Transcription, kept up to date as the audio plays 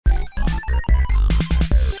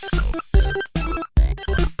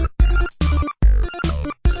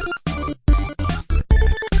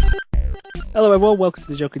Hello everyone, welcome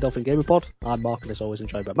to the Joking Dolphin Gaming Pod. I'm Mark and as always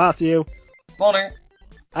enjoyed by Matthew. Morning.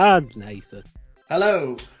 And Nathan.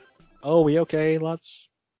 Hello. Oh, we okay, lads?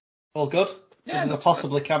 All good? Yeah, As not it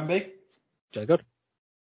possibly can be. Jolly good.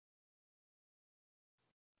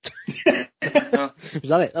 No. Is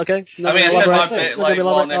that it? Okay. I mean, I said my bit like while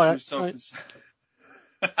Alright, Nathan was talking.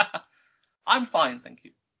 I'm fine, thank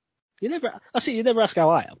you. You never ask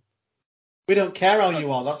how I am. We don't care how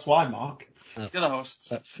you are, that's why, Mark. Oh, You're the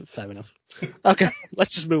host. fair enough. Okay,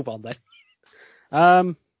 let's just move on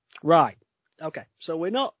then. Right. Okay,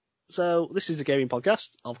 so this is a gaming podcast,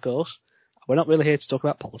 of course. We're not really here to talk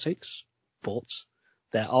about politics, but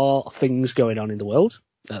there are things going on in the world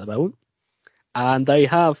at the moment, and they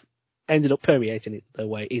have ended up permeating their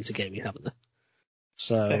way into gaming, haven't they?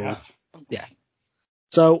 So, They have. yeah.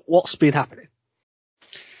 So, what's been happening?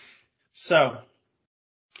 So,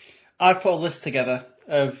 I put a list together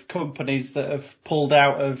of companies that have pulled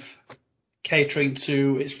out of catering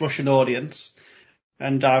to its Russian audience,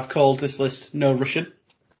 and I've called this list No Russian,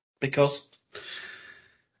 because...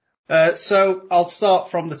 so, I'll start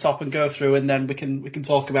from the top and go through, and then we can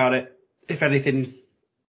talk about it if anything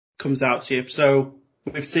comes out to you. So,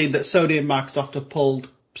 we've seen that Sony and Microsoft have pulled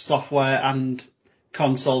software and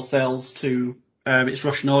console sales to its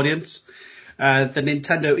Russian audience. The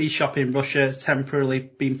Nintendo eShop in Russia has temporarily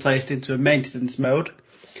been placed into a maintenance mode.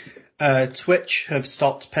 Twitch have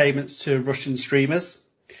stopped payments to Russian streamers.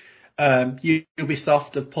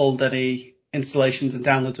 Ubisoft have pulled any installations and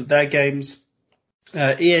downloads of their games.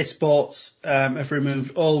 EA Sports have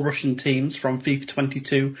removed all Russian teams from FIFA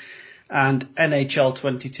 22 and NHL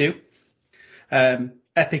 22.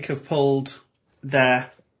 Epic have pulled their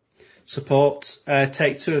support.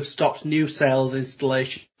 Take-Two have stopped new sales,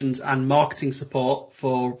 installations and marketing support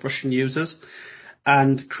for Russian users.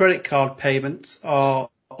 And credit card payments are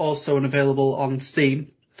also unavailable on Steam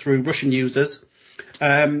through Russian users.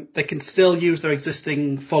 They can still use their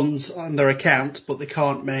existing funds on their account, but they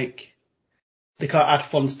can't add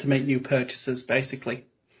funds to make new purchases, basically.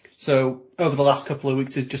 So over the last couple of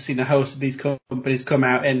weeks, we've just seen a host of these companies come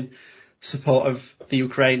out in support of the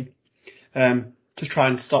Ukraine, to try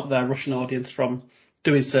and stop their Russian audience from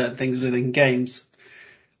doing certain things within games.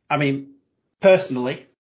 I mean, personally,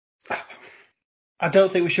 I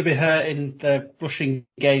don't think we should be hurting the Russian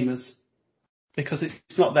gamers because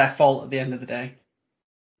it's not their fault at the end of the day,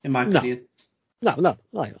 in my opinion. No,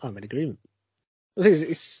 I'm in agreement. The thing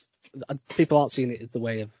is, people aren't seeing it as the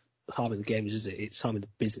way of harming the gamers, is it? It's harming the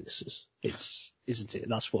businesses. Isn't it?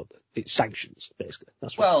 That's what it's sanctions, basically.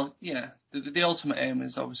 That's what. Well, yeah. The ultimate aim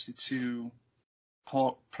is obviously to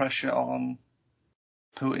put pressure on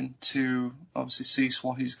Putin to obviously cease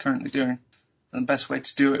what he's currently doing. And the best way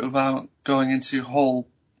to do it without going into whole,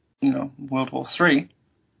 World War III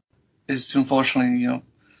is to unfortunately,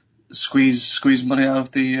 squeeze money out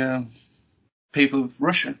of the people of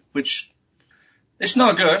Russia, which it's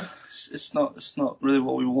not good. It's not really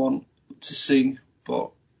what we want to see,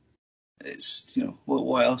 but it's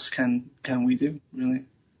what else can we do, really?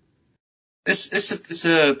 It's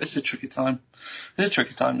a tricky time. It's a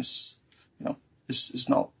tricky time. It's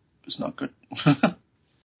not good.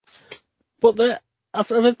 But I've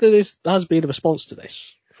heard that there has been a response to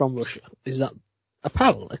this from Russia. Is that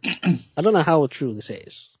apparently, I don't know how true this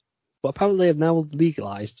is, but apparently they have now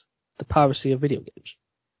legalized the piracy of video games.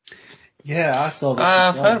 Yeah, I saw this.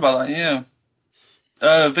 I've heard about that.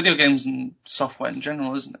 Yeah, video games and software in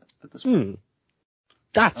general, isn't it? At this point.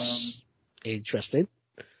 That's interesting.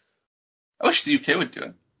 I wish the UK would do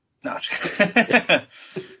it. No,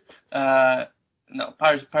 no,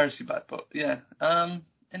 piracy bad, but yeah,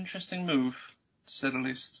 interesting move to say the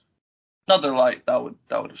least. Not that that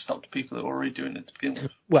would have stopped people that were already doing it to begin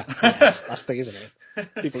with. Well, yeah, that's the thing, isn't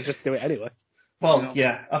it? People just do it anyway. Well,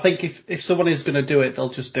 yeah, I think if someone is going to do it, they'll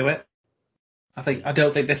just do it. I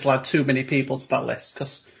don't think this will add too many people to that list,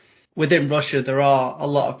 because within Russia there are a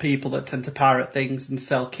lot of people that tend to pirate things and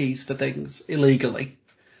sell keys for things illegally.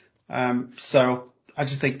 So I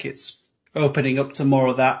just think it's opening up to more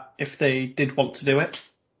of that if they did want to do it.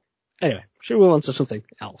 Anyway, should we move on to something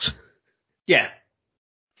else? Yeah.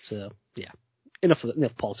 So, yeah. Enough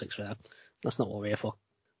politics for now. That's not what we're here for.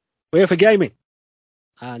 We're here for gaming.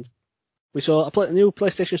 And we saw a new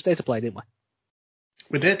PlayStation State of Play, didn't we?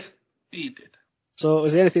 We did. We did. So,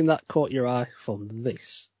 is there anything that caught your eye from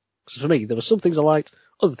this? Because for me, there were some things I liked,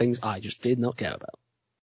 other things I just did not care about.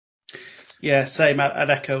 Yeah, same. I'd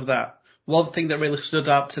echo that. One thing that really stood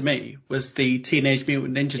out to me was the Teenage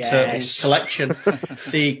Mutant Ninja Turtles collection,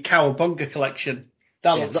 the Cowabunga collection.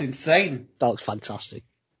 That looks insane. That looks fantastic.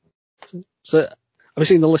 So, have you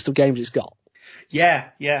seen the list of games it's got? Yeah.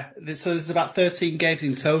 So there's about 13 games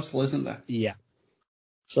in total, isn't there? Yeah.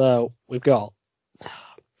 So we've got.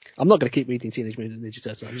 I'm not going to keep reading Teenage Mutant Ninja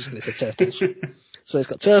Turtles. I'm just going to say Turtles. So it's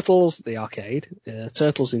got Turtles, the arcade,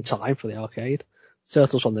 Turtles in Time for the arcade,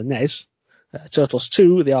 Turtles on the NES, Turtles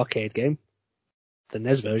 2, the arcade game, the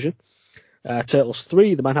NES version, Turtles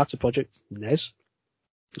 3, the Manhattan Project, NES,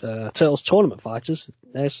 Turtles Tournament Fighters,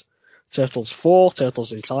 NES, Turtles 4,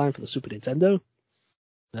 Turtles in Time for the Super Nintendo,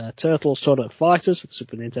 Turtles Tournament Fighters for the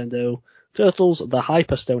Super Nintendo, Turtles the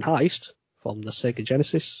Hyperstone Heist from the Sega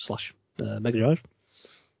Genesis / Mega Drive,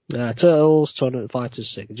 Turtles Tournament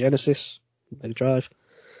Fighters Sega Genesis, Mega Drive,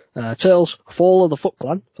 Turtles Fall of the Foot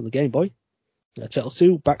Clan from the Game Boy, Turtles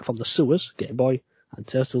 2 Back from the Sewers, Game Boy, and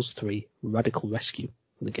Turtles 3 Radical Rescue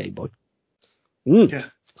from the Game Boy. Yeah.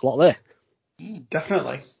 A lot there.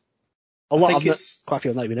 Definitely. A lot think of it's- quite a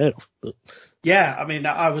few I've not even heard of. But Yeah, I mean,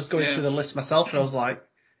 I was going through the list myself and I was like,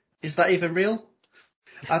 is that even real?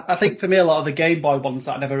 I think for me, a lot of the Game Boy ones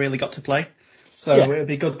that I never really got to play. So Yeah. it would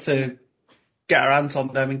be good to get our hands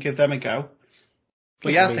on them and give them a go.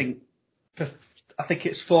 But Yeah, yeah, I think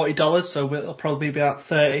it's $40, so it'll probably be about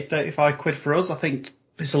 30, 35 quid for us. I think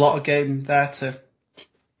there's a lot of game there a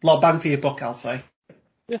lot of bang for your buck, I'll say.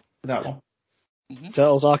 Yeah. For that one.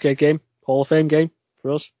 Turtles arcade game, Hall of Fame game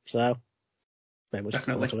for us. So very much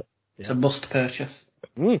Definitely. looking forward to it. It's a must purchase.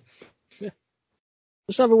 Yeah.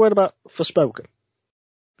 Let's have a word about Forspoken,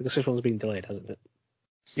 because this one's been delayed, hasn't it?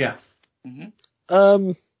 Yeah.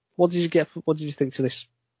 What did you think to this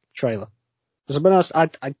trailer? Because I've been honest,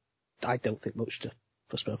 I don't think much to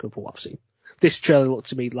Forspoken for what I've seen. This trailer looked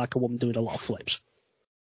to me like a woman doing a lot of flips.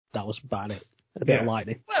 That was about it. A bit of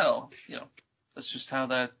lightning. Well, that's just how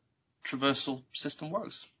their traversal system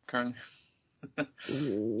works currently.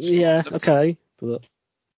 Yeah, okay, but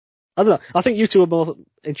I don't know. I think you two are more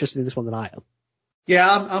interested in this one than I am. Yeah,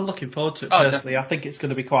 I'm looking forward to it personally. Definitely. I think it's going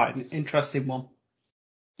to be quite an interesting one.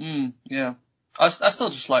 Yeah. I still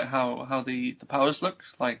just like how the powers look,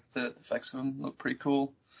 like the effects of them look pretty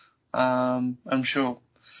cool. I'm sure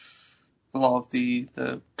a lot of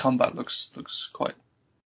the combat looks quite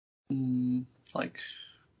like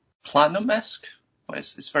Platinum-esque. Well,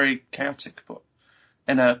 it's very chaotic, but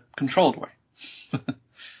in a controlled way.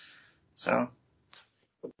 So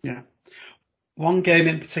Yeah. One game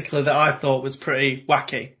in particular that I thought was pretty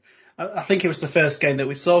wacky. I think it was the first game that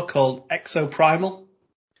we saw called Exoprimal.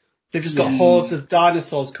 They've just got hordes of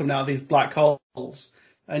dinosaurs coming out of these black holes,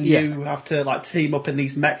 and you have to like team up in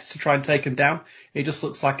these mechs to try and take them down. It just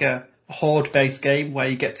looks like a horde-based game where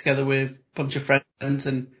you get together with a bunch of friends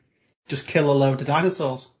and just kill a load of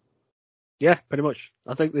dinosaurs. Yeah, pretty much.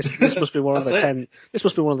 I think this must be one of the That's 10. This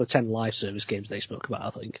must be one of the 10 live service games they spoke about. I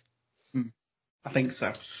think. I think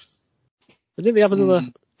so. But didn't they have another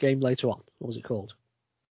game later on? What was it called?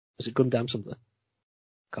 Was it Gundam something?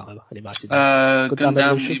 Can't remember. I invited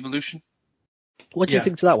Gundam Evolution. What do you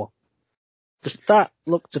think to that one? Because that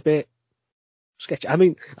looked a bit sketchy. I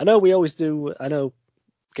mean, I know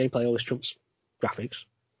gameplay always trumps graphics.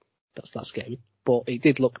 That's gaming. But it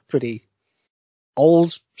did look pretty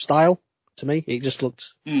old style to me. It just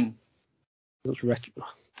looked retro. I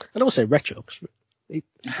don't want to say retro. I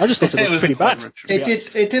just thought it looked pretty bad.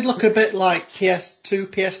 It did look a bit like PS2,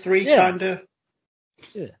 PS3 kind of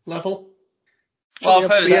level. Well,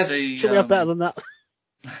 should we have better than that?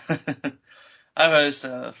 I've heard it's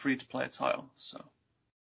a free-to-play title, so.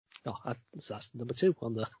 Oh, that's number 2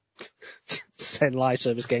 on the 10 live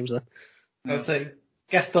service games then. Let's see.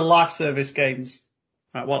 Guess the live service games.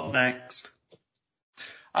 Right, what next?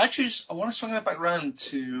 I want to swing it back around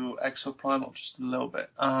to Exoprimal just a little bit.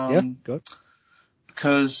 Good.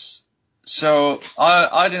 Because,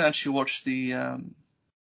 I didn't actually watch I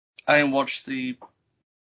didn't watch the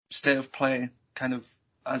state of play kind of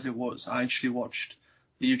as it was. I actually watched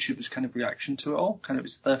the YouTubers' kind of reaction to it all, kind of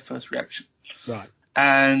it's their first reaction. Right.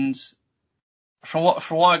 And from what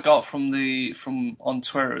I got from on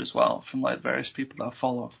Twitter as well, from like various people that I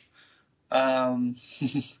follow,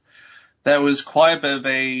 there was quite a bit of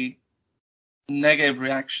a negative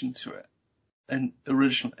reaction to it. And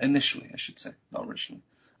initially, I should say, not originally.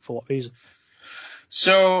 For what reason?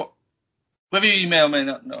 So, whether you may or may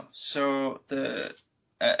not know, so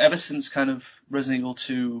ever since kind of Resident Evil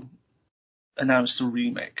 2 announced a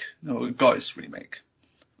remake, got its remake,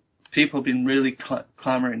 people have been really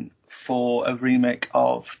clamoring for a remake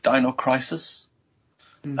of Dino Crisis.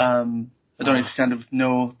 I don't know if you kind of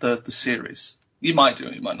know the series. You might do,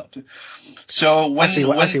 you might not do. So when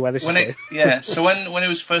I see where this is going. So when it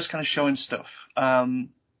was first kind of showing stuff, and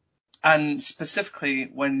specifically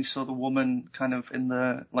when you saw the woman kind of in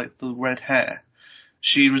the red hair,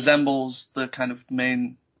 she resembles the kind of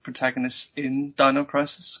main protagonists in Dino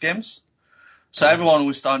Crisis games. So everyone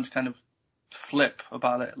was starting to kind of flip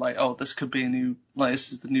about it, like, oh, this could be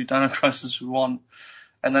this is the new Dino Crisis we want.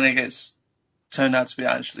 And then it gets turned out to be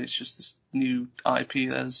actually it's just this new IP.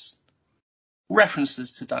 There's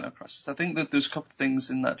references to Dino Crisis. I think that there's a couple of things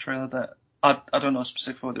in that trailer that I don't know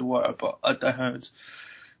specifically what they were, but I heard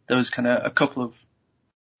there was kind of a couple of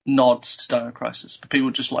nods to Dino Crisis, but people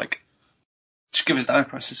were just like, just give us Dino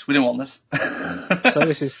Crisis. We don't want this. So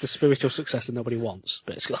this is the spiritual successor nobody wants,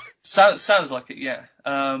 basically. Sounds like it, yeah.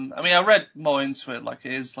 I mean, I read more into it. Like,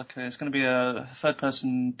 it is like it's going to be a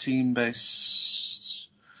third-person team-based,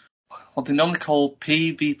 what they normally call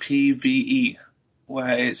PvPvE,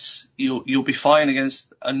 where it's you'll be fighting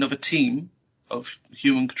against another team of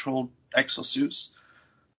human-controlled exosuits,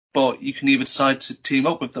 but you can either decide to team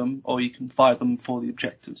up with them or you can fight them for the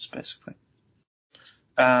objectives, basically.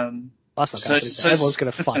 That's not everyone's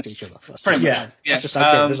going to fight each other. That's pretty much, much, yeah. That's just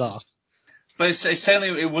how bizarre. But it's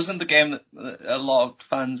certainly, it wasn't the game that a lot of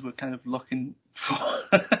fans were kind of looking for,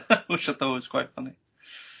 which I thought was quite funny.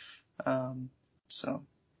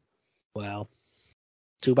 Well,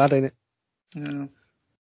 too bad, ain't it? Yeah.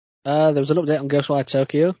 There was an update on Ghostwire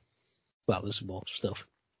Tokyo. Well, there's some more stuff.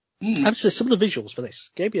 I have to say, some of the visuals for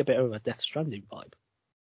this gave me a bit of a Death Stranding vibe.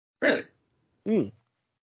 Really?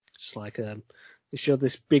 Just like, they showed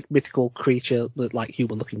this big mythical creature, like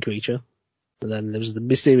human-looking creature, and then there was the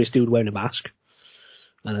mysterious dude wearing a mask,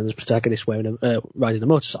 and then there's the protagonist riding a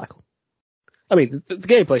motorcycle. I mean, the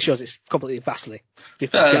gameplay shows it's completely vastly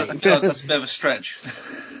different game. I feel like that's a bit of a stretch.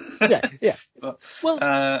 yeah. But,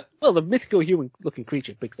 well, the mythical human-looking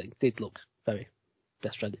creature, big thing, did look very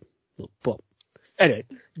Death Stranding. But anyway,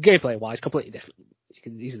 gameplay-wise, completely different. You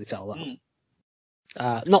can easily tell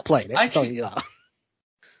that. Not playing it, I'm telling you that.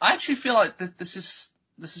 I actually feel like this is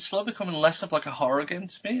slowly becoming less of like a horror game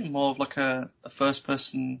to me, and more of like a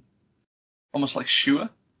first-person, almost like shooter.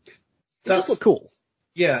 It does look cool.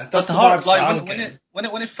 Yeah, that's the horror. Like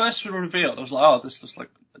when it first was revealed, I was like, oh, this looks like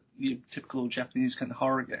your typical Japanese kind of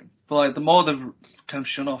horror game. But like the more they've kind of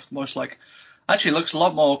shown off, the more it's like actually it looks a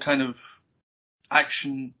lot more kind of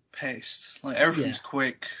action paced. Like everything's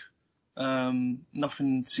quick.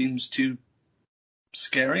 Nothing seems too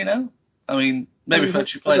scary now. I mean, maybe if I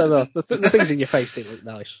actually played it. The things in your face didn't look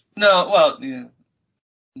nice. No, well, yeah.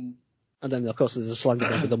 And then, of course, there's a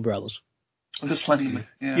Slenderman with umbrellas. The Slenderman,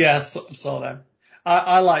 yeah. Yeah, I saw them.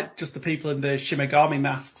 I like just the people in the Shimigami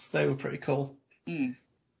masks. They were pretty cool. And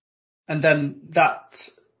then that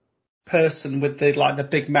person with the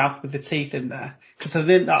big mouth with the teeth in there, because I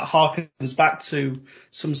think that harkens back to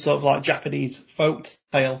some sort of like Japanese folk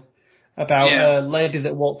tale about a lady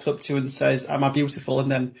that walked up to you and says, "Am I beautiful?"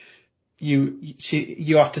 And then you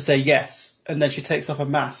have to say yes, and then she takes off a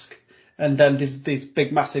mask, and then there's this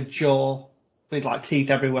big massive jaw with like teeth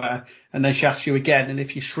everywhere, and then she asks you again, and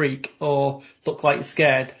if you shriek or look like you're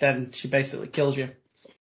scared, then she basically kills you.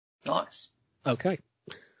 Nice. Okay.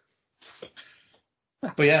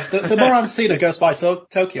 But yeah, the more I'm seeing of Ghostwire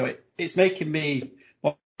Tokyo, it's making me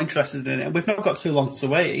more interested in it, and we've not got too long to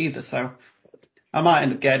wait either, so I might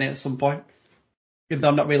end up getting it at some point. Even though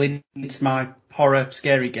I'm not really into my horror,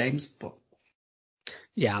 scary games, but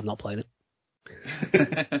yeah, I'm not playing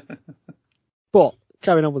it. But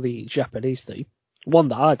carrying on with the Japanese theme, one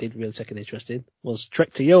that I did really take an interest in was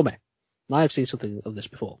Trek to Yomi. Now I've seen something of this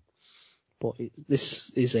before, but this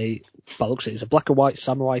is it's a black and white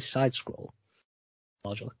samurai side scroll,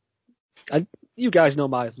 largely. And you guys know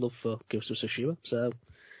my love for Ghost of Tsushima, so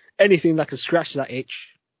anything that can scratch that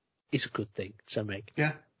itch is a good thing to make.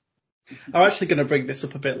 Yeah. I'm actually going to bring this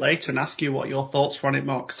up a bit later and ask you what your thoughts were on it,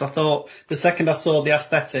 Mark, because I thought the second I saw the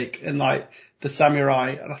aesthetic and like the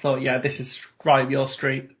samurai, and I thought, yeah, this is right up your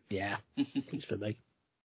street. Yeah, it's for me.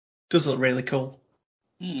 Does look really cool.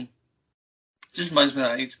 It just reminds me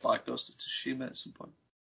that I need to buy Ghost of Tsushima at some point.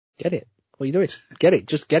 Get it. What are you doing? Get it.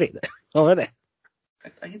 Just get it already.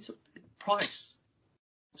 I need to price.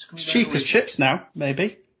 It's cheap as chips now,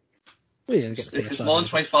 maybe. Well, yeah, get the if it's more than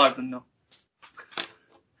 25, then no.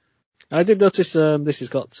 I did notice this has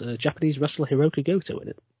got Japanese wrestler Hiroki Goto in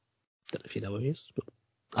it. Don't know if you know who he is, but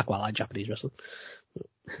I quite like Japanese wrestling.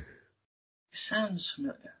 It sounds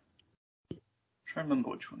familiar. I'm trying to remember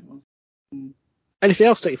which one it was. Anything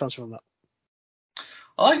else take your fancy from that?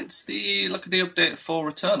 I like the update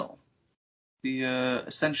for Returnal, the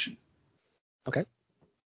Ascension. Okay.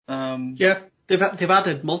 Yeah, they've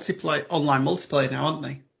added online multiplayer now, haven't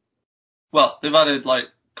they? Well, they've added like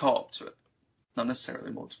co-op to it. Not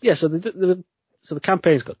necessarily multiplayer. Yeah, so the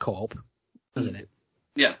campaign's got co-op, hasn't it?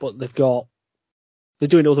 Yeah. But they're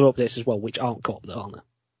doing other updates as well, which aren't co-op, though, aren't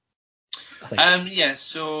they? think. Yeah,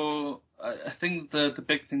 so I think the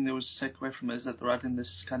big thing that was to take away from it is that they're adding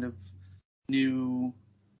this kind of new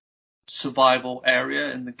survival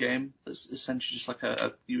area in the game that's essentially just like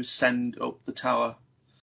you ascend up the tower,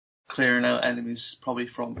 clearing out enemies probably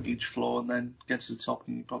from each floor, and then get to the top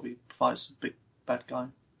and you probably fight some big bad guy.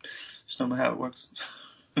 Just don't know how it works.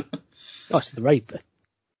 Oh, it's the raid bit.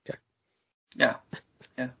 Okay. Yeah,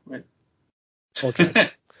 right.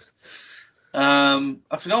 Okay.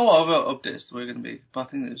 I forgot what other updates there were going to be, but I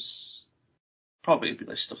think there's probably be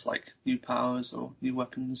like stuff like new powers or new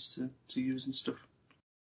weapons to use and stuff.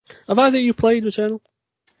 Have either of you played Returnal?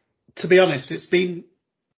 To be honest, it's been,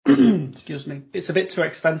 excuse me, it's a bit too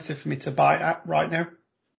expensive for me to buy at right now.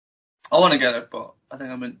 I want to get it, but I think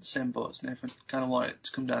I'm in the same boat as Nathan. Kind of want it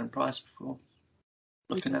to come down in price before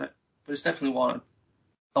looking at it. But it's definitely one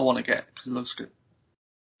I want to get because it looks good.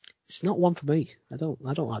 It's not one for me. I don't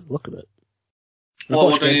like the look of it.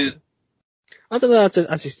 What do you? I don't know. It's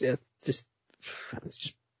just,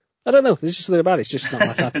 I don't know. There's just something about it. It's just not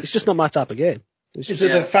my type. It's just not my type of game. Is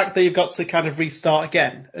it the fact that you've got to kind of restart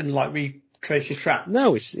again and like retrace your tracks?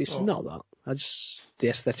 No, it's not that. The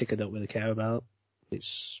aesthetic I don't really care about.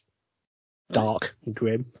 It's dark and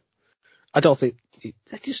grim. I don't think it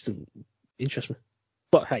just doesn't interest me.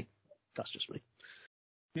 But hey, that's just me.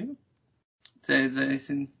 Yeah. Is there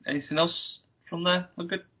anything else from there? Look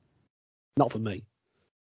good. Not for me.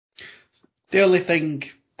 The only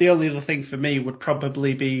other thing for me would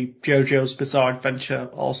probably be JoJo's Bizarre Adventure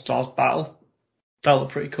All Stars Battle. That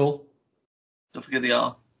looked pretty cool. Don't forget the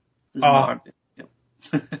R. Yep.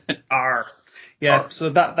 R. Yeah, R. so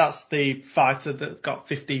that's the fighter that got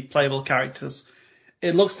 50 playable characters.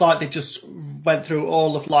 It looks like they just went through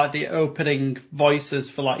all of like the opening voices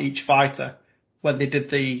for like each fighter when they did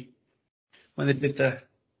the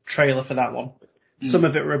trailer for that one. Some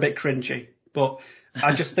of it were a bit cringy, but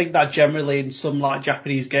I just think that generally in some like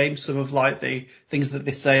Japanese games, some of like the things that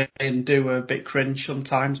they say and do are a bit cringe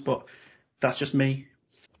sometimes, but that's just me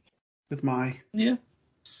with my... Yeah.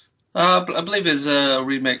 I believe there's a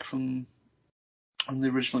remake from the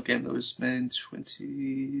original game that was made in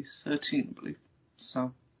 2013, I believe.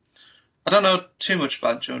 So I don't know too much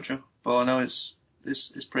about JoJo, but I know it's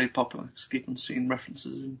pretty popular. Just keep on seeing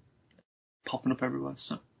references and popping up everywhere.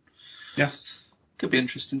 So yeah, could be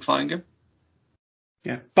interesting fighting game.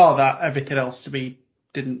 Yeah, bar that, everything else to me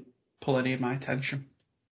didn't pull any of my attention.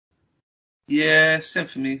 Yeah, same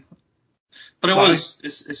for me. But it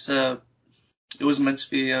wasn't meant to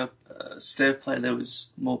be a state of play that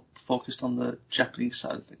was more focused on the Japanese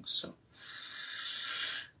side of things. So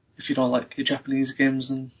if you don't like your Japanese games,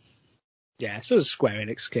 then yeah. So Square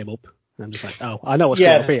Enix came up, and I'm just like, oh, I know what's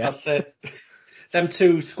going on here. That's it. Them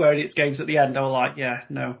two Square Enix games at the end, I was like, yeah,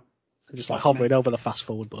 no. I'm just like hovering over the fast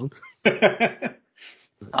forward button.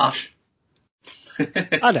 Harsh.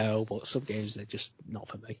 I know, but some games they're just not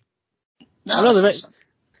for me. No,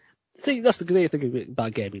 that's the great thing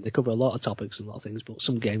about gaming. They cover a lot of topics and a lot of things, but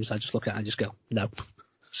some games I just look at and just go, no,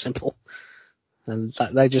 simple. And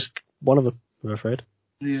they're just one of them, I'm afraid.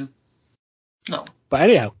 Yeah. No. But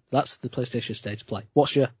anyhow, that's the PlayStation State of Play.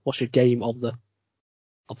 What's your game of the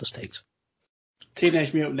state?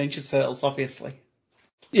 Teenage Mutant Ninja Turtles, obviously.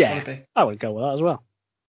 Yeah, I would go with that as well.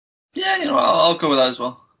 Yeah, I'll go with that as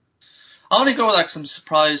well. I only go with that because I'm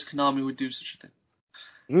surprised Konami would do such a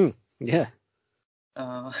thing. Yeah.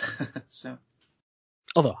 So.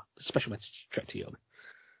 Although, special message Trek to Yomi.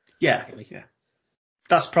 Yeah.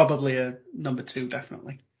 That's probably a number 2,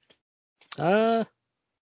 definitely. Should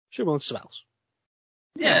we on to something else?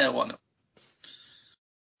 Yeah, why not?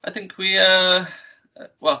 I think we,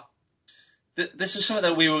 this is something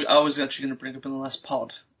that I was actually going to bring up in the last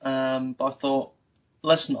pod, but I thought,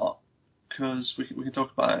 let's not, because we can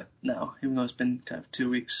talk about it now, even though it's been kind of 2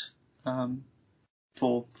 weeks,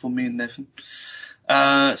 for me and Nathan.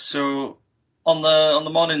 So on the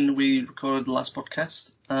morning we recorded the last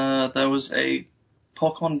podcast, there was a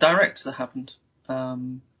Pokemon Direct that happened.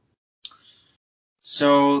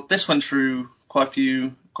 So this went through quite a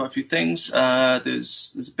few things.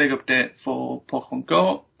 There's a big update for Pokemon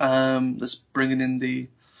Go. That's bringing in the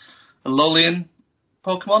Alolan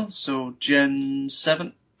Pokemon. So Gen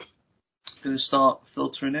 7 going to start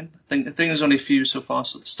filtering in. I think there's only a few so far.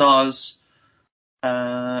 So the Stars,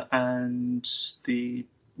 and the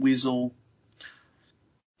Weasel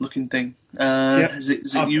looking thing. Is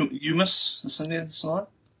it Umus or something like that?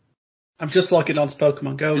 I'm just logging on to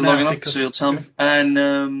Pokemon Go You're now. logging on, so you'll tell me.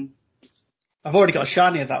 And I've already got a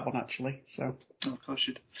shiny of that one actually. So. Oh, of course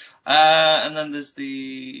you do. And then there's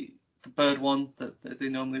the bird one that they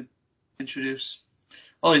normally introduce.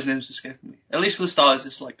 All these names escaping me. At least for the Stars,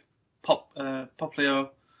 it's like Poplio,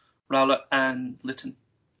 Rowlet, and Litten.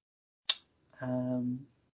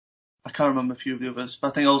 I can't remember a few of the others, but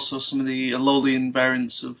I think also some of the Alolan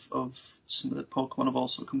variants of some of the Pokemon have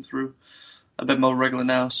also come through a bit more regular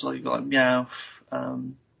now. So you've got like Meowth,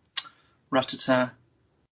 Rattata,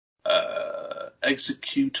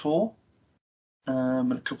 Executor,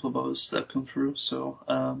 and a couple of others that have come through. So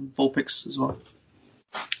Vulpix as well.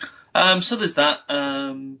 So there's that.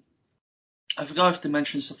 I forgot if they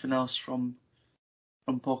mentioned something else from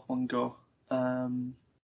Pokemon Go.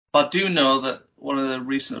 But I do know that one of the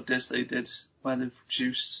recent updates they did, where they've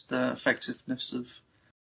reduced the effectiveness of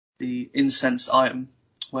the incense item,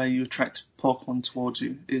 where you attract Pokemon towards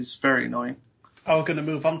you, is very annoying. I'm going to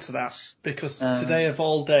move on to that, because today of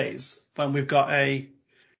all days, when we've got a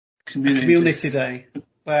community day,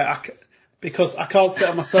 where because I can't sit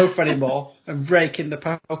on my sofa anymore and rake in the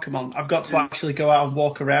Pokemon, I've got to actually go out and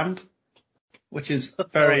walk around, which is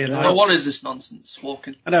very annoying. Well, what is this nonsense,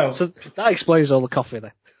 walking? I know. So that explains all the coffee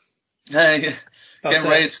there. Yeah. Getting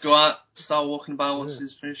ready to go out, start walking about once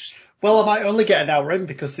it's finished. Well, I might only get an hour in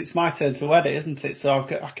because it's my turn to edit, isn't it? So we've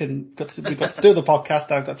got to do the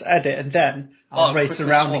podcast, I've got to edit, and then I'll race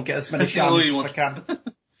around and get as many shines as I can.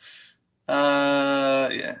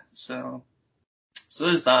 Yeah. So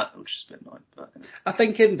there's that, which is a bit annoying. But I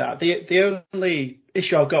think in that the only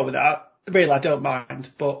issue I've got with that, really I don't mind,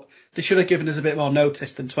 but they should have given us a bit more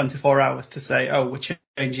notice than 24 hours to say, oh, we're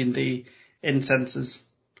changing the incenses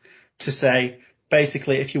to say,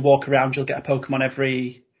 basically, if you walk around, you'll get a Pokemon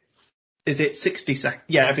every 60 seconds?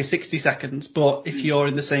 Yeah, every 60 seconds. But if you're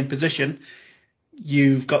in the same position,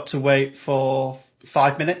 you've got to wait for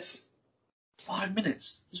 5 minutes. 5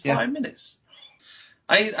 minutes? Just 5 minutes?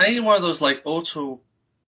 I need one of those, like, auto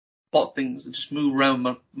bot things that just move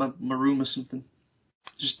around my room or something.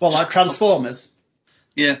 Like Transformers?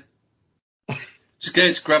 Yeah. Just get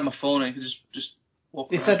it to grab my phone and you can just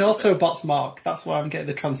walk around. It said Autobots, Mark. That's where I'm getting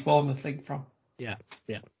the Transformer thing from. Yeah.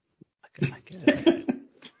 I get it.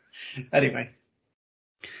 Anyway.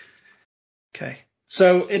 Okay.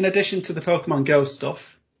 So in addition to the Pokemon Go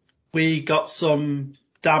stuff, we got some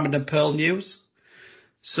Diamond and Pearl news.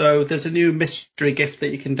 So there's a new mystery gift that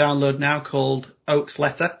you can download now called Oak's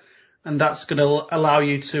Letter, and that's going to allow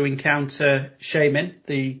you to encounter Shaymin,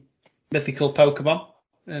 the mythical Pokemon,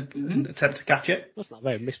 and attempt to catch it. That's not a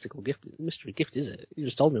very mystical mystery gift, is it? You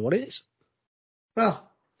just told me what it is. Well,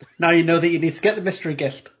 now you know that you need to get the mystery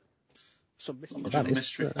gift. Some mystery. Much of a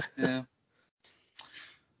mystery. Yeah.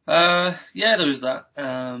 Yeah, there was that.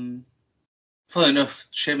 Funnily enough,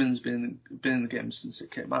 Shaymin's been in the game since it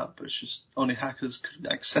came out, but it's just only hackers could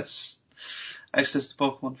access the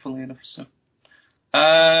Pokemon, funnily enough. So,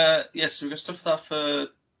 so we've got stuff for that for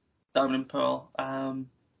Diamond and Pearl. I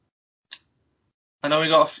know we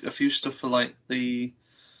got a few stuff for like the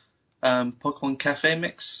Pokemon Cafe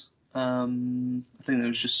mix. I think there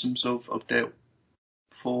was just some sort of update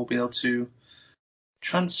for being able to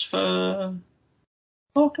transfer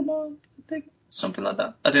Pokemon, I think. Something like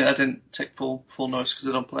that. I didn't take full notice because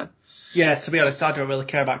I don't play. Yeah, to be honest, I don't really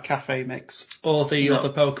care about Cafe Mix or the other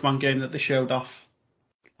Pokemon game that they showed off,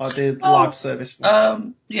 or the live service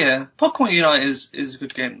one. Yeah, Pokemon Unite is a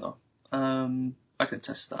good game though. I can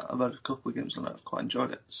test that. I've had a couple of games on it. I've quite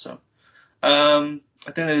enjoyed it. So, I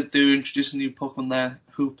think they're introducing new Pokemon there,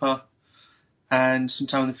 Hooper, and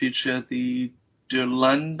sometime in the future the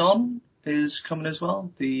Durandon is coming as well.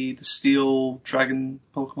 The Steel Dragon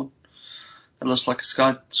Pokemon. It looks like a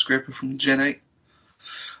skyscraper from Gen 8.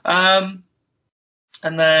 And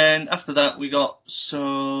then after that, we got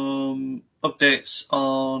some updates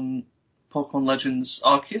on Pokemon Legends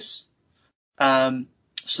Arceus.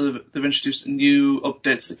 So they've introduced a new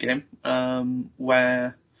update to the game,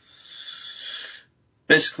 where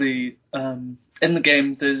basically, in the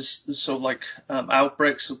game, there's sort of like,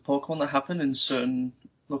 outbreaks of Pokemon that happen in certain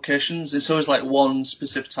locations. It's always like one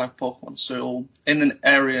specific type of Pokemon. So in an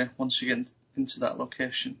area, once you get into that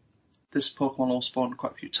location, this Pokemon will spawn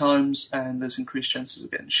quite a few times, and there's increased chances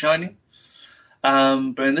of getting shiny.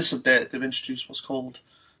 But in this update, they've introduced what's called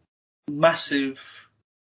massive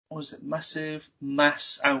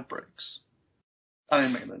mass outbreaks. I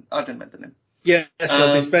didn't make the name. Yeah, so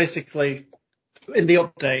there's basically, in the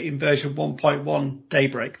update, in version 1.1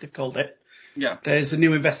 Daybreak, they've called it. Yeah. There's a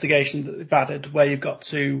new investigation that they've added where you've got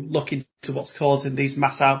to look into what's causing these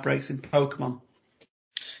mass outbreaks in Pokemon.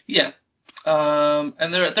 Yeah. And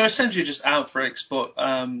they're essentially just outbreaks, but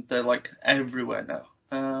they're like everywhere now.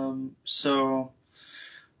 So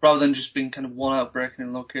rather than just being kind of one outbreak in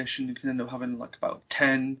a location, you can end up having like about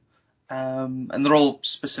 10, and they're all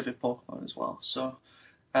specific Pokemon as well. So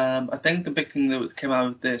I think the big thing that came out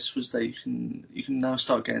of this was that you can now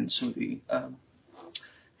start getting some of the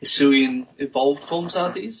Hisuian evolved forms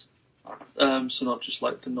are these. So not just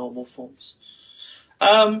like the normal forms.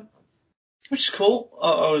 Which is cool. I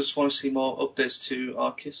always want to see more updates to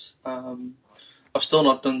Arceus. I've still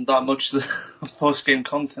not done that much of the post-game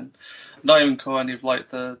content. Not even caught any of like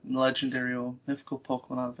the legendary or mythical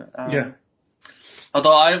Pokemon out of it. Yeah.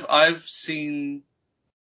 Although I've seen,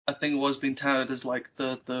 I think it was being touted as like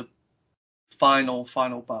the final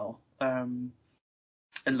battle.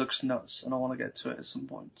 It looks nuts, and I want to get to it at some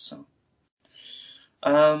point. So,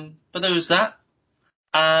 but there was that.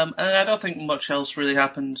 And I don't think much else really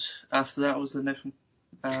happened after that. Was there nothing?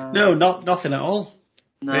 No, nothing at all.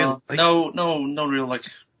 No, Really. no real like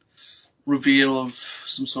reveal of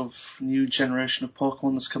some sort of new generation of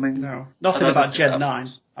Pokemon that's coming. No, nothing about Gen 9.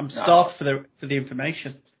 I'm starved for the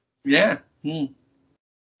information. Yeah. If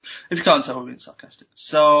you can't tell, we're being sarcastic.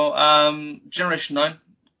 So, Generation 9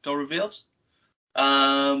 got revealed. They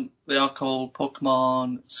are called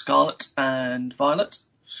Pokemon Scarlet and Violet.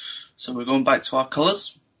 So we're going back to our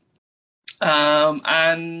colours.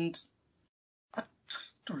 And I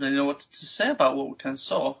don't really know what to say about what we kind of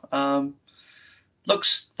saw.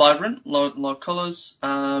 Looks vibrant, a lot of colours.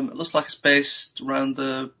 It looks like it's based around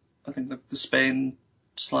the Spain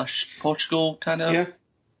 / Portugal kind of. Yeah.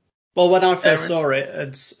 Well, when I first area. saw it,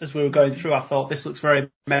 as we were going through, I thought this looks very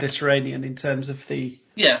Mediterranean in terms of the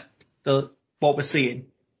what we're seeing.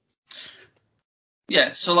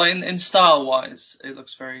 Yeah, so like in style wise, it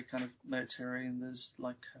looks very kind of Mediterranean. There's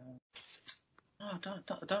like, I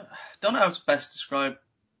don't know how to best describe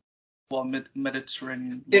what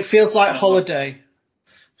Mediterranean. It feels like holiday.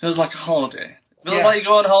 Feels like a holiday. Feels Yeah. like you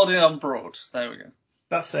go on holiday on Broad. There we go.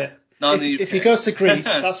 That's it. Not in the UK. If you go to Greece,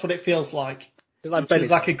 that's what it feels like. It's Feels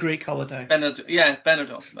like a Greek holiday. Benidorm. Yeah,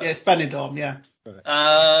 it's Benidorm, yeah.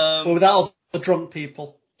 But without all the drunk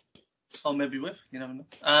people. Or maybe with, you never know.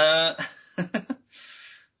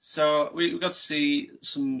 So we got to see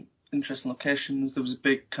some interesting locations. There was a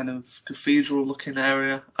big kind of cathedral-looking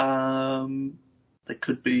area. There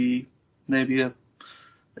could be maybe a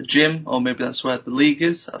gym, or maybe that's where the league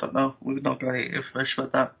is. I don't know. We've not got any information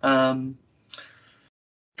about that.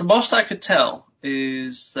 The most I could tell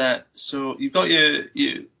is that, so you've got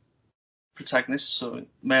your protagonist, so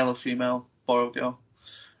male or female, boy or girl.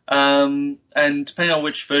 And depending on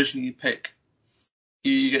which version you pick,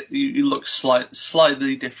 you look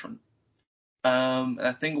slightly different. And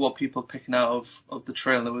I think what people are picking out of the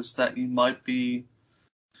trailer was that you might be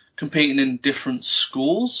competing in different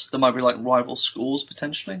schools. There might be like rival schools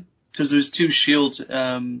potentially, because there's two shields.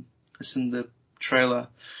 It's in the trailer.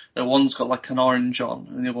 The one's got like an orange on,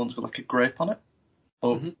 and the other one's got like a grape on it,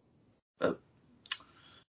 or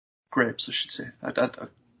grapes, I should say.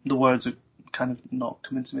 The words are kind of not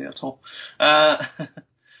coming to me at all.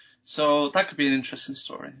 So that could be an interesting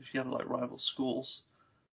story if you have like rival schools.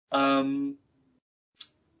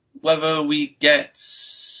 Whether we get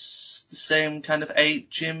the same kind of 8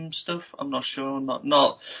 gym stuff, I'm not sure. Not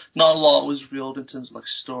a lot was revealed in terms of like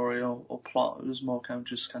story or plot. It was more kind of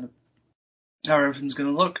just kind of how everything's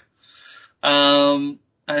going to look. And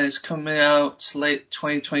it's coming out late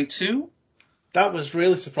 2022. That was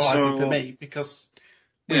really surprising for me, because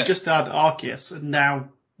we just had Arceus and now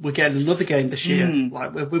we're getting another game this year.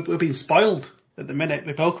 Like we're being spoiled at the minute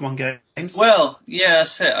with Pokemon games. Well, yeah,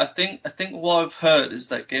 that's it. I think what I've heard is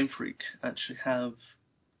that Game Freak actually have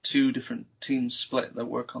 2 different teams split that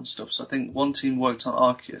work on stuff. So I think one team worked on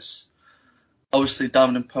Arceus. Obviously,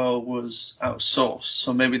 Diamond and Pearl was outsourced,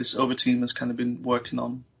 so maybe this other team has kind of been working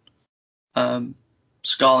on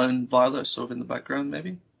Scarlet and Violet, sort of in the background,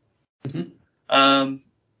 maybe.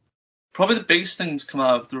 Probably the biggest thing to come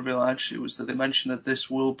out of the reveal actually was that they mentioned that this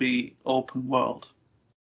will be open world,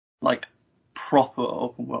 like proper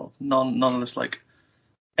open world, none of this like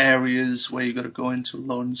areas where you got to go into a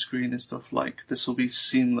loading screen and stuff. Like this will be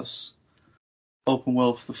seamless open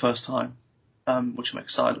world for the first time, which I'm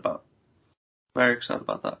excited about. Very excited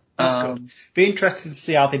about that. That's good. Be interested to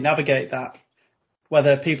see how they navigate that.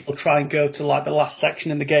 Whether people try and go to like the last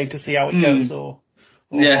section in the game to see how it goes, or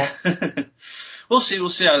yeah. We'll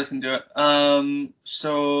see how they can do it.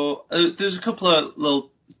 So there's a couple of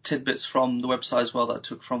little tidbits from the website as well that I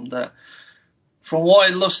took from there. From what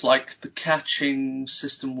it looks like, the catching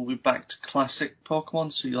system will be back to classic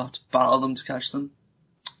Pokemon, so you'll have to battle them to catch them.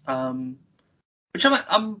 Which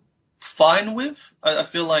I'm fine with. I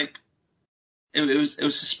feel like it was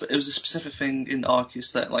a specific thing in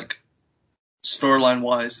Arceus that like storyline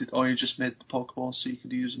wise, they'd only just made the Pokeballs so you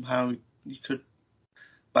could use them how you could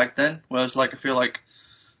back then. Whereas like I feel like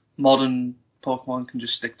modern Pokemon can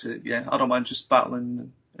just stick to I don't mind just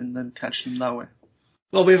battling and then catching them that way.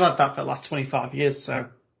 Well, we've had that for the last 25 years, so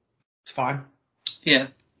it's fine. Yeah.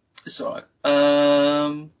 It's alright.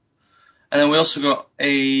 And then we also got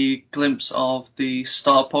a glimpse of the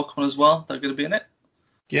star Pokemon as well. They're going to be in it.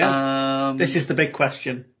 Yeah. This is the big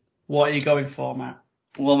question. What are you going for, Matt?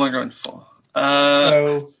 What am I going for?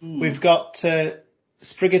 We've got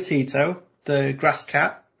Sprigatito, the grass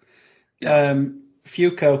cat. Yeah.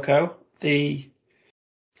 Fuecoco, the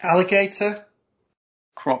alligator.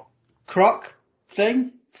 Croc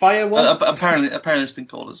thing? Fire one? Apparently it's been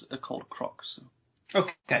called a croc. So.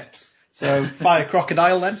 Okay. So fire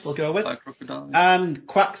crocodile then, we'll go with. Fire crocodile. Yeah. And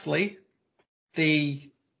Quaxley, the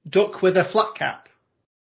duck with a flat cap.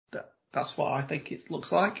 That's what I think it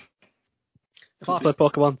looks like. If I play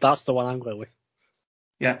Pokemon, that's the one I'm going with.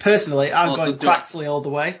 Yeah, personally, I'm going Quaxley all the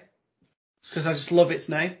way because I just love its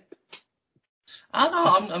name. I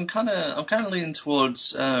don't know. I'm kind of leaning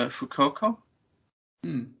towards Fuecoco.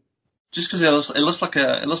 Just because it looks like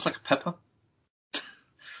a pepper.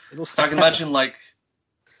 So I can imagine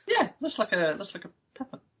it looks like a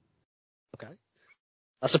pepper. Okay.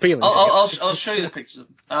 That's appealing. I'll show you the pictures of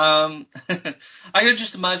them. I can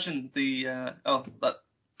just imagine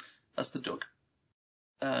that's the duck.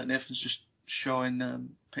 Nathan's just showing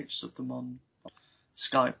pictures of them on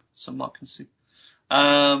Skype, so Mark can see.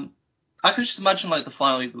 I can just imagine like the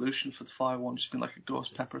final evolution for the fire one just being like a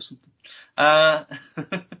ghost pepper or something. But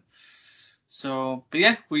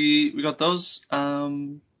yeah, we got those.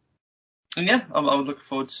 And yeah, I was looking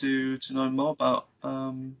forward to knowing more about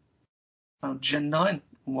Gen 9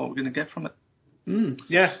 and what we're going to get from it.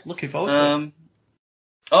 Yeah, looking forward to it.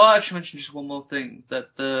 I actually mentioned just one more thing, that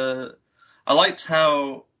I liked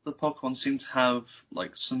how the Pokemon seem to have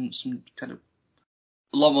like some kind of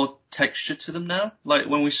a lot more texture to them now. Like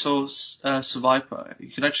when we saw Seviper,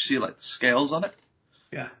 you can actually see like the scales on it.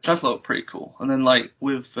 Yeah. Which I thought pretty cool. And then like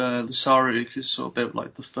with Lucario, you can sort of bit of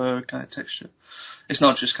like the fur kind of texture. It's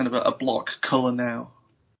not just kind of a block colour now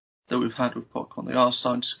that we've had with Pokemon. They are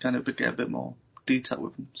starting to kind of get a bit more detail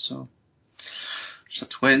with them. So just have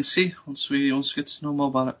to wait and see once we get to know more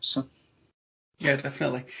about it. So yeah,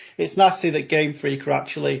 definitely. It's nice to see that Game Freak are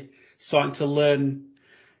actually starting to learn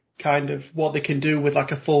kind of what they can do with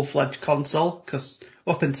like a full-fledged console, because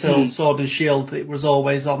up until Sword and Shield it was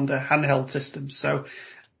always on the handheld system. So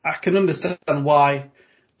I can understand why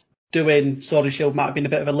doing Sword and Shield might have been a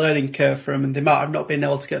bit of a learning curve for them, and they might have not been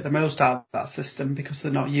able to get the most out of that system because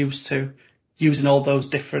they're not used to using all those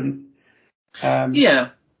different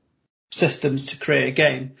systems to create a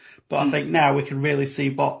game. But I think now we can really see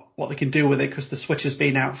what they can do with it, because the Switch has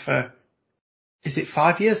been out for, is it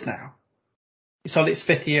 5 years now? It's on its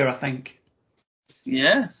 5th year, I think.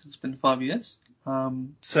 Yeah, it's been 5 years.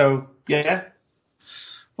 So yeah.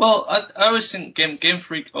 Well, I always think Game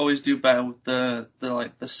Freak always do better with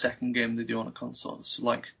the second game they do on a console. So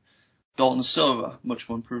like Gold and Silver, much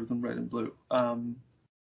more improved than Red and Blue. Diamond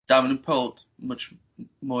and Pearl, much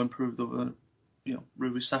more improved over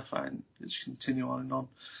Ruby Sapphire, and just continue on and on.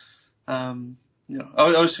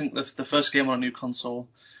 I always think the first game on a new console,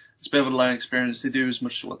 it's a bit of a learning experience. They do as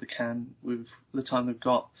much as what they can with the time they've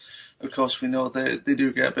got. Of course, we know they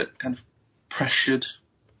do get a bit kind of pressured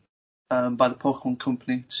by the Pokemon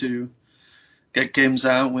Company to get games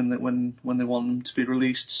out when they want them to be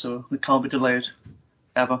released, so they can't be delayed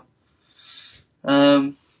ever.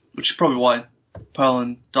 Which is probably why Pearl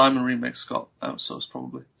and Diamond Remix got outsourced,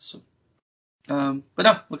 probably. So, but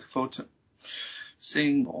no, looking forward to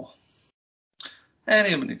seeing more.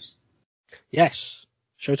 Any other news? Yes.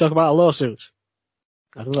 Shall we talk about a lawsuit?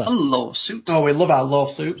 A lawsuit? Oh, we love our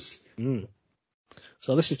lawsuits.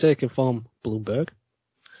 So this is taken from Bloomberg,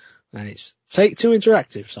 and it's Take-Two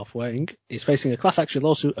Interactive Software Inc. is facing a class action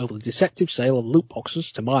lawsuit over the deceptive sale of loot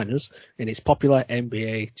boxes to minors in its popular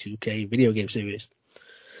NBA 2K video game series.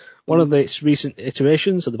 One of its recent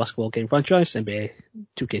iterations of the basketball game franchise, NBA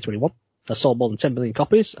 2K21, has sold more than 10 million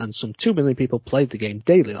copies, and some 2 million people played the game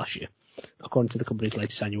daily last year, according to the company's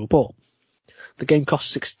latest annual report. The game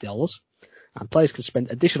costs $60, and players can spend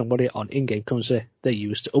additional money on in-game currency they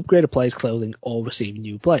use to upgrade a player's clothing or receive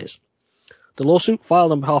new players. The lawsuit,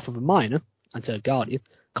 filed on behalf of a minor, and to Guardian,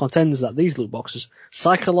 contends that these loot boxes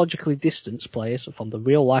psychologically distance players from the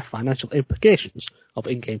real-life financial implications of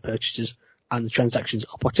in-game purchases, and the transactions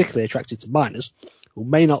are particularly attractive to minors who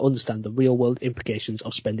may not understand the real-world implications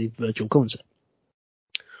of spending virtual currency.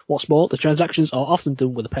 What's more, the transactions are often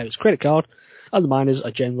done with a parent's credit card, and the minors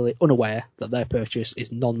are generally unaware that their purchase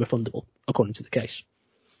is non-refundable, according to the case.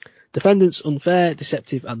 Defendants' unfair,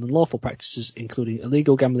 deceptive and unlawful practices, including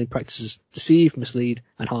illegal gambling practices, deceive, mislead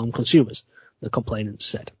and harm consumers, the complainants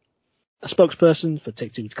said. A spokesperson for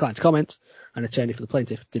Take-Two declined to comment. An attorney for the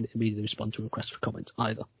plaintiff didn't immediately respond to a request for comment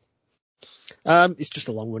either. It's just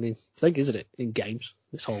a long-running thing, isn't it, in games,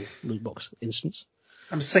 this whole loot box instance.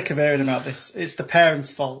 I'm sick of hearing about this. It's the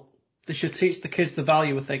parents' fault. They should teach the kids the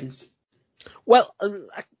value of things. Well,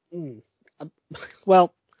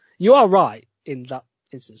 well, you are right in that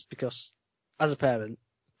instance, because as a parent,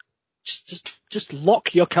 just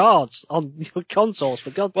lock your cards on your consoles, for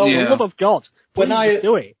God, for the love of God. Please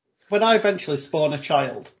do it. When I eventually spawn a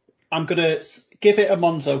child, I'm going to give it a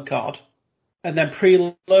Monzo card and then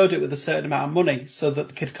preload it with a certain amount of money so that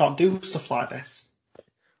the kid can't do stuff like this.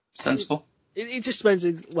 Sensible. It just depends.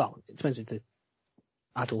 It depends if the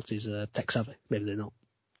adult is tech savvy. Maybe they're not.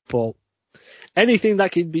 But anything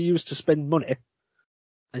that can be used to spend money,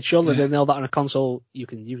 and surely they know that on a console you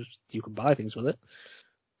can buy things with it.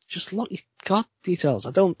 Just lock your card details.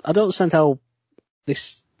 I don't understand how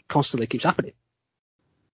this constantly keeps happening.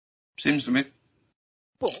 Seems to me.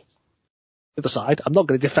 But the other side, I'm not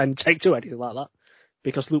going to defend Take-Two or anything like that,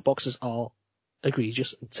 because loot boxes are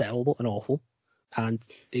egregious and terrible and awful, and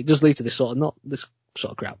it does lead to this sort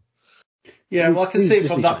of crap. Yeah, well, I can see it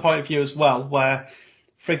from that point of view as well, where,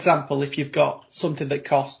 for example, if you've got something that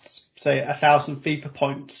costs, say, 1,000 FIFA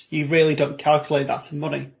points, you really don't calculate that to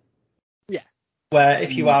money. Yeah. Where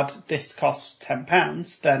if you add this costs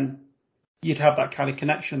 £10, then you'd have that kind of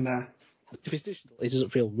connection there. If it's digital, it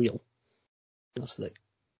doesn't feel real. That's the thing.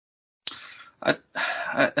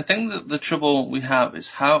 I think that the trouble we have is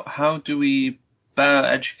how do we better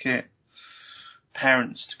educate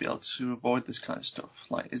parents to be able to avoid this kind of stuff?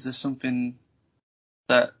 Like, is there something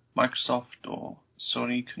that Microsoft or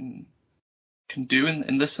Sony can do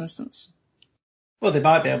in this instance? Well, they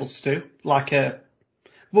might be able to do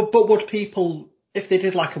but would people, if they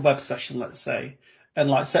did like a web session, let's say, and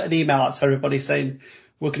like set an email out to everybody saying,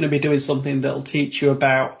 we're going to be doing something that'll teach you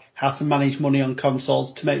about how to manage money on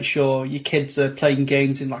consoles to make sure your kids are playing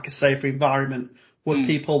games in like a safer environment, would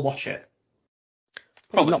people watch it?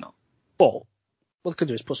 Probably not. But what they could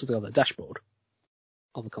do is put something on the dashboard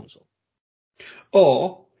of the console.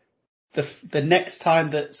 Or the next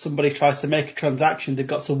time that somebody tries to make a transaction, they've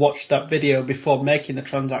got to watch that video before making the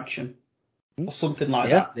transaction. Or something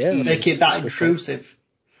like that. Yeah, make it that intrusive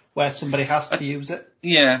where somebody has to use it.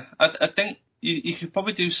 Yeah, I think you could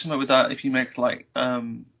probably do something with that if you make like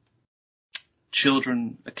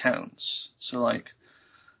children accounts. So like,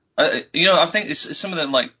 I think it's something that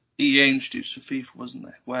like EA introduced for FIFA, wasn't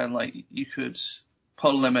there? Where like you could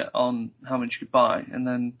put a limit on how much you could buy, and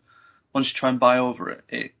then once you try and buy over it,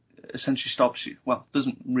 it essentially stops you. Well, it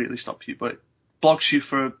doesn't really stop you, but it blocks you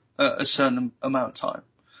for a certain amount of time.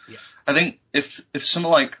 Yeah. I think if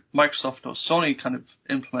someone like Microsoft or Sony kind of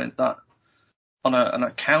implement that on an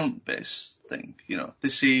account-based thing, they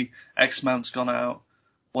see X amount's gone out.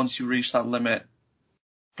 Once you reach that limit,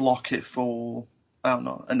 block it for, I don't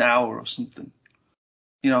know, an hour or something.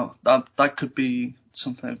 That could be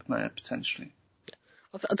something implemented potentially.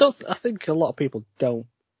 I think a lot of people don't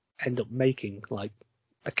end up making like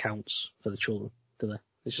accounts for the children, do they?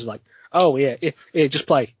 It's just like, oh yeah, just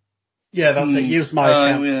play. Yeah, that's it. Use my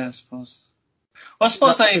account. Yeah, I suppose. Well, I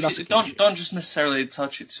suppose that if you don't just necessarily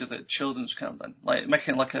attach it to the children's account, then like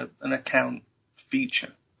making like an account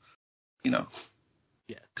feature, Yeah.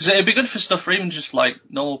 Because it'd be good for stuff for even just like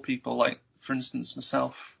normal people, like for instance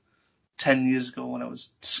myself, 10 years ago when I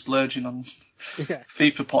was splurging on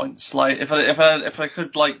FIFA points. Like if I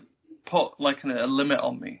could like put like a limit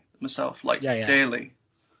on myself, like daily,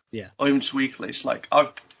 or even just weekly, it's like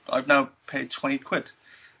I've now paid £20.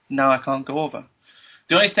 Now I can't go over.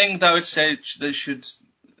 The only thing that I would say it should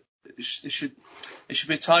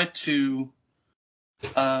be tied to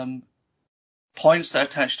points that are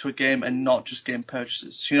attached to a game and not just game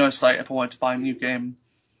purchases. It's like if I wanted to buy a new game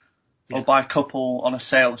or buy a couple on a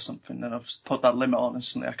sale or something, and I've put that limit on, and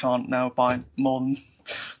suddenly I can't now buy more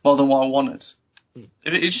than what I wanted. If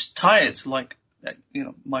it just tie it to like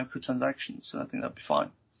microtransactions, and I think that'd be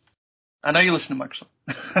fine. I know you listen to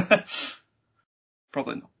Microsoft.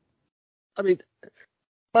 Probably not. I mean,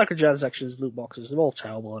 microtransactions, loot boxes, they're all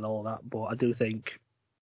terrible and all that, but I do think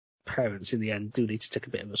parents in the end do need to take a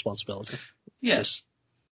bit of responsibility. Yeah. It's just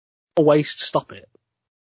a waste to stop it.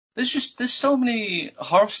 There's so many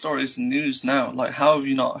horror stories in news now. Like, how have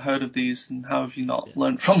you not heard of these, and how have you not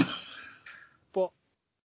learned from them? But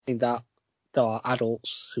I think that there are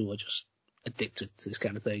adults who are just addicted to this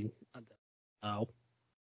kind of thing.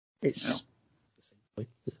 It's the same way,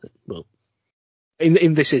 isn't it? Well,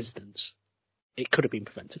 in this instance, it could have been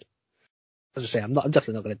prevented. As I say, I'm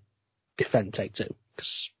definitely not going to defend Take-Two,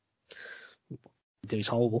 because it is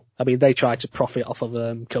horrible. I mean, they tried to profit off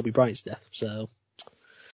of Kobe Bryant's death, so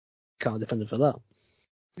can't defend them for that.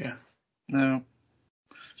 Yeah. No.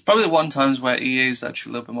 It's probably the one times where EA is actually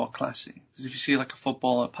a little bit more classy. Because if you see like a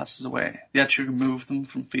footballer passes away, they actually remove them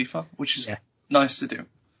from FIFA, which is nice to do.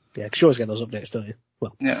 Yeah, because you always get those updates, don't you?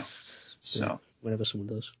 Well, yeah. So whenever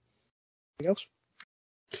someone does. Anything else?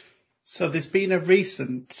 So there's been a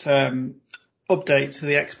recent update to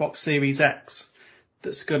the Xbox Series X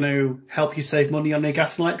that's going to help you save money on your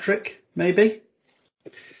gas and electric, maybe.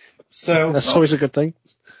 So that's always a good thing.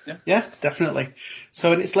 Yeah, definitely.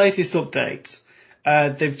 So in its latest update,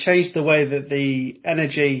 they've changed the way that the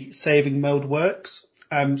energy saving mode works.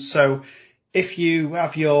 So if you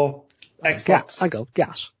have your Xbox...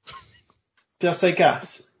 Gas. Did I say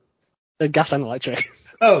gas? Gas and electric.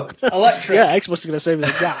 Oh, electric. Yeah, Xbox is going to save me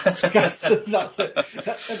the gas. That's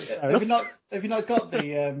it. Have you not got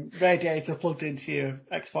the radiator plugged into your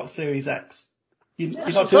Xbox Series X? You're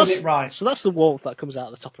not doing it right. So that's the warmth that comes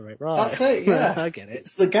out of the top of it, right? That's it, yeah. I get it.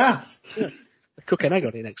 It's the gas. Yeah. Cook an egg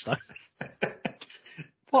on it next time.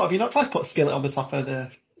 What, have you not tried to put a skillet on the top of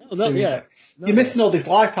the Series X? No, You're missing all these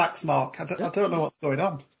life hacks, Mark. I don't know what's going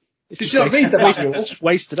on. Did you not read the manual? It's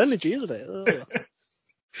wasted energy, isn't it?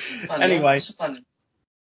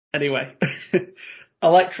 Anyway,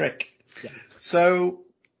 electric. Yeah. So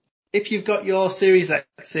if you've got your Series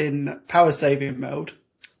X in power saving mode,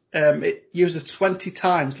 it uses 20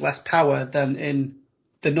 times less power than in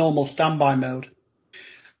the normal standby mode.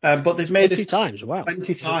 But they've made 20 times, wow.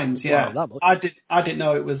 20 times, yeah. Wow, that much. I didn't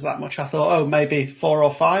know it was that much. I thought, maybe 4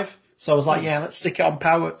 or 5. So I was like, let's stick it on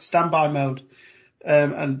power standby mode.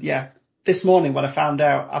 And yeah, this morning when I found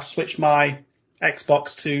out, I've switched my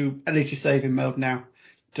Xbox to energy saving mode now.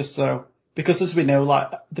 Just so, because as we know, like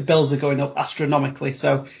the bills are going up astronomically.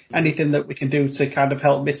 So anything that we can do to kind of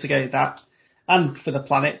help mitigate that, and for the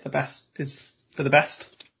planet, the best is for the best.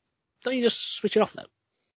 Don't you just switch it off though?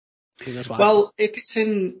 Well,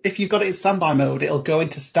 if you've got it in standby mode, it'll go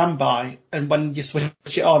into standby, and when you switch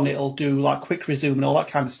it on, it'll do like quick resume and all that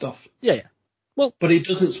kind of stuff. Yeah. Well, but it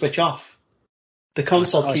doesn't switch off. The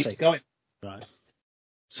console keeps going. Right.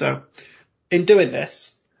 So, in doing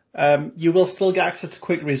this, you will still get access to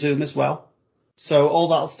quick resume as well. So all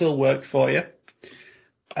that'll still work for you.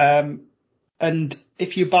 And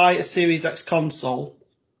if you buy a Series X console,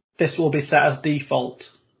 this will be set as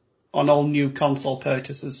default on all new console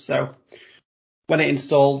purchases. So when it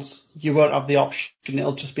installs, you won't have the option.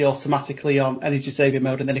 It'll just be automatically on energy saving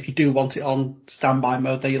mode. And then if you do want it on standby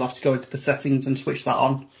mode, then you'll have to go into the settings and switch that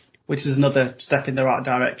on, which is another step in the right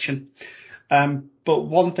direction. But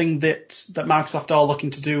one thing that Microsoft are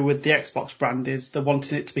looking to do with the Xbox brand is they're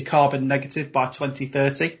wanting it to be carbon negative by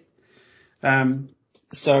 2030.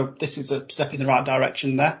 So this is a step in the right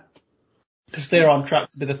direction there, because they're on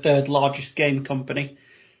track to be the third largest game company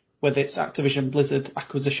with its Activision Blizzard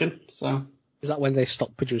acquisition. So is that when they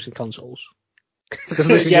stop producing consoles? Because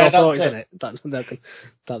this is your thought, isn't it?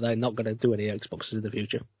 That they're not going to do any Xboxes in the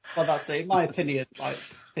future. Well, that's it. In my opinion, like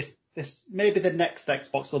this maybe the next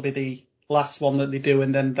Xbox will be the last one that they do,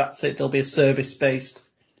 and then that's it. There'll be a service-based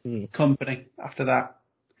company after that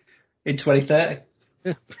in 2030.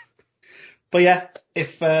 Yeah. But yeah,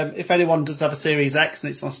 if anyone does have a Series X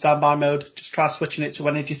and it's on standby mode, just try switching it to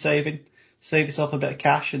energy saving. Save yourself a bit of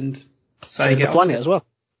cash and save the planet as well.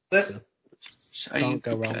 Can't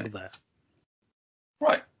go wrong with that.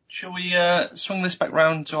 Right. Shall we swing this back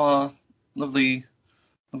round to our lovely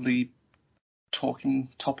talking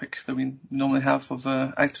topic that we normally have of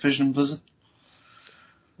Activision and Blizzard?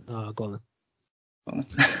 Oh, go on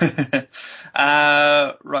then.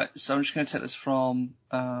 Right, so I'm just going to take this from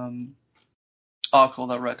article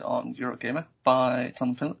that I read on Eurogamer by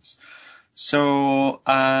Tom Phillips. So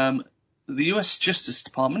the US Justice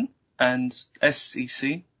Department and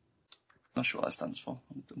SEC, not sure what that stands for.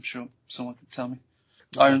 I'm sure someone can tell me.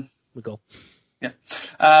 We go. Yeah.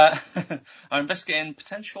 Are investigating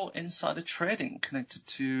potential insider trading connected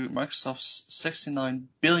to Microsoft's $69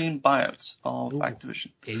 billion buyout of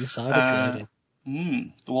Activision. Insider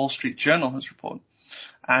trading. The Wall Street Journal has reported.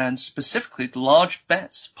 And specifically, the large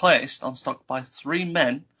bets placed on stock by 3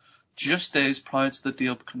 men just days prior to the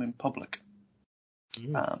deal becoming public.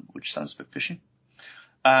 Which sounds a bit fishy.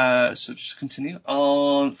 So just continue.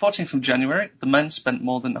 On 14th of January, the men spent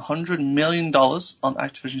more than $100 million on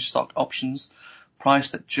Activision stock options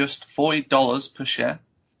priced at just $40 per share,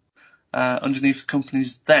 underneath the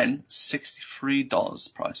company's then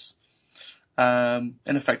 $63 price. In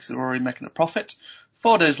effect, they were already making a profit.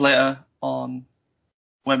 4 days later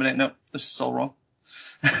wait a minute, no, this is all wrong.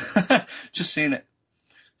 Just seeing it.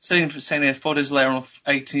 Saying here 4 days later on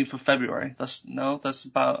 18th of February. That's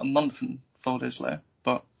about a month and 4 days later.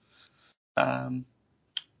 But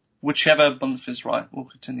whichever month is right, we'll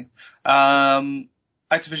continue.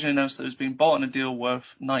 Activision announced that it was being bought in a deal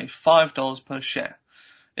worth $95 per share.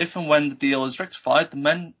 If and when the deal is rectified, the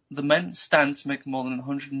men stand to make more than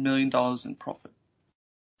 $100 million in profit.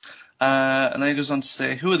 And then he goes on to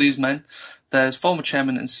say, who are these men? There's former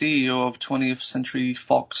chairman and CEO of 20th Century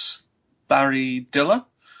Fox, Barry Diller,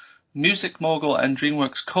 music mogul and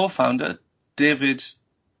DreamWorks co-founder, David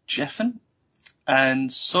Geffen, and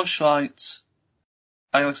socialite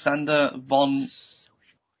Alexander von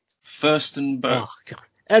Furstenberg. Oh, God.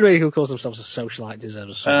 Anybody who calls themselves a socialite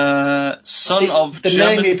deserves a Son of the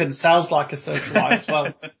German... name even sounds like a socialite as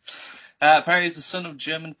well. Apparently he's the son of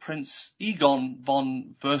German Prince Egon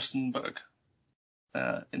von Furstenberg.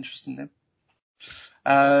 Interesting name.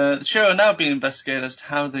 The trio are now being investigated as to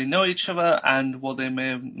how they know each other and what they may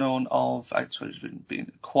have known of Activision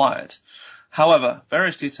being acquired. However,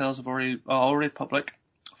 various details are already public.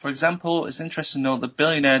 For example, it's interesting to note that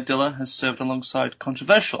billionaire Diller has served alongside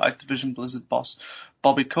controversial Activision Blizzard boss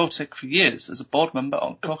Bobby Kotick for years as a board member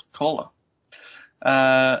on Coca-Cola.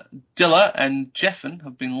 Diller and Geffen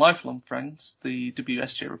have been lifelong friends, the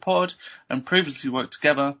WSJ reported, and previously worked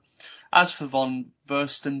together. As for von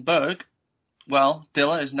Furstenberg, well,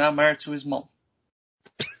 Diller is now married to his mom.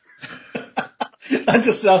 That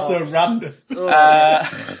just sounds so random.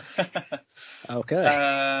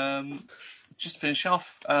 Okay. Just to finish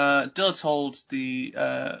off, Diller told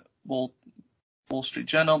the Wall Street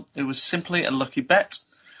Journal, it was simply a lucky bet.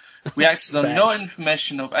 We acted on no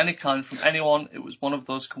information of any kind from anyone. It was one of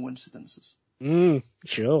those coincidences.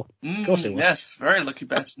 Sure. Of course it was. Yes, very lucky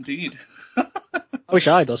bet indeed. I wish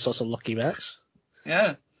I had those sorts of lucky bets.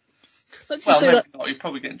 Yeah. Let's Well, just say maybe that not. You'd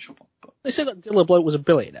probably get in trouble. But... They say that Diller bloke was a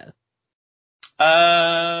billionaire.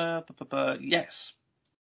 Yes.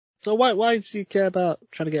 So why does he care about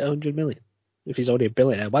trying to get 100 million? If he's already a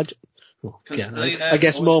billionaire, why'd you... I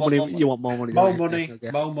guess more money, you want more money. More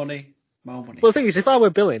money. Well, the thing is, if I were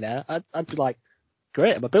a billionaire, I'd be like,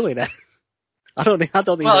 great, I'm a billionaire. I don't need.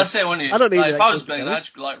 Well, I say when you. I don't need. Like, if I was a billionaire, I'd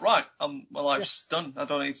just be like, right, my life's done. I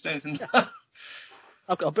don't need to do anything.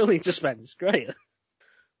 I've got $1 billion to spend. It's great.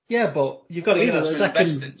 Yeah, but you've got to get a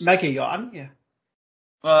second mega yacht, haven't you?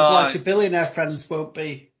 Well, like your billionaire friends won't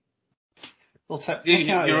be. They'll take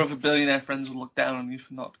your other billionaire friends will look down on you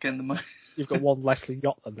for not getting the money. You've got one Leslie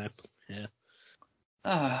yacht than them.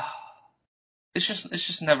 Yeah. It's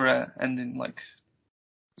just never ending like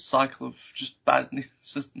cycle of just bad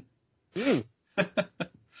news. Yeah.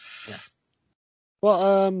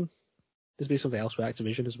 Well, there's been something else with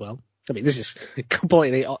Activision as well. I mean, this is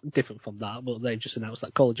completely different from that, but they've just announced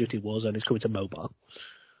that Call of Duty Warzone is coming to mobile.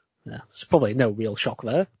 Yeah, it's probably no real shock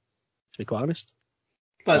there, to be quite honest.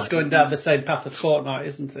 But it's going down the same path as Fortnite,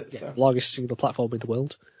 isn't it? Yeah, so. Largest single platform in the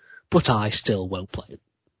world. But I still won't play it.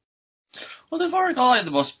 Well, they've already got like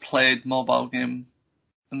the most played mobile game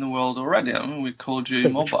in the world already. I mean, with Call of Duty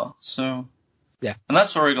Mobile, so yeah, and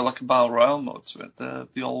that's already got like a battle royale mode to it.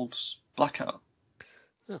 The old Blackout.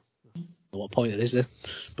 Oh. What point it is there?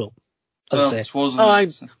 But as I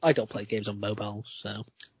say, I don't play games on mobile, so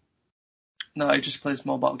no, he just plays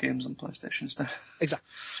mobile games on PlayStation instead. Exactly.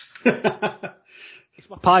 It's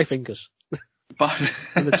my pie fingers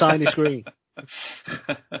and the tiny screen.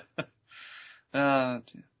 Dear.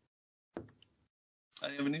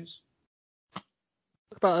 Any other news?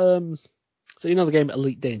 What about so you know the game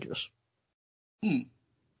Elite Dangerous?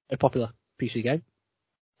 A popular PC game.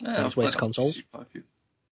 Yeah, its way to consoles. PC, do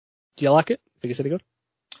you like it? Think it's any good?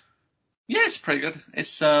 Yeah, it's pretty good.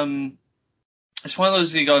 It's one of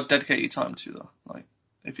those that you gotta dedicate your time to though. Like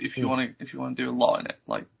if you wanna do a lot in it,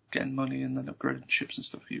 like getting money and then upgrading ships and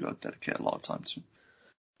stuff, you gotta dedicate a lot of time to.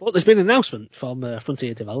 Well, there's been an announcement from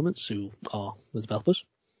Frontier Developments, who are the developers,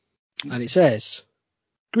 and it says,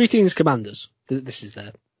 "Greetings, Commanders." This is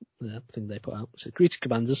their thing they put out. It says, "Greetings,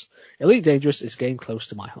 Commanders. Elite Dangerous is a game close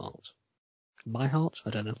to my heart." My heart? I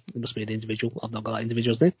don't know. It must be an individual. I've not got that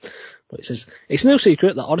individual's name. But it says, "It's no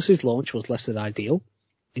secret that Odyssey's launch was less than ideal,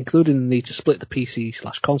 including the need to split the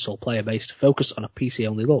PC/console player base to focus on a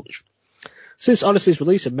PC-only launch. Since Odyssey's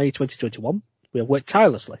release in May 2021, we have worked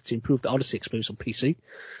tirelessly to improve the Odyssey experience on PC,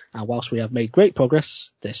 and whilst we have made great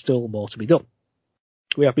progress, there's still more to be done.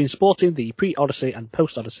 We have been supporting the pre-Odyssey and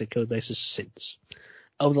post-Odyssey codebases since.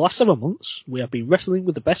 Over the last 7 months, we have been wrestling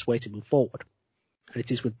with the best way to move forward, and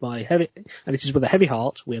it is with a heavy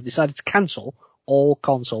heart we have decided to cancel all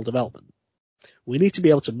console development. We need to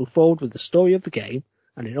be able to move forward with the story of the game,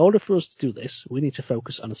 and in order for us to do this, we need to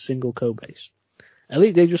focus on a single codebase.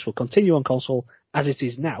 Elite Dangerous will continue on console as it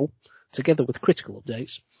is now, together with critical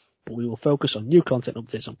updates, but we will focus on new content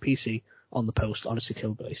updates on PC on the post-Odyssey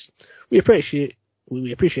codebase. We appreciate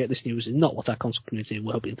this news is not what our console community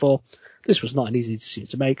were hoping for. This was not an easy decision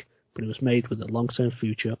to make, but it was made with the long-term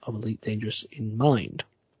future of Elite Dangerous in mind.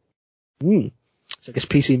 So I guess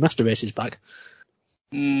PC Master Race is back.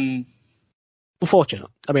 Unfortunate.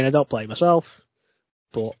 I mean, I don't play it myself,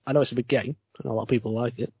 but I know it's a big game, and a lot of people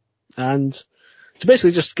like it. And to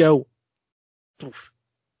basically just go,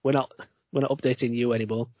 we're not updating you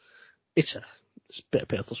anymore. It's a bit of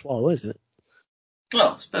pill to swallow, isn't it?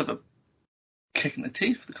 Well, it's a bit of a kick in the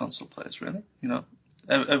teeth for the console players, really. You know,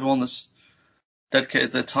 everyone that's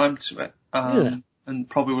dedicated their time to it, and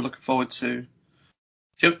probably were looking forward to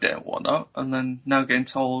the update and whatnot, and then now getting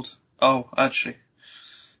told, oh, actually,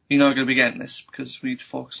 you're not going to be getting this because we need to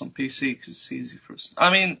focus on PC because it's easy for us.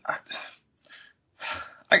 I mean,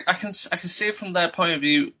 I can see it from their point of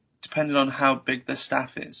view, depending on how big their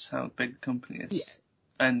staff is, how big the company is.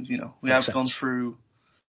 Yeah. And, you know, we have gone through,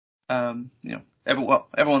 you know,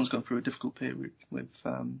 everyone's gone through a difficult period with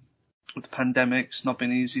the pandemic. It's not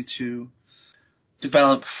been easy to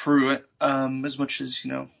develop through it, as much as,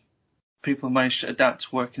 you know, people have managed to adapt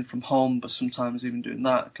to working from home, but sometimes even doing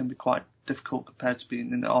that can be quite difficult compared to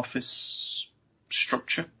being in the office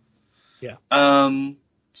structure. Yeah.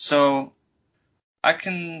 So I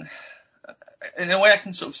can, in a way, I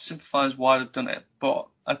can sort of sympathise why they've done it, but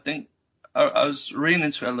I think I was reading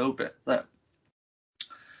into it a little bit that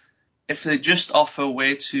if they just offer a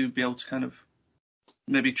way to be able to kind of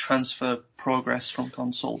maybe transfer progress from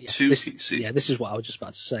console to PC. Yeah, this is what I was just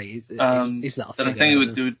about to say. Is that a thing? Then I think it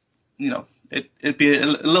would do, you know, it'd be a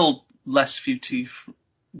little less few teeth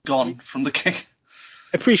gone from the kick.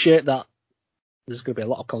 I appreciate that there's going to be a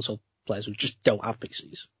lot of console players who just don't have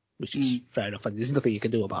PCs, which is fair enough, and there's nothing you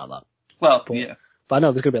can do about that. Well, but I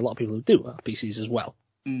know there's going to be a lot of people who do have PCs as well.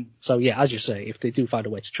 So yeah, as you say, if they do find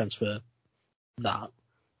a way to transfer that,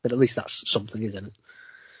 then at least that's something, isn't it?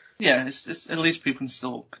 Yeah, it's at least people can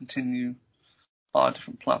still continue on a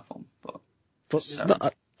different platform. But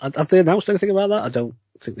have they announced anything about that? I don't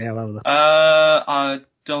think they have, have they? I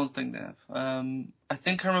don't think they have. I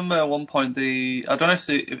think I remember at one point I don't know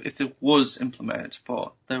if it was implemented,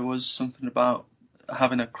 but there was something about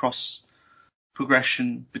having a cross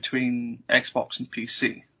progression between Xbox and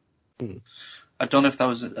PC. I don't know if that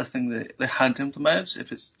was a thing that they had implemented,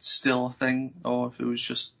 if it's still a thing, or if it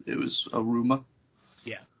was a rumor.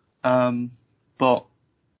 Yeah. But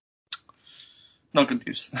not good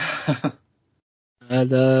news.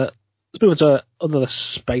 And let's move on to another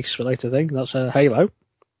space-related thing. That's Halo.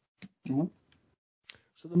 Mm-hmm.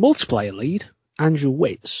 So the multiplayer lead, Andrew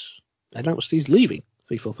Waits, announced he's leaving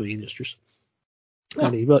 343 Industries. Oh.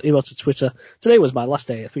 And he wrote to Twitter, "Today was my last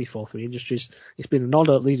day at 343 Industries. It's been an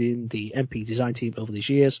honour leading the MP design team over these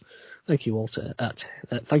years. Thank you all at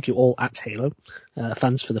Halo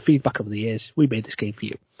fans for the feedback over the years. We made this game for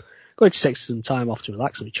you. Going to take some time off to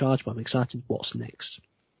relax and recharge, but I'm excited. What's next?"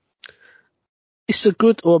 It's a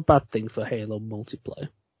good or a bad thing for Halo multiplayer,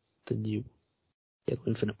 the new Halo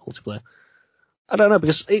Infinite multiplayer. I don't know,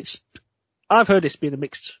 because I've heard it's been a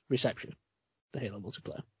mixed reception, the Halo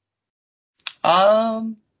multiplayer.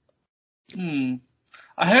 I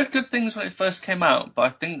heard good things when it first came out, but I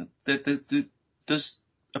think that there does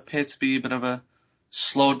appear to be a bit of a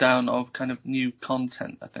slowdown of kind of new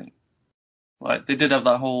content, I think. Like, they did have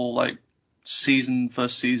that whole, like,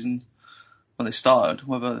 first season when they started,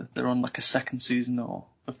 whether they're on, like, a second season or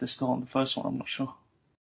if they're still on the first one, I'm not sure.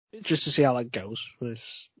 Just to see how that goes,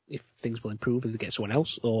 if things will improve, if they get someone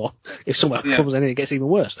else, or if someone comes in and it gets even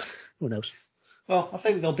worse. Who knows? Well, I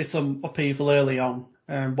think there'll be some upheaval early on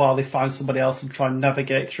while they find somebody else and try and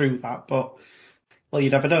navigate through that. But, well, you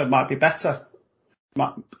never know. It might be better.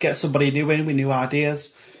 Might get somebody new in with new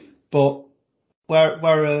ideas. But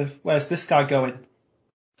where's this guy going?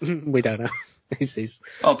 We don't know.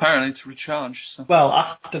 Well, apparently to recharge. So. Well,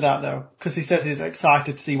 after that, though, because he says he's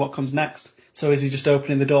excited to see what comes next. So is he just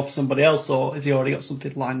opening the door for somebody else, or has he already got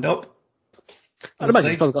something lined up? I'd imagine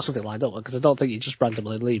he's probably got something lined up, because I don't think you'd just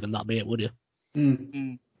randomly leave and that'd be it, would you?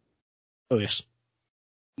 Oh, yes.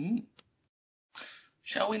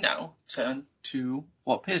 Shall we now turn to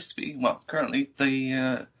what appears to be, well, currently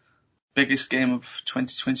the biggest game of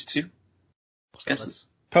 2022? Guesses?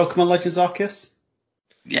 Pokemon Legends Arceus?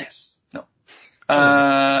 Yes. No.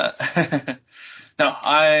 No,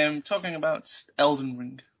 I'm talking about Elden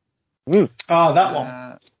Ring. Oh, that one.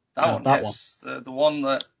 That one, yes. The one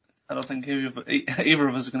that I don't think either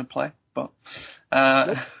of us are going to play, but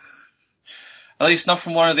at least not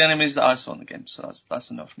from one of the enemies that I saw in the game, so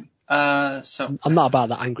that's enough for me. So I'm not about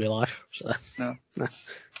that angry life. So. No.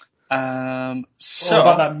 So all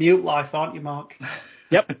about that mute life, aren't you, Mark?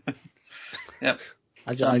 Yep. Yep.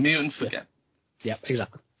 I mute and forget. Yep,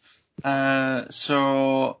 exactly.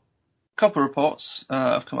 So couple of reports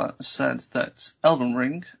have come out and said that Elden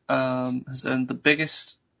Ring has earned the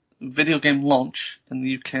biggest video game launch in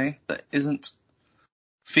the UK that isn't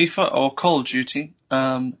FIFA or Call of Duty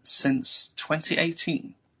since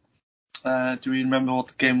 2018. Do we remember what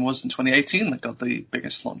the game was in 2018 that got the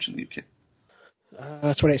biggest launch in the UK?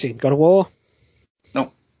 2018. God of War?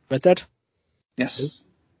 No. Red Dead? Yes.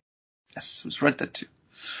 Yes, it was Red Dead 2.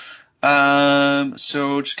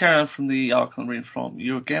 So just carry on from the article reading from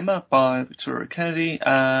Eurogamer by Victoria Kennedy,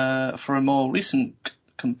 for a more recent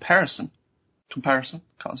comparison,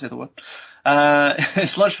 can't say the word,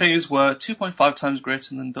 its launch figures were 2.5 times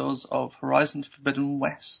greater than those of Horizon Forbidden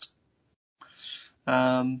West.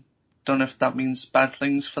 Don't know if that means bad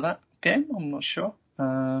things for that game, I'm not sure.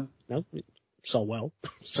 No, it sold well.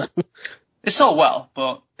 So. It sold well,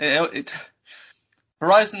 but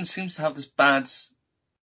Horizon seems to have this bad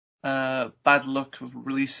luck of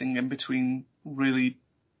releasing in between really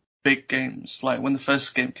big games. Like when the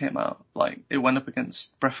first game came out, like it went up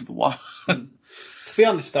against Breath of the Wild. To be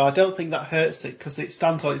honest though, I don't think that hurts it because it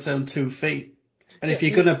stands on its own 2 feet. And if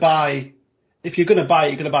you're gonna buy it, you're gonna buy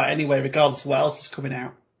it anyway, regardless of what else is coming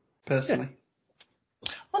out. Personally.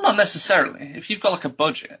 Yeah. Well, not necessarily. If you've got like a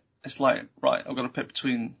budget, it's like, right, I've got to pick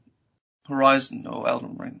between Horizon or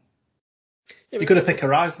Elden Ring. You're gonna pick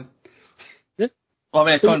Horizon. Yeah. Well, I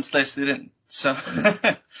mean, according to this, they didn't. So,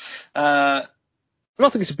 I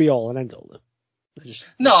don't think it's a be all and end all though.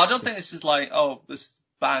 No, I don't think this is like, oh, this is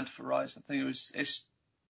bad for Horizon. I think it's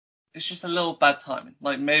just a little bad timing.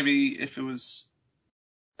 Like maybe if it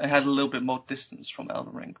had a little bit more distance from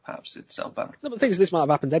Elden Ring, perhaps it'd sell better. No, but the thing is, this might have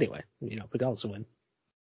happened anyway, regardless of when.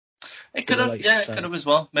 It could have, yeah, it could have as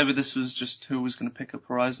well. Maybe this was just who was going to pick up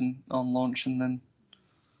Horizon on launch and then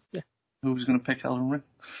who was going to pick Elden Ring.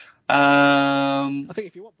 I think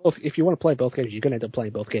if you want to play both games, you're going to end up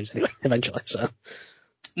playing both games anyway, eventually. So.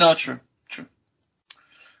 No, true.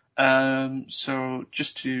 So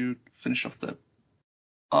just to finish off the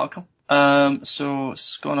article. So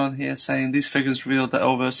it's going on here saying these figures reveal that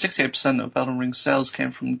over 68% of Elden Ring sales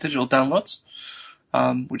came from digital downloads,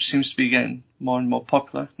 which seems to be getting more and more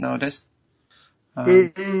popular nowadays.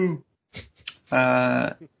 And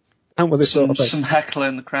with this some heckler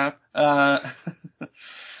in the crowd.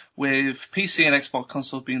 With PC and Xbox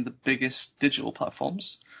console being the biggest digital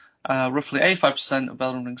platforms, roughly 85% of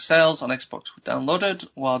Elden Ring sales on Xbox were downloaded,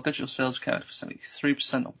 while digital sales accounted for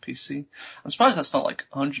 73% on PC. I'm surprised that's not like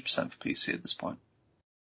 100% for PC at this point.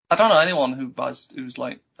 I don't know anyone who's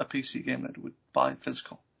like a PC gamer that would buy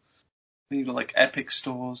physical. Then you've got like Epic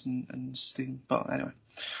stores and Steam, but anyway.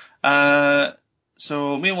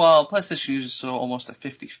 So meanwhile, PlayStation users saw almost a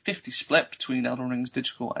 50-50 split between Elden Ring's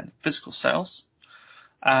digital and physical sales.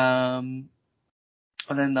 And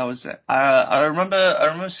then that was it. I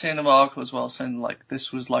remember seeing an article as well saying like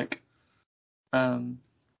this was like,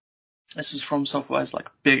 this was From Software's like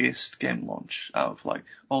biggest game launch out of like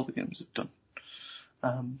all the games they've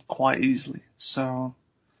done, quite easily. So,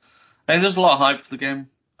 I mean, there's a lot of hype for the game.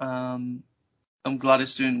 I'm glad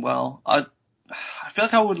it's doing well. I feel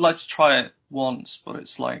like I would like to try it once, but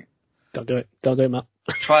it's like, Don't do it, Matt.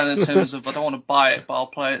 Try it in terms of I don't want to buy it, but I'll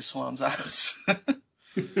play it at someone's house.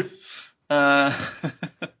 I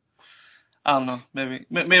don't know.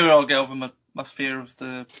 Maybe I'll get over my fear of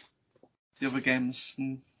the other games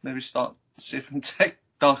and maybe start see if I can take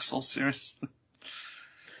Dark Souls seriously.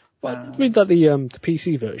 Well, I read that the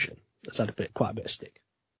PC version has had quite a bit of stick.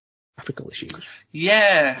 Graphical issues.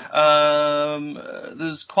 Yeah.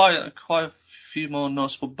 There's quite a few more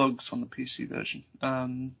noticeable bugs on the PC version,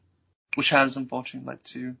 which has unfortunately led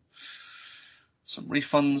to some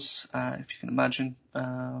refunds, if you can imagine.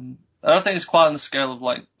 I don't think it's quite on the scale of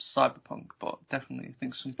like Cyberpunk, but definitely I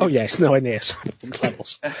think some people... Oh yeah, it's nowhere near Cyberpunk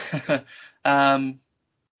levels.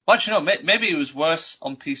 Well, actually no, maybe it was worse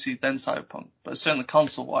on PC than Cyberpunk, but certainly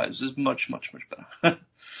console-wise it was much, much, much better.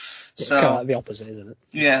 It's kind of like the opposite, isn't it?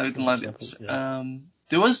 Yeah, we didn't like the opposite. Yeah.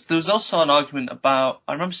 There was also an argument about,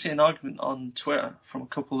 I remember seeing an argument on Twitter from a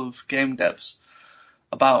couple of game devs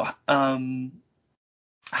about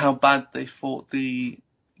how bad they thought the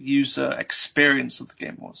user experience of the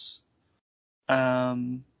game was.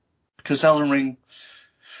 Because Elden Ring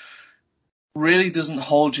really doesn't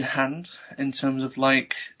hold your hand in terms of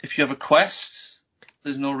like, if you have a quest,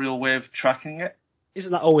 there's no real way of tracking it.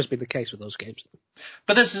 Isn't that always been the case with those games?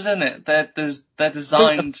 But this isn't it. They're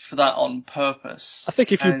designed for that on purpose. I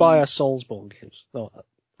think if you buy a Soulsborne games,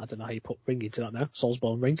 I don't know how you put ring into that now.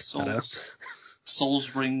 Soulsborne ring.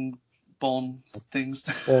 Souls ring born things.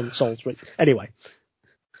 Born Souls ring. Anyway,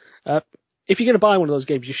 if you're going to buy one of those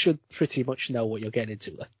games, you should pretty much know what you're getting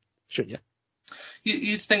into, then, shouldn't you?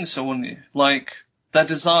 You'd think so, wouldn't you? Like, they're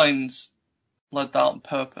designed like that on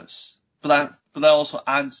purpose, but that also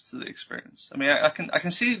adds to the experience. I mean, I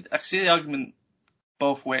can see the argument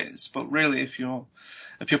both ways, but really, if you're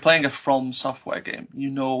playing a From Software game, you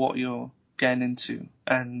know what you're getting into,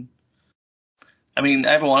 and I mean,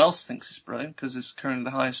 everyone else thinks it's brilliant because it's currently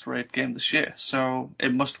the highest rated game this year, so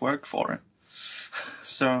it must work for it.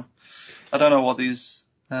 So I don't know what these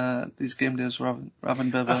game devs were having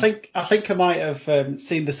a bit of I think I might have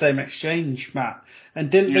seen the same exchange, Matt. And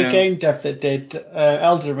didn't the game dev that did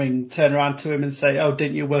Elden Ring turn around to him and say, "Oh,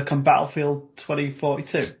 didn't you work on Battlefield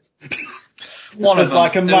 2042?" One of them.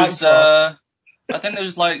 Like a mic I think there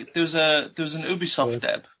was an Ubisoft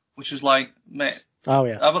dev, which was like, mate, Oh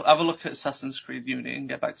yeah. have a look at Assassin's Creed Unity and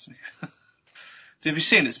get back to me. Have you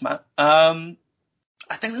seen this, Matt? I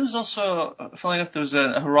think there was also, funny enough, there was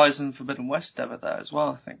a Horizon Forbidden West dev there as well,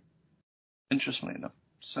 I think. Interestingly enough.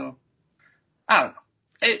 So, I don't know.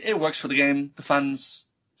 It works for the game. The fans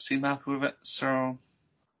seem happy with it. So,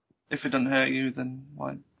 if it doesn't hurt you, then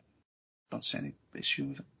why don't see any issue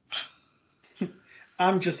with it.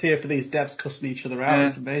 I'm just here for these devs cussing each other out. Yeah.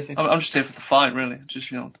 It's amazing. I'm just here for the fight, really. Just,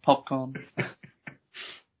 the popcorn.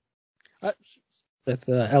 With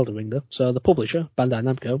Elden Ring, though. So the publisher, Bandai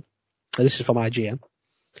Namco, and this is from IGN,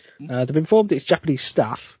 they've informed its Japanese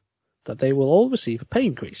staff that they will all receive a pay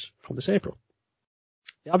increase from this April.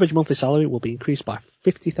 The average monthly salary will be increased by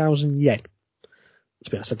 50,000 yen. To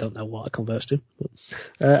be honest, I don't know what it converts to. But,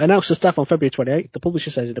 announced to staff on February 28th, the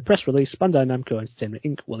publisher said in a press release, Bandai Namco Entertainment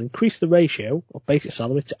Inc. will increase the ratio of basic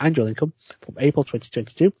salary to annual income from April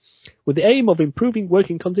 2022, with the aim of improving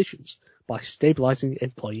working conditions by stabilising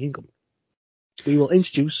employee income. We will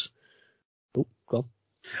introduce... Oh, go on.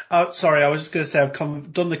 Oh, sorry, I was just going to say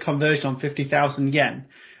I've done the conversion on 50,000 yen,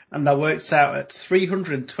 and that works out at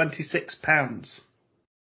 £326.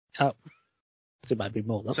 Oh, it might be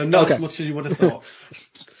more. So not as much as you would have thought.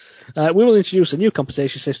 We will introduce a new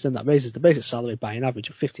compensation system that raises the basic salary by an average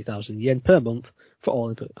of 50,000 yen per month for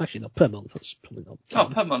all. Actually, not per month. That's probably not.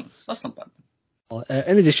 Per month. That's not bad.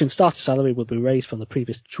 In addition, starter salary will be raised from the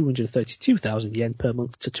previous 232,000 yen per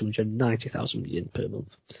month to 290,000 yen per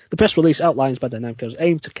month. The press release outlines Bandai Namco's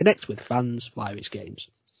aim to connect with fans via its games.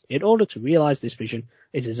 In order to realise this vision,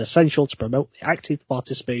 it is essential to promote the active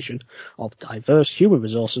participation of diverse human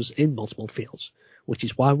resources in multiple fields, which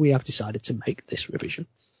is why we have decided to make this revision.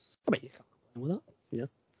 I mean, you can't complain with that.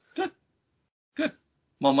 Yeah. Good.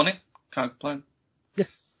 More money. Can't complain. Yeah.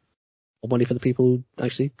 More money for the people who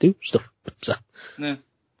actually do stuff. So. Yeah.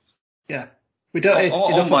 Yeah. We don't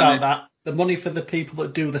enough about that. The money for the people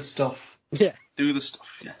that do the stuff. Yeah. Do the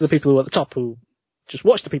stuff, yes. The people who are at the top who just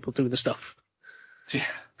watch the people do the stuff. Yeah.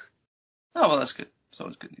 Oh, well, that's good. It's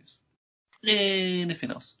always good news.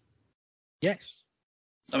 Anything else? Yes.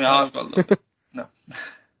 I mean, I've got a little bit.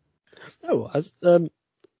 No.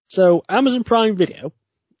 So Amazon Prime Video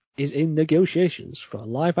is in negotiations for a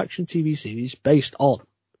live-action TV series based on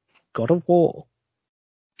God of War.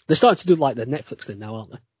 They're starting to do like the Netflix thing now,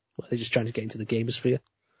 aren't they? Where they're just trying to get into the gamer sphere.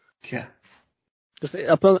 Yeah. Because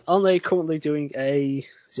aren't they currently doing a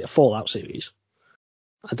Fallout series?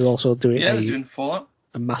 And they're also doing they're doing Fallout.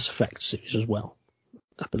 A Mass Effect series as well,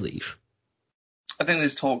 I believe. I think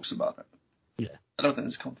there's talks about it. Yeah. I don't think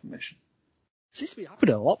there's confirmation. It seems to be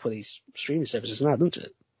happening a lot with these streaming services now, doesn't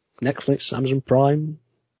it? Netflix, Amazon Prime,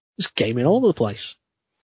 it's gaming all over the place.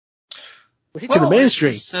 We're hitting the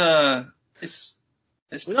mainstream. It's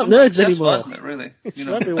we're not nerds successful, anymore. Isn't it, really? It's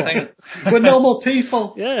for everyone. We're normal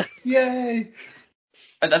people. Yeah. Yay.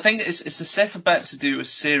 I think it's a safer bet to do a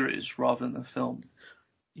series rather than a film.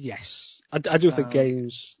 Yes. I do think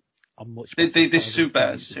games are much better. They suit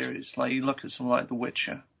better as a series. Like, you look at something like The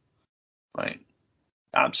Witcher. Right?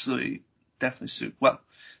 Absolutely, definitely suit. Well,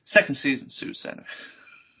 second season suits anyway.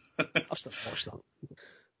 I've still watched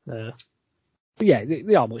that. But yeah,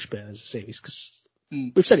 they are much better as a series because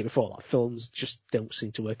we've said it before, like films just don't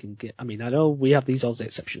seem to work in game. I mean, I know we have these odds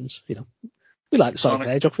exceptions, We like the Sonic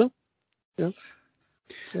the Hedgehog film,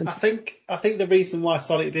 I think the reason why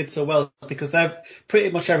Sonic did so well is because pretty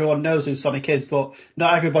much everyone knows who Sonic is, but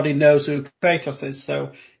not everybody knows who Kratos is.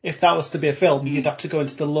 So if that was to be a film, you'd have to go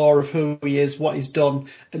into the lore of who he is, what he's done,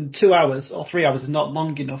 and 2 hours or 3 hours is not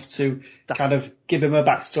long enough to kind of give him a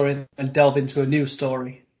backstory and delve into a new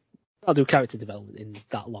story. I'll do character development in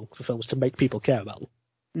that long for films to make people care about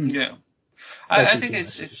them. Yeah, I think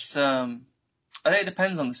it's I think it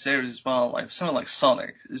depends on the series as well. Like something like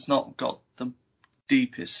Sonic has not got the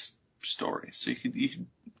deepest story, so you could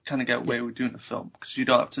kind of get away with doing a film because you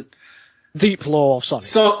don't have to deep lore of Sonic.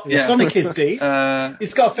 So Sonic is deep.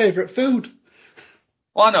 He's got a favourite food.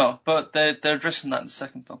 Well, I know, but they're addressing that in the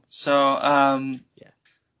second film. So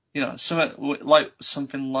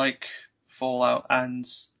something like Fallout and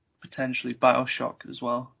potentially BioShock as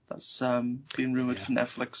well. That's being rumored for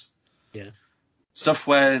Netflix. Yeah. Stuff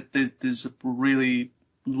where there's a really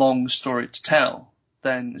long story to tell,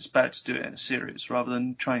 then it's better to do it in a series rather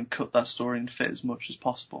than try and cut that story and fit as much as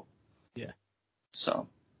possible. Yeah. So,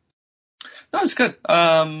 no, it's good.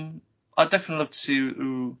 I'd definitely love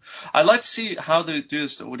to. I'd like to see how they do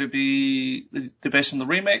this though. Would it be based on the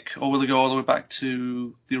remake, or will they go all the way back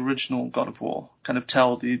to the original God of War? Kind of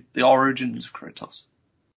tell the origins of Kratos.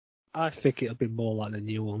 I think it'll be more like the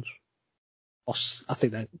new ones. I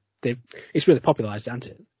think that it's really popularised, hasn't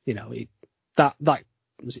it? You know, that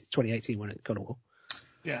was it 2018 when it God of War.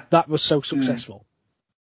 Yeah. That was so successful,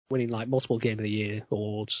 winning like multiple Game of the Year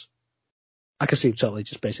awards. I can see him totally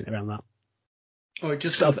just basing it around that. Or it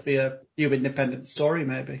just has to be a new independent story,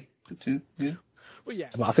 maybe. Good too, yeah. Well, yeah,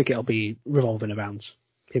 but I think it'll be revolving around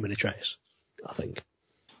him and Atreus. I think,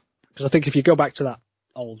 because I think if you go back to that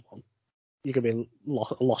old one, you're gonna be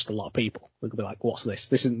lost a lot of people. They're gonna be like, "What's this?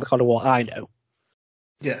 This isn't the kind of what I know."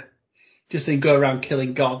 Yeah. Just then go around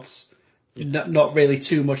killing gods. Yeah. Not really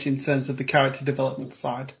too much in terms of the character development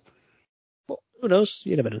side. But who knows?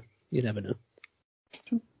 You never know. You never know.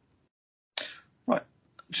 Right.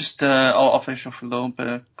 Just I'll finish off with a little bit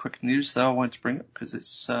of quick news there. I wanted to bring it because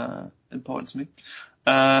it's important to me.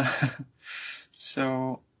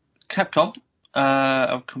 So Capcom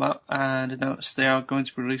have come out and announced they are going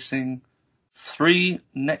to be releasing 3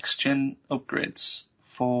 next-gen upgrades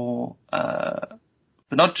for, but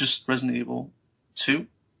not just Resident Evil 2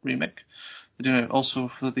 remake. They're doing it also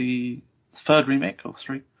for the 3rd remake of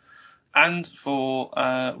 3 and for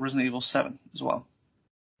Resident Evil 7 as well.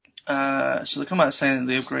 So they come out saying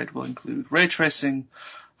the upgrade will include ray tracing,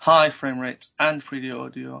 high frame rate, and 3D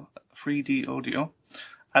audio,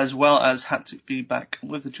 as well as haptic feedback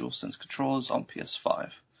with the DualSense controllers on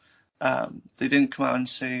PS5. They didn't come out and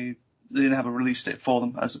say they didn't have a release date for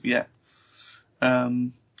them as of yet.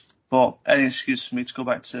 But any excuse for me to go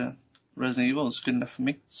back to Resident Evil is good enough for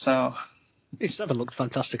me. So 7 looked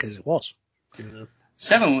fantastic as it was.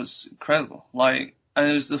 7 was incredible. And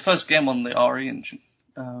it was the first game on the RE engine.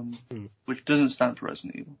 Which doesn't stand for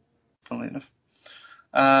Resident Evil, funnily enough.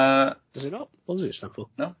 Does it not? What does it stand for?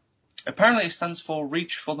 No. Apparently it stands for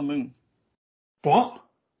Reach for the Moon. What?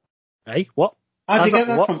 Hey, what? How'd you get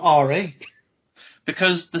that from RE?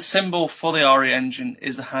 Because the symbol for the RE engine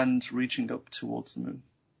is a hand reaching up towards the moon.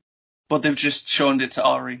 But they've just shown it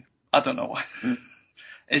to RE. I don't know why.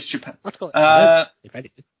 It's Japan. I'd call it if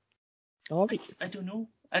anything. I don't know.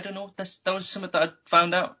 That was something that I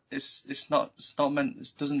found out. It's not meant.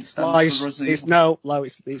 It doesn't stand for Resident Evil.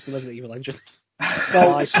 It's the Resident Evil engine.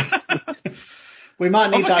 Well, we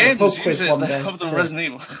might need that in a pub quiz one day. Other than Resident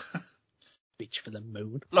Evil. Reach for the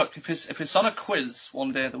moon. Look, if it's on a quiz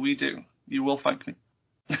one day that we do, you will thank me.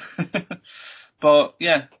 But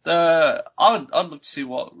yeah, I'd love to see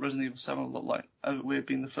what Resident Evil 7 will look like. We've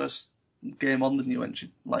been the first game on the new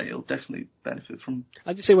engine. It'll definitely benefit from.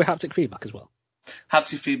 I did say we haptic feedback as well.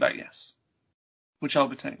 Haptic feedback, yes. Which I'll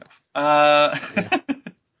be taking off. Yeah.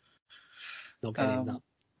 Not getting that.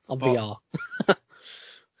 On VR.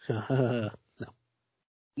 No.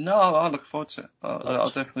 No, I look forward to it. I'll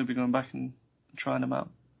definitely be going back and trying them out.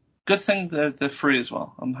 Good thing they're free as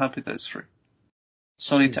well. I'm happy that it's free.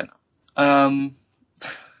 Sony 10.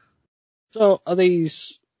 So, are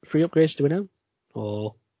these free upgrades, do we know?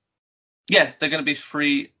 Or? Yeah, they're going to be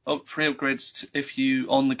free upgrades if you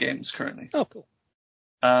own the games currently. Oh, cool.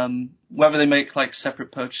 Whether they make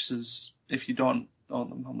separate purchases if you don't own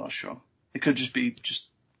them, I'm not sure. It could just be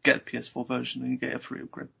get the PS4 version and you get a free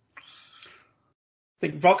upgrade. I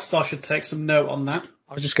think Rockstar should take some note on that.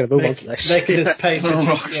 I was just going to move on to this. They could just pay for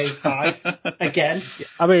GTA 5 again.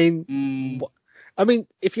 I mean,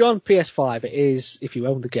 if you're on PS5, it is, if you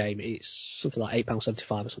own the game, it's something like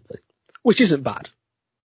 £8.75 or something, which isn't bad.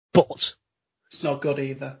 But it's not good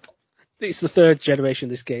either. It's the 3rd generation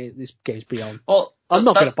this game's beyond. Well, I'm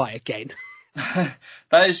not going to buy it again.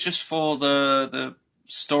 That is just for the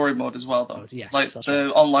story mode as well, though. Yes,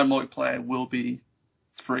 the online multiplayer will be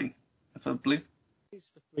free, if I believe. It's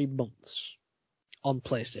for 3 months on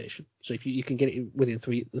PlayStation. So if you can get it within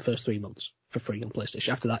the first 3 months for free on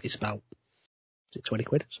PlayStation. After that, it's about, is it 20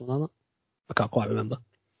 quid? Something like that? I can't quite remember.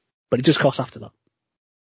 But it just costs after that.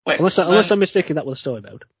 Wait, unless I'm mistaking that with the story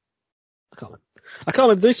mode. I can't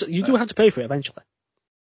remember this. You do have to pay for it eventually.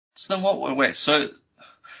 So then what? Wait. So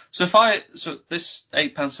this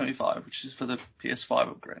 £8.75, which is for the PS5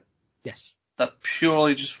 upgrade. Yes. That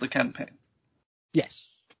purely just for the campaign. Yes.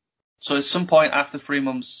 So at some point after 3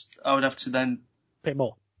 months, I would have to then pay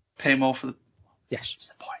more for the. Yes. What's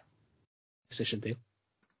the point? Position deal.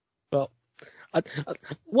 But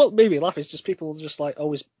what made me laugh is just people just like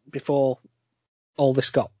always before all this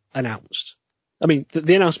got announced. I mean,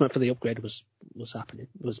 the announcement for the upgrade was happening,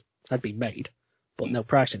 had been made, but no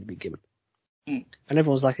price had been given. Mm. And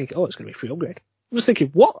everyone was like, oh, it's going to be a free upgrade. I was thinking,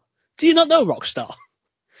 what? Do you not know Rockstar?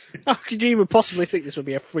 How could you even possibly think this would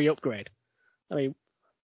be a free upgrade? I mean,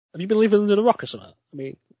 have you been living under a rock or something? I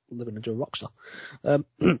mean, living under a Rockstar.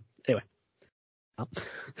 Anyway.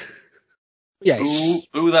 Yeah.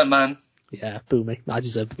 Boo that man. Yeah, boo me. I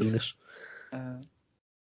deserve the booness.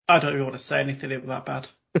 I don't even want to say anything about that bad.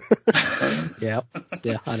 Yeah,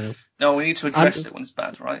 I know. No, we need to address it when it's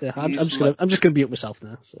bad, right? Yeah, I'm just gonna mute myself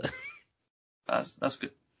now. So. That's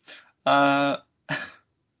good.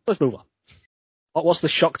 Let's move on. What's the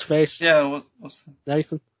shocked face? Yeah, what's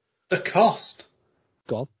Nathan? The cost.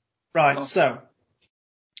 Go on. Right, Oh. so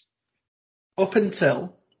up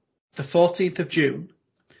until the 14th of June,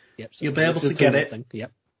 Yep, so you'll be able this is to the get 3-month it. thing.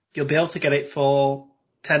 Yep. You'll be able to get it for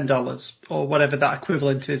 $10 or whatever that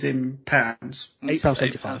equivalent is in pounds.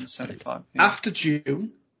 £8.75. Yeah. After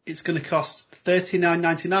June, it's going to cost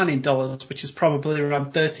 $39.99 in dollars, which is probably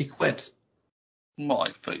around 30 quid. More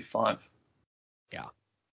like 35. Yeah.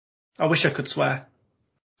 I wish I could swear.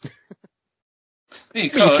 You I mean, you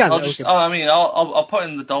can, I'll put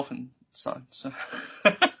in the dolphin sign. So.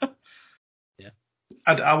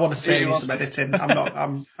 I want to Yeah, save he me wants some to- editing.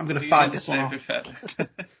 I'm going to find this one off.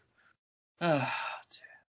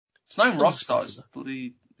 It's not even Rockstar.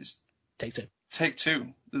 It's Take-Two. Take-Two.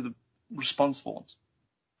 They're the responsible ones,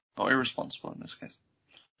 or irresponsible in this case.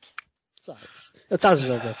 So the time is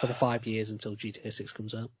over for the 5 years until GTA 6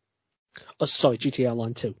 comes out. Oh, sorry, GTA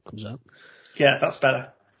Online 2 comes out. Yeah, that's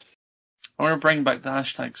better. I want to bring back the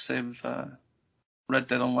hashtag save Red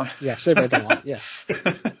Dead Online. Yeah, save Red Dead Online. Yeah.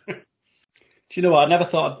 Do you know what? I never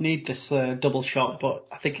thought I'd need this double shot, but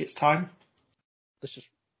I think it's time. Let's just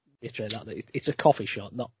reiterate that it's a coffee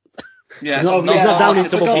shot, not. Yeah, It's not down in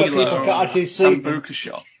double forgot that tequila people or can't actually see them. Sambuca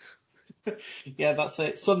shot. Yeah, that's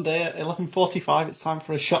it. Sunday at 11:45. It's time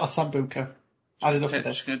for a shot of Sambuca. I had enough of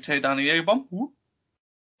Just this. going to take down a Jaeger bomb.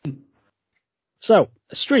 So,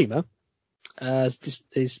 a streamer has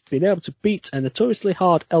been able to beat a notoriously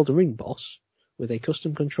hard Elden Ring boss with a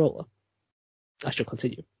custom controller. I shall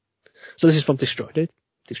continue. So this is from Destructoid.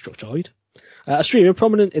 A streamer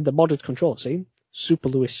prominent in the modded controller scene, Super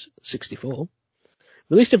Lewis 64,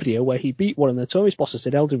 released a video where he beat one of the notorious bosses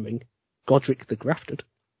in Elden Ring, Godric the Grafted,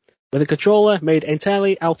 with a controller made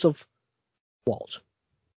entirely out of what?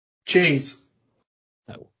 Cheese.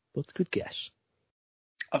 No, but good guess.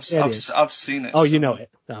 I've seen it. Oh, so you know it.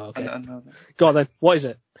 Oh, okay. I know that. Go on then. What is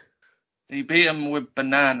it? He beat him with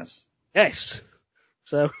bananas. Yes.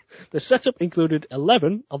 So the setup included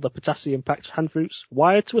 11 of the potassium-packed hand fruits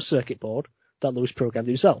wired to a circuit board that Lewis programmed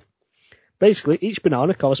himself. Basically, each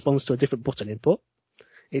banana corresponds to a different button input.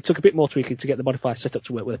 It took a bit more tweaking to get the modifier set up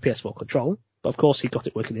to work with a PS4 controller, but of course he got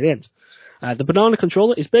it working in the end. The banana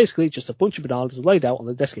controller is basically just a bunch of bananas laid out on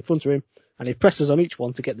the desk in front of him, and he presses on each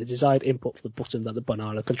one to get the desired input for the button that the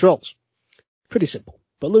banana controls. Pretty simple.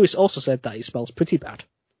 But Lewis also said that it smells pretty bad,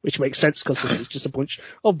 which makes sense considering it's just a bunch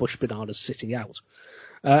of bush bananas sitting out.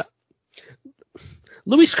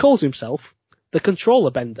 Lewis calls himself the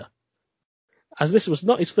controller bender, as this was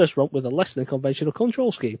not his first run with a less than conventional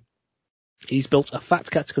control scheme. He's built a Fat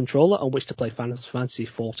Cat controller on which to play Final Fantasy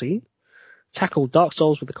XIV, tackled Dark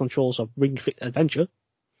Souls with the controls of Ring Fit Adventure,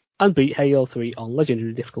 and beat Halo 3 on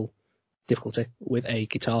Legendary difficulty with a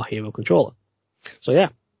Guitar Hero controller. So yeah,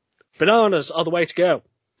 bananas are the way to go.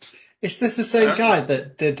 Is this the same guy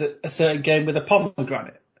that did a certain game with a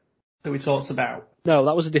pomegranate that we talked about? No,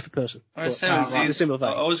 that was a different person. I was But, saying, a similar vein.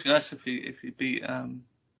 I was going to ask if he beat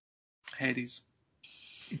Hades.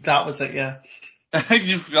 That was it, yeah.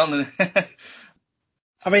 You've forgotten the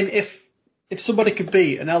I mean, if somebody could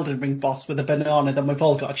beat an Elden Ring boss with a banana, then we've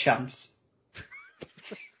all got a chance.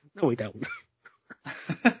 No, we don't.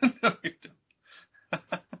 No, you don't.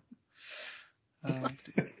 Oh,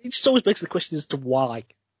 dear. It just always begs the question as to why.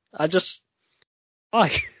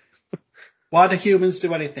 Why? Why do humans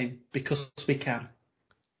do anything? Because we can.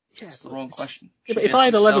 That's the wrong question. Yeah, but Should if I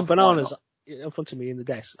had ask 11 yourself, why bananas not? in front of me in the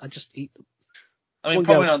desk, I'd just eat them. I mean, One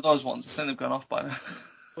probably go. not those ones. I think they've gone off by now.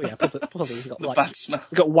 Oh yeah, probably he's got The like bad smell.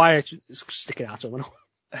 he's got wire sticking out of him.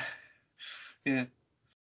 Yeah.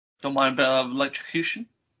 Don't mind a bit of electrocution.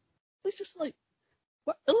 It's just like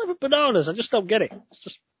what, 11 bananas. I just don't get it.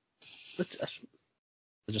 They're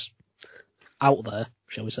just out there,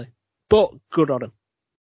 shall we say? But good on him.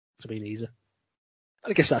 It's been easy.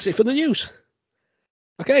 And I guess that's it for the news.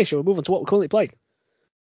 Okay, shall we move on to what we're currently playing?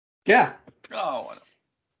 Yeah. Oh, why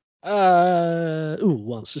not? Who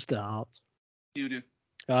wants to start? You do.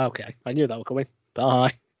 Okay, I knew that was coming.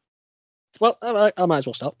 Bye. Well, I might as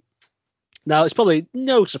well stop. Now, it's probably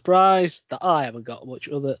no surprise that I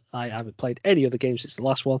haven't played any other games since the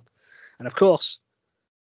last one. And of course,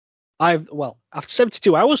 after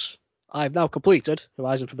 72 hours, I've now completed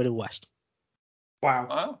Horizon Forbidden West.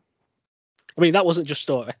 Wow. I mean, that wasn't just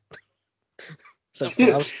story.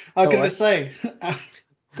 72 hours. I was going to say, I'm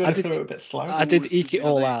going to throw it a bit slow. I did eke it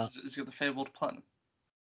all out. Is it the Fabled Platinum?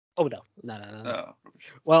 Oh, no. Oh,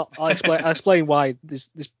 well, I'll explain why there's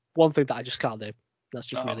one thing that I just can't do. That's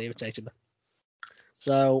just really irritating me.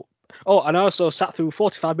 So, and I also sat through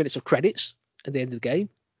 45 minutes of credits at the end of the game,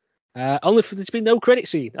 only for there to be no credit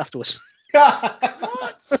scene afterwards.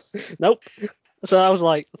 What? Nope. So I was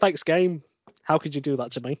like, thanks, game. How could you do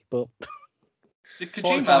that to me? But did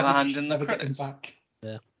Kojima have a hand in the credits? Back.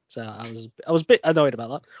 Yeah. So I was a bit annoyed about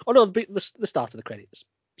that. Oh no, the start of the credits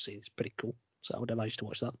scene is pretty cool. So I would have managed to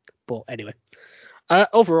watch that. But anyway,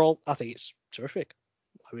 overall, I think it's terrific.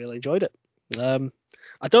 I really enjoyed it.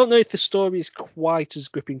 I don't know if the story is quite as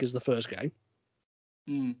gripping as the first game,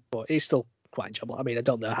 but it's still quite enjoyable. I mean, I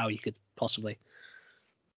don't know how you could possibly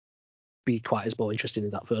be quite as more interested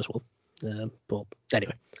in that first one. But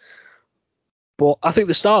anyway. But I think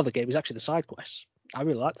the star of the game is actually the side quests. I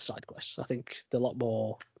really like the side quests. I think they're a lot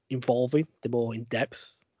more involving, they're more in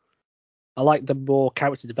depth. I like the more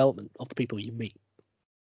character development of the people you meet.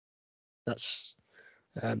 They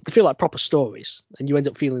feel like proper stories, and you end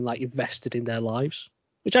up feeling like invested in their lives,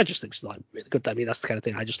 which I just think is like really good. I mean, that's the kind of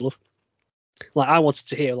thing I just love. Like I wanted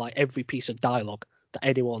to hear like every piece of dialogue that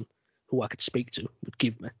anyone who I could speak to would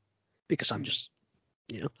give me, because I'm just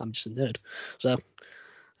a nerd. So,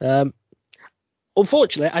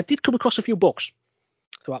 unfortunately, I did come across a few bugs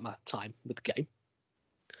throughout my time with the game.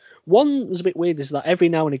 One was a bit weird, is that every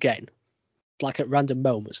now and again, like at random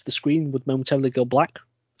moments, the screen would momentarily go black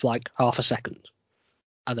for like half a second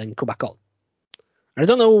and then come back on. And I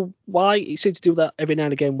don't know why it seemed to do that every now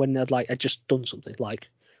and again when I'd just done something, like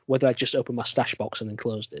whether I'd just opened my stash box and then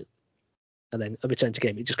closed it, and then I returned to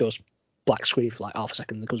game, it just goes black screen for like half a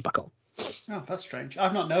second and then comes back on. Oh, that's strange.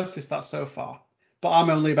 I've not noticed that so far, but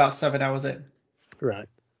I'm only about 7 hours in. Right.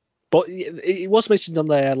 But it was mentioned on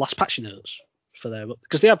their last patch notes for their,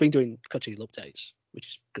 because they have been doing continual updates, which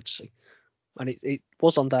is good to see. And it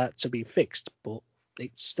was on there to be fixed, but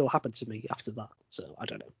it still happened to me after that. So I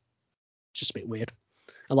don't know. It's just a bit weird.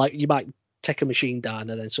 And like you might take a machine down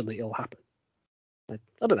and then suddenly it'll happen.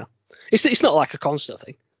 I don't know. It's not like a constant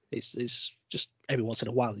thing. It's just every once in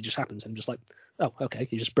a while it just happens. I'm just like, oh, okay,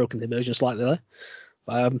 you just broken the immersion slightly there.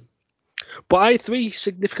 But I had 3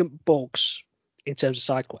 significant bugs in terms of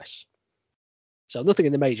side quests. So nothing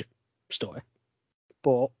in the major story,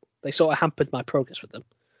 but they sort of hampered my progress with them.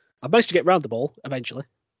 I managed to get round them all eventually,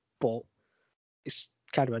 but it's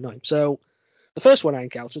kind of annoying. So the first one I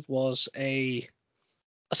encountered was a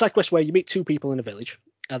side quest where you meet 2 people in a village,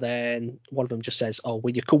 and then one of them just says, "Oh,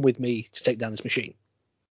 will you come with me to take down this machine?"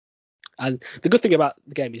 And the good thing about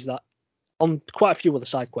the game is that on quite a few of the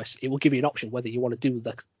side quests, it will give you an option whether you want to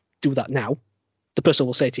do that now. The person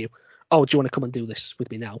will say to you, "Oh, do you want to come and do this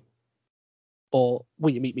with me now? Or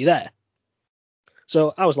will you meet me there?"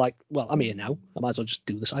 So I was like, well, I'm here now. I might as well just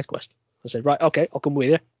do the side quest. I said, right, okay, I'll come with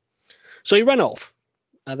you. So he ran off,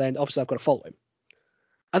 and then obviously I've got to follow him.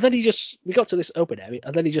 And then we got to this open area,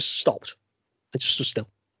 and then he just stopped and just stood still.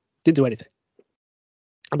 Didn't do anything.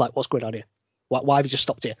 I'm like, what's going on here? Why have you just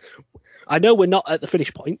stopped here? I know we're not at the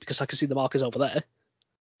finish point because I can see the markers over there.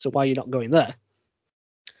 So why are you not going there?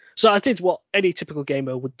 So I did what any typical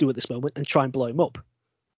gamer would do at this moment and try and blow him up.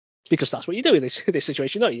 Because that's what you do in this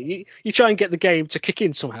situation, don't you? You try and get the game to kick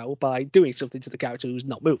in somehow by doing something to the character who's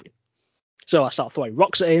not moving. So I start throwing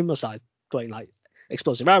rocks at him. I start throwing like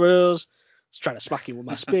explosive arrows. I was trying to smack him with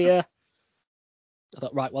my spear. I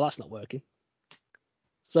thought, right, well, that's not working.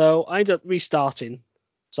 So I ended up restarting.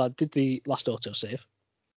 So I did the last autosave.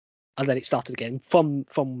 And then it started again from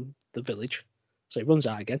the village. So he runs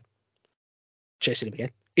out again. Chasing him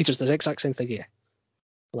again. He does the exact same thing here.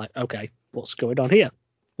 I'm like, okay, what's going on here?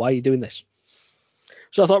 Why are you doing this?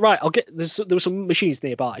 So I thought, right, there were some machines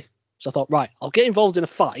nearby. So I thought, right, I'll get involved in a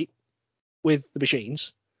fight with the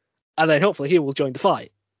machines, and then hopefully he will join the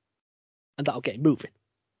fight, and that'll get him moving.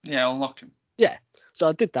 Yeah, unlock him. Yeah. So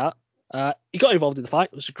I did that. He got involved in the fight.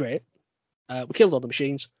 It was great. We killed all the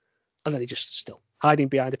machines, and then he just still hiding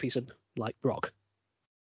behind a piece of like rock.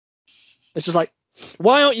 It's just like,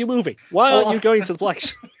 why aren't you moving? Why aren't you going to the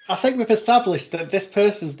place? I think we've established that this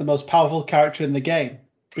person's the most powerful character in the game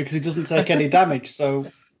because he doesn't take any damage. So,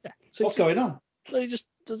 yeah. What's going on? So he just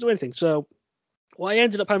doesn't do anything. So what I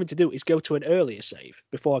ended up having to do is go to an earlier save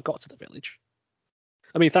before I got to the village.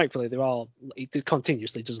 I mean, thankfully it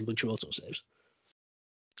continuously does a bunch of autosaves.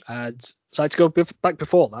 And so I had to go back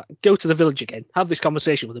before that, go to the village again, have this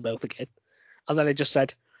conversation with them both again, and then I just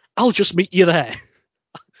said, "I'll just meet you there.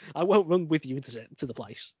 I won't run with you to the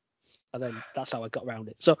place." And then that's how I got around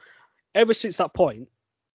it. So ever since that point,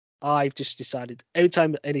 I've just decided every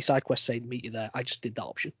time any side quest said meet you there, I just did that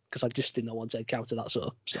option because I just didn't want to encounter that sort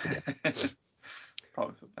of stuff again.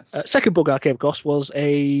 Probably for the best. Second bug I came across was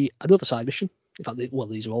another side mission. In fact,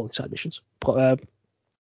 these are all side missions. But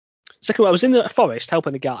second one, I was in the forest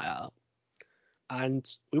helping a guy out, and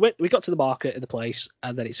we got to the market in the place,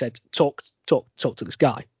 and then it said talk to this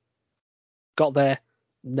guy. Got there,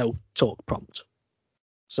 no talk prompt.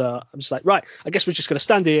 So I'm just like, right, I guess we're just going to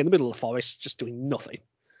stand here in the middle of the forest, just doing nothing,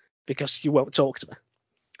 because you won't talk to me.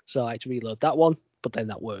 So I had to reload that one, but then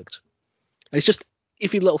that worked. And it's just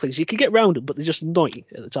iffy little things. You can get around them, but they're just annoying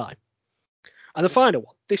at the time. And the final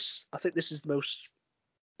one, I think this is the most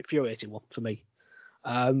infuriating one for me.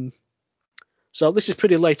 So this is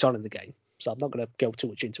pretty late on in the game, so I'm not going to go too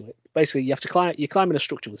much into it. Basically, you have to you're climbing a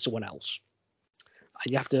structure with someone else,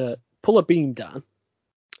 and you have to pull a beam down,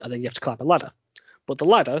 and then you have to climb a ladder. But the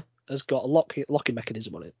ladder has got a locking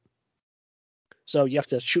mechanism on it. So you have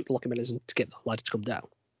to shoot the locking mechanism to get the ladder to come down,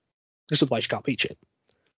 because otherwise you can't reach it.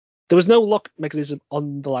 There was no lock mechanism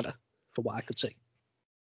on the ladder, from what I could see.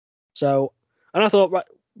 So, and I thought, right,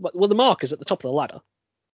 well, the marker's at the top of the ladder.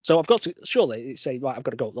 So I've got to, surely it's saying, right, I've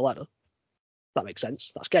got to go up the ladder. That makes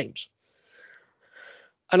sense. That's games.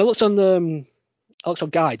 And I looked on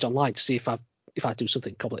guides online to see if I do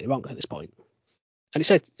something completely wrong at this point.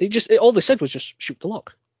 And all they said was just shoot the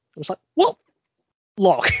lock. I was like, what?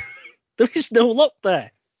 Lock? There is no lock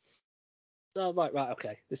there. So right,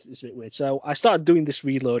 okay. This is a bit weird. So I started doing this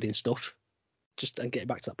reloading stuff, and getting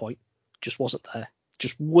back to that point. Just wasn't there.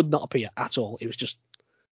 Just would not appear at all. It was just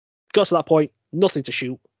got to that point, nothing to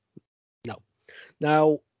shoot. No.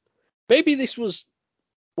 Now, maybe this is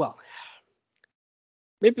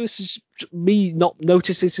me not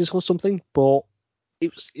noticing this or something, but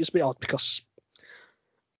it was a bit odd because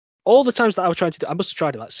all the times that I was trying to do, I must have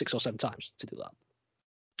tried about 6 or 7 times to do that,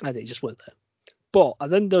 and it just weren't there. But I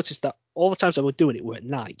then noticed that all the times I was doing it were at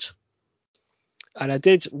night, and I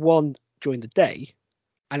did one during the day,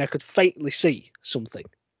 and I could faintly see something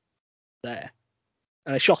there,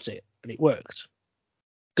 and I shot it, and it worked.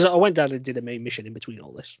 Because I went down and did a main mission in between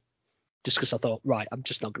all this, just because I thought, right, I'm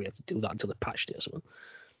just not going to be able to do that until they patched it or something.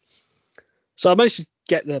 So I managed to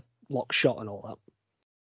get the lock shot and all that.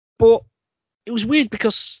 But it was weird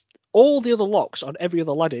because all the other locks on every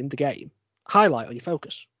other ladder in the game highlight on your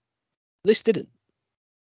focus. This didn't.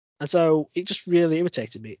 And so it just really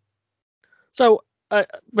irritated me. So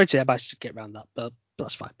eventually I managed to get around that, but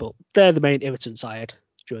that's fine. But they're the main irritants I had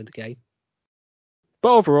during the game.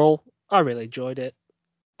 But overall, I really enjoyed it.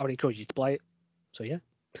 I would encourage you to play it. So yeah,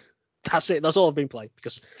 that's it. That's all I've been playing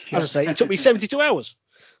because, as I say, it took me 72 hours.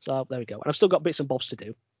 So there we go. And I've still got bits and bobs to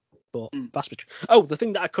do. But the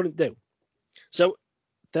thing that I couldn't do. So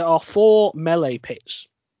there are 4 melee pits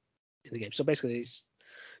in the game. So basically,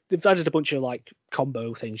 they've added a bunch of like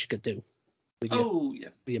combo things you could do with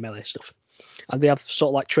your melee stuff. And they have sort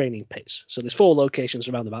of like training pits. So there's 4 locations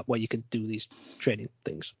around the map where you can do these training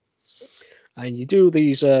things. And you do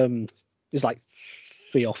these, there's like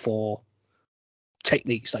 3 or 4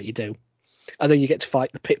 techniques that you do. And then you get to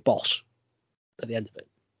fight the pit boss at the end of it.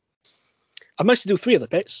 I managed to do 3 of the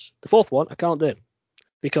pits. The 4th one I can't do.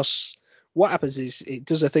 Because what happens is it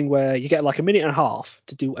does a thing where you get like a minute and a half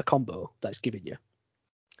to do a combo that it's giving you.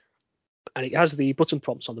 And it has the button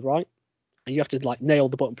prompts on the right. And you have to like nail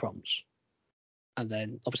the button prompts. And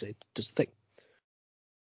then obviously it does the thing.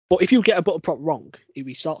 But if you get a button prompt wrong, it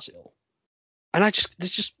restarts it all. And I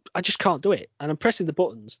just can't do it. And I'm pressing the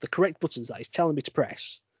buttons, the correct buttons that it's telling me to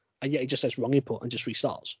press, and yet it just says wrong input and just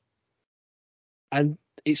restarts. And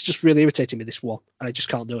it's just really irritating me, this one, and I just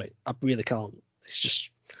can't do it. I really can't. It's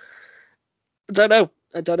just, I don't know,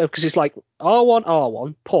 because it's like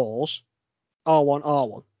R1, pause,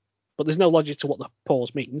 R1. But there's no logic to what the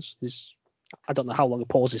pause means. I don't know how long a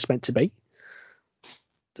pause is meant to be,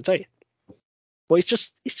 to tell you. But it's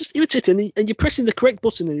just irritating, and you're pressing the correct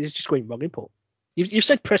button and it's just going wrong input. You've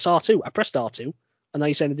said press R2. I pressed R2, and now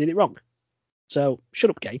you're saying I did it wrong. So shut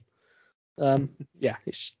up, game. Yeah,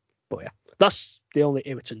 that's the only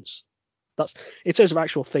irritants. That's in terms of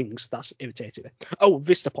actual things that's irritating me. Oh,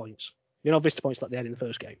 Vista points. You know Vista points that they had in the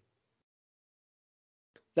first game.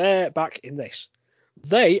 They're back in this.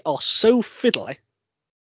 They are so fiddly.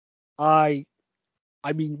 I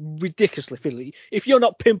mean, ridiculously fiddly. If you're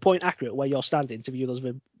not pinpoint accurate where you're standing to view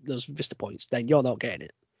those Vista points, then you're not getting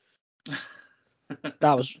it.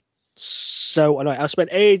 That was so annoying. I spent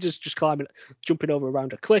ages just jumping over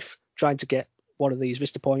around a cliff, trying to get one of these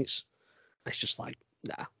vista points. It's just like,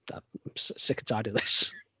 nah, I'm sick and tired of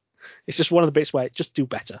this. It's just one of the bits where just do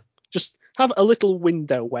better. Just have a little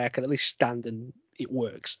window where I can at least stand and it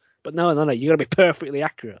works. But no, you got to be perfectly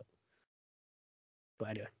accurate. But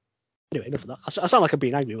anyway, enough of that. I sound like I'm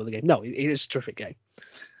being angry with the game. No, it is a terrific game.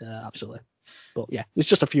 Absolutely. But yeah, there's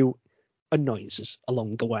just a few annoyances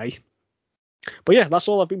along the way. But yeah, that's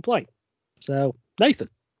all I've been playing. So, Nathan,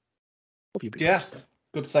 what have you been playing?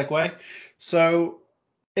 Good segue. So,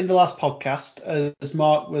 in the last podcast, as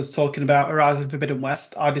Mark was talking about Horizon Forbidden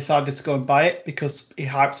West, I decided to go and buy it because he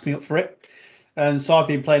hyped me up for it. And so I've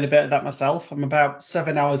been playing a bit of that myself. I'm about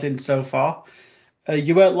 7 hours in so far.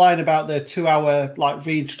 You weren't lying about the 2-hour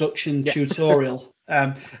reintroduction tutorial.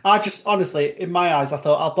 I just, honestly, in my eyes, I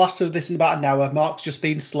thought I'll blast through this in about an hour. Mark's just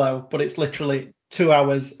been slow, but it's literally 2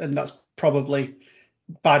 hours, and that's probably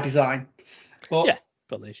by design. But yeah,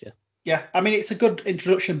 probably, yeah. Yeah, I mean, it's a good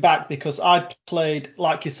introduction back because I'd played,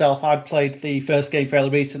 like yourself, I'd played the first game fairly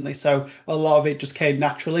recently, so a lot of it just came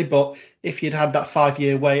naturally. But if you'd had that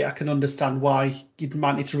 5-year wait, I can understand why you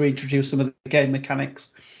might need to reintroduce some of the game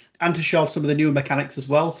mechanics and to show off some of the newer mechanics as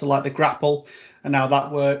well. So like the grapple and how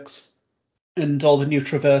that works and all the new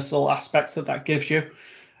traversal aspects that gives you,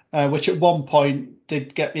 which at one point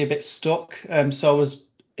did get me a bit stuck.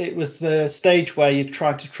 It was the stage where you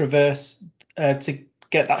try to traverse to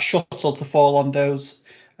get that shuttle to fall on those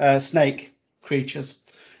snake creatures.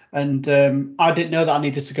 And I didn't know that I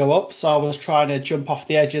needed to go up, so I was trying to jump off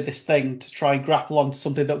the edge of this thing to try and grapple onto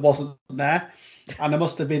something that wasn't there. And I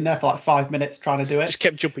must have been there for 5 minutes trying to do it. Just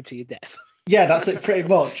kept jumping to your death. Yeah, that's it pretty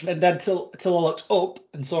much. And then till I looked up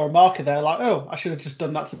and saw a marker there, oh, I should have just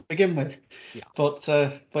done that to begin with. Yeah.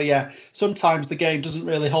 But yeah, sometimes the game doesn't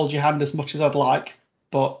really hold your hand as much as I'd like,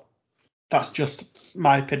 but that's just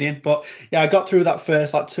my opinion. But yeah, I got through that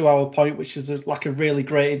first 2-hour point, which is a really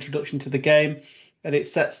great introduction to the game, and it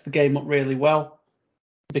sets the game up really well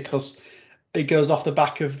because it goes off the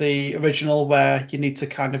back of the original where you need to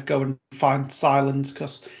kind of go and find Sylens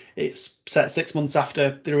because it's set 6 months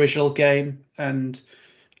after the original game, and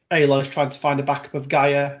Aloy's trying to find a backup of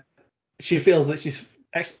Gaia. She feels that she's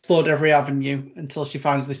explored every avenue until she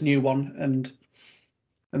finds this new one, and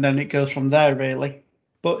then it goes from there really.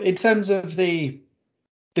 But in terms of the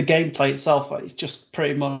gameplay itself, it's just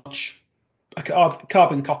pretty much a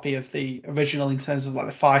carbon copy of the original in terms of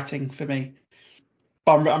the fighting for me.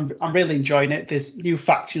 But I'm really enjoying it. There's new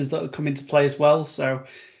factions that have come into play as well. So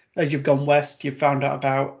as you've gone west, you've found out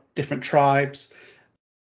about different tribes.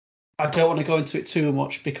 I don't want to go into it too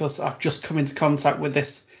much because I've just come into contact with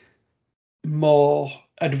this more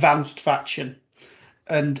advanced faction,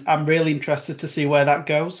 and I'm really interested to see where that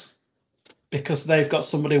goes because they've got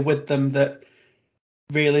somebody with them that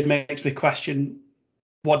really makes me question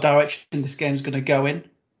what direction this game's going to go in.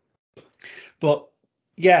 But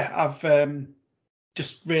yeah, I've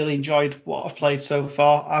just really enjoyed what I've played so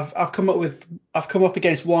far. I've come up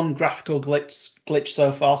against one graphical glitch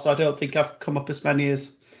so far, so I don't think I've come up as many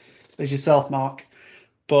as yourself, Mark.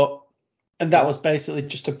 And that was basically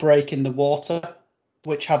just a break in the water,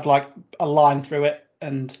 which had a line through it,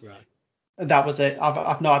 and that was it.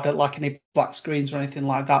 I don't like any black screens or anything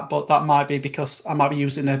like that, but that might be because I might be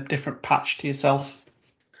using a different patch to yourself.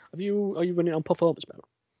 Are you running it on performance mode?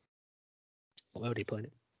 Or mode are you playing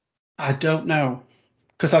it? I don't know,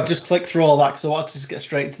 because I just clicked through all that because I wanted to just get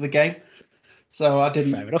straight into the game. So I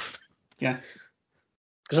didn't. Fair enough. Yeah.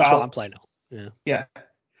 Because that's what I'm playing now. Yeah. Yeah.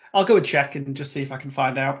 I'll go and check and just see if I can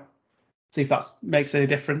find out. See if that makes any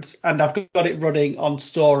difference. And I've got it running on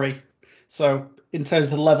story. So in terms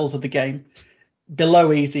of the levels of the game,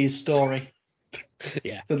 below easy is story.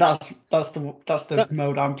 Yeah. So that's the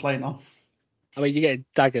mode I'm playing on. I mean, you're getting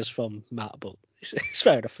daggers from Matt, but it's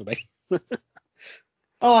fair enough for me.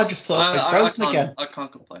 Oh, I just thought it frozen again. I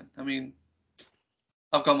can't complain. I mean,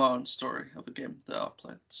 I've got my own story of a game that I've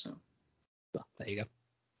played, so. Well, there you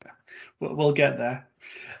go. We'll get there.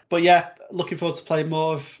 But yeah, looking forward to playing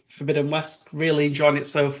more of Forbidden West. Really enjoying it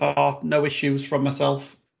so far. No issues from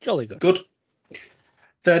myself. Jolly good. Good.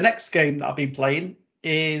 The next game that I've been playing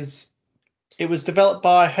it was developed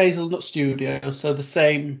by Hazelnut Studios, so the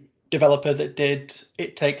same developer that did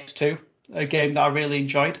It Takes Two, a game that I really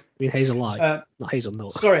enjoyed. I mean Hazellight, not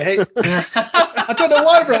Hazelnut. Sorry, I don't know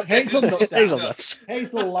why I wrote Hazelnut down. Hazelnuts.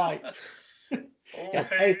 Hazelight. Yeah,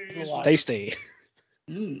 Hazelight. Tasty.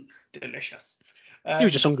 Delicious. You were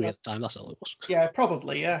just hungry at the time, that's all it was. Yeah,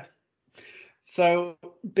 probably, yeah. So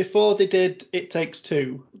before they did It Takes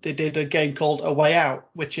Two, they did a game called A Way Out,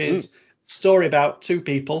 which is a story about two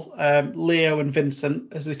people, Leo and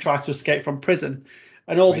Vincent, as they try to escape from prison.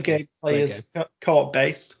 and all the Great gameplay game. is co-op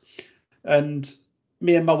based. And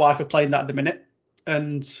me and my wife are playing that at the minute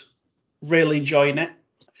and really enjoying it.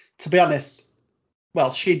 To be honest,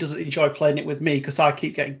 well, she doesn't enjoy playing it with me because I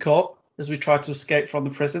keep getting caught as we try to escape from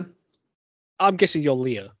the prison. I'm guessing you're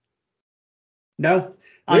Leo. No,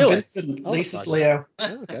 I'm Really? Vincent. Oh, Lisa's that's Leo.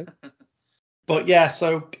 Oh, okay. But yeah,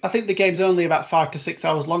 so I think the game's only about 5 to 6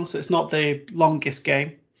 hours long, so it's not the longest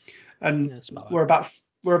game. And Yeah, it's about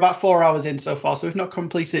we're about 4 hours in so far, so we've not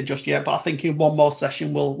completed it just yet. But I think in one more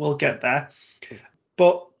session we'll get there.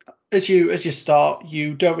 But as you start,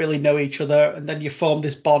 you don't really know each other, and then you form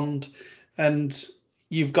this bond, and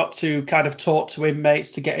you've got to kind of talk to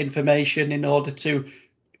inmates to get information in order to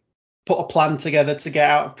put a plan together to get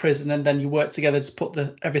out of prison, and then you work together to put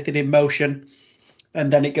everything in motion,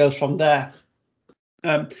 and then it goes from there.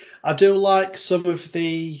 I do like some of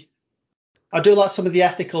the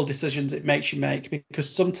ethical decisions it makes you make, because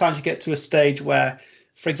sometimes you get to a stage where,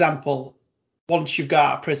 for example, once you've got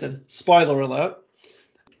out of prison, spoiler alert,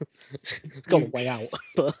 It's got a way out,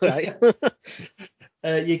 but right.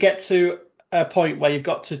 you get to a point where you've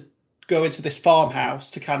got to go into this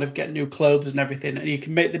farmhouse to kind of get new clothes and everything, and you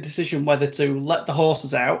can make the decision whether to let the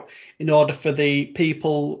horses out in order for the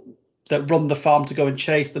people that run the farm to go and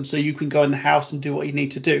chase them so you can go in the house and do what you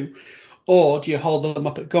need to do, or do you hold them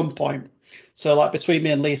up at gunpoint? So like between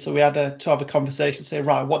me and Lisa, we had to have a conversation, say,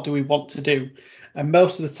 right, what do we want to do? And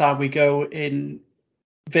most of the time we go in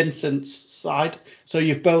Vincent's side, so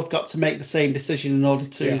you've both got to make the same decision in order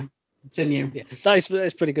to continue. Yeah,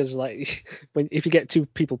 that's pretty good. Like if you get two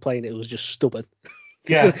people playing it, it was just stubborn.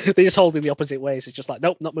 Yeah. They just hold in the opposite ways. It's just like,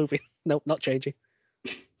 nope, not moving, nope, not changing.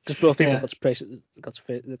 Because both people got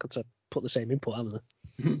to put the same input, haven't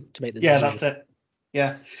they, to make the decision. That's it.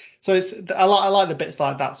 Yeah, so I like the bits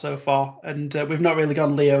like that so far, and we've not really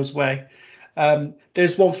gone Leo's way.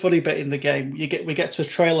 There's one funny bit in the game. We get to a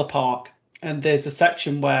trailer park, and there's a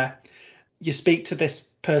section where you speak to this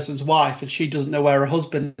person's wife, and she doesn't know where her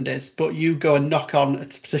husband is, but you go and knock on a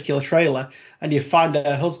particular trailer, and you find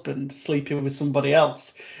her husband sleeping with somebody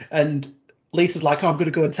else, and Lisa's like, oh, I'm going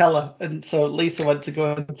to go and tell her, and so Lisa went to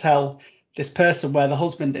go and tell this person where the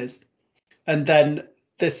husband is, and then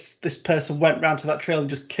this person went round to that trailer and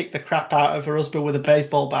just kicked the crap out of her husband with a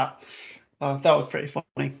baseball bat. That was pretty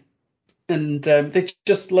funny. And they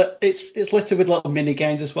just it's littered with little mini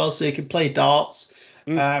games as well, so you can play darts.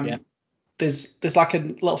 There's like a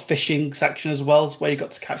little fishing section as well, where you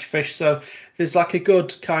got to catch fish. So there's like a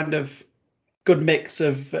good mix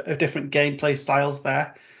of different gameplay styles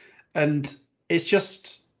there, and it's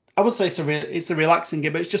just, I would say it's a relaxing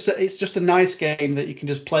game, but it's just a nice game that you can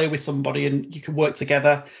just play with somebody and you can work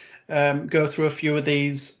together, go through a few of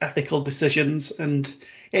these ethical decisions, and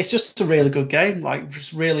it's just a really good game. Like,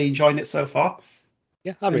 just really enjoying it so far.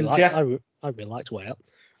 Yeah, I really liked Way Out.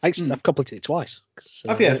 I've completed it twice.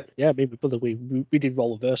 Have you? Yeah, me and my brother, we did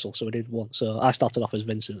role reversal, so we did one. So I started off as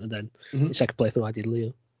Vincent, and then the second playthrough I did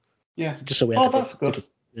Leo. Yeah. Just so we had that's good.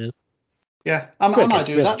 Yeah. I might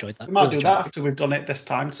do that. Enjoyed that. I might do that after we've done it this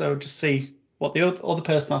time. So just see what the other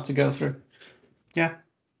person has to go through. Yeah.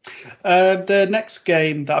 The next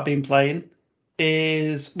game that I've been playing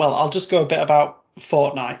is, well, I'll just go a bit about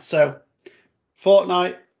Fortnite. So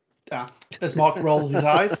Fortnite, as Mark rolls his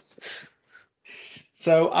eyes.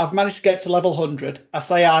 So I've managed to get to level 100. I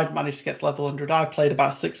say I've managed to get to level 100. I've played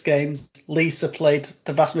about 6 games. Lisa played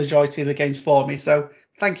the vast majority of the games for me. So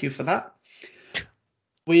thank you for that.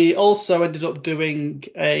 We also ended up doing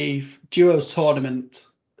a duos tournament,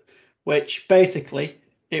 which basically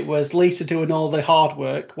it was Lisa doing all the hard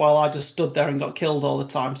work while I just stood there and got killed all the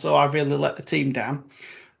time. So I really let the team down.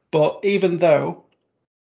 But even though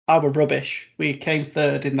I were rubbish, we came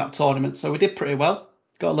third in that tournament. So we did pretty well.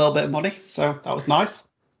 Got a little bit of money. So that was nice.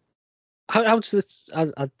 How does this? I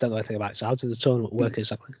don't know anything about it. So how does the tournament work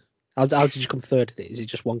exactly? How did you come third in it? Is it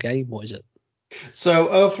just one game? What is it? So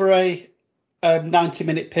over a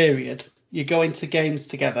 90-minute period, you go into games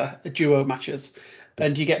together, duo matches,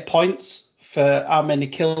 and you get points for how many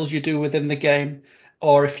kills you do within the game,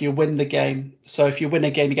 or if you win the game. So if you win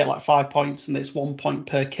a game, you get like 5 points, and it's 1 point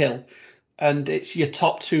per kill. And it's your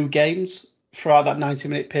top 2 games throughout that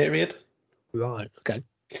 90-minute period. Right. Okay.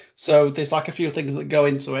 So there's like a few things that go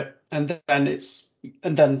into it, and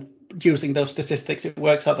then using those statistics, it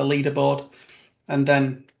works out the leaderboard, and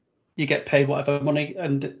then you get paid whatever money,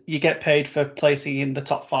 and you get paid for placing in the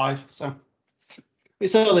top 5. So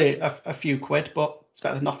it's only a few quid, but it's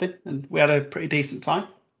better than nothing, and we had a pretty decent time.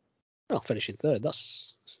 Oh, finishing third.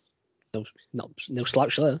 That's no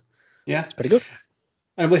slouch there. Yeah, it's pretty good.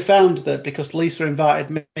 And we found that because Lisa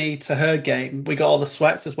invited me to her game, we got all the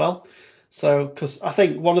sweats as well. So, because I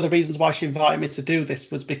think one of the reasons why she invited me to do this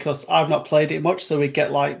was because I've not played it much, so we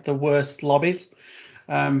get like the worst lobbies.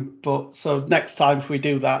 But so next time if we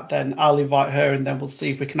do that, then I'll invite her, and then we'll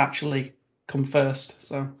see if we can actually come first.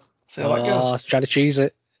 So see how that goes. It's trying to cheese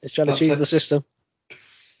it. It's trying to cheese the system.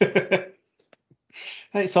 Hey,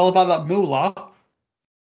 it's all about that moolah.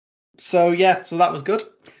 So yeah, so that was good.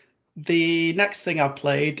 The next thing I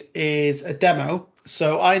played is a demo.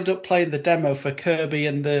 So I ended up playing the demo for Kirby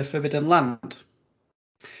and the Forbidden Land.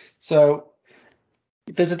 So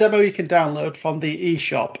there's a demo you can download from the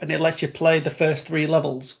eShop, and it lets you play the first 3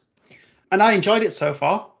 levels. And I enjoyed it so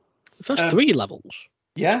far. The first 3 levels?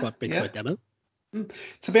 Yeah. Quite big for a demo.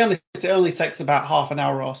 To be honest, it only takes about half an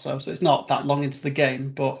hour or so it's not that long into the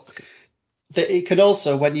game. But it can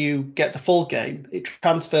also, when you get the full game, it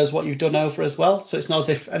transfers what you've done over as well. So it's not as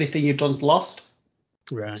if anything you've done's lost.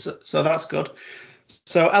 Right. So that's good.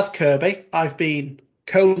 So as Kirby, I've been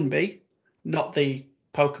Coneby, not the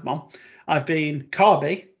Pokemon. I've been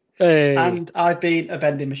Carby, and I've been a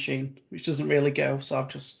vending machine, which doesn't really go. So I've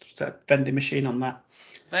just said vending machine on that.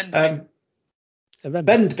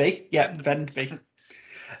 Vendby. Yeah, Vendby.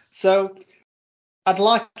 So I'd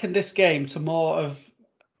liken this game to more of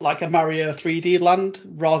like a Mario 3D Land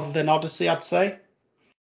rather than Odyssey, I'd say,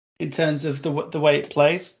 in terms of the way it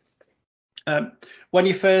plays. When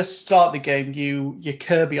you first start the game, you're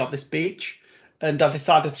Kirby on this beach, and I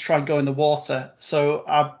decided to try and go in the water. So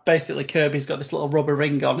basically Kirby's got this little rubber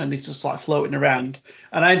ring on, and he's just like floating around.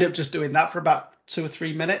 And I ended up just doing that for about 2 or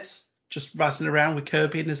 3 minutes, just razzing around with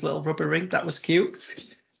Kirby in his little rubber ring. That was cute.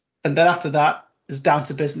 And then after that, it's down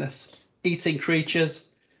to business. Eating creatures,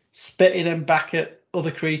 spitting them back at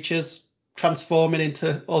other creatures, transforming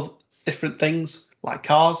into other different things like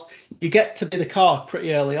cars. You get to be the car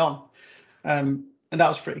pretty early on. And that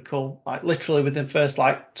was pretty cool. Like literally within the first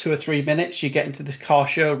like 2 or 3 minutes, you get into this car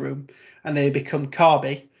showroom and they become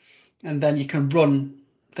Carby, and then you can run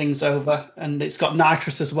things over. And it's got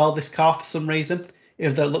nitrous as well, this car, for some reason,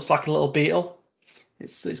 even though it looks like a little beetle.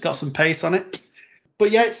 It's got some pace on it.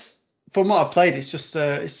 But yeah, from what I've played, it's just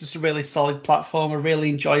a really solid platformer, really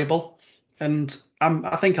enjoyable, and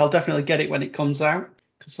I think I'll definitely get it when it comes out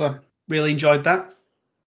because I really enjoyed that.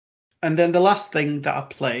 And then the last thing that I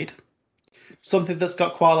played, something that's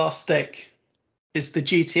got quite a lot of stick, is the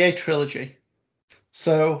GTA trilogy.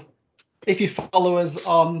 So if you follow us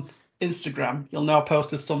on Instagram, you'll know I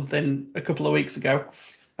posted something a couple of weeks ago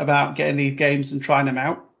about getting these games and trying them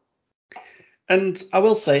out. And I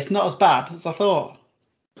will say it's not as bad as I thought.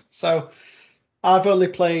 So I've only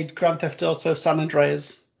played Grand Theft Auto San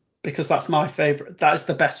Andreas because that's my favourite. That is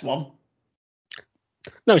the best one.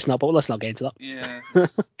 No, it's not, but let's not get into that. Yeah.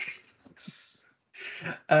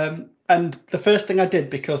 And the first thing I did,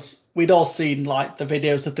 because we'd all seen like the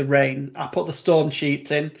videos of the rain, I put the storm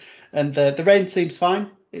cheats in, and the rain seems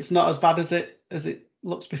fine. It's not as bad as it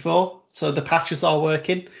looks before. So the patches are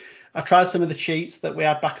working. I tried some of the cheats that we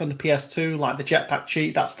had back on the PS2, like the jetpack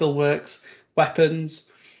cheat, that still works. Weapons.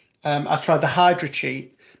 I tried the Hydra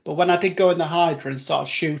cheat, but when I did go in the Hydra and started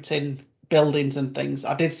shooting buildings and things,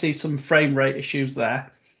 I did see some frame rate issues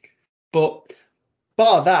there. But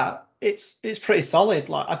bar that, it's pretty solid.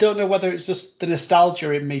 Like I don't know whether it's just the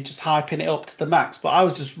nostalgia in me just hyping it up to the max, but I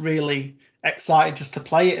was just really excited just to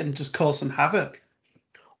play it and just cause some havoc.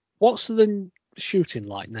 What's the shooting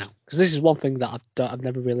like now? Because this is one thing that I've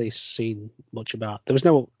never really seen much about. There was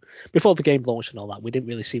no before the game launched and all that. We didn't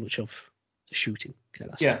really see much of the shooting.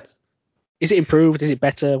 Yeah. Is it improved? Is it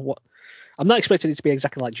better? What? I'm not expecting it to be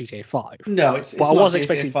exactly like GTA 5. No, it's but I not was GTA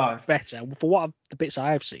expecting 5. better. For the bits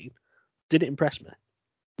I have seen, did it impress me?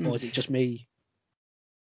 Or is it just me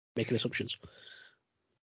making assumptions?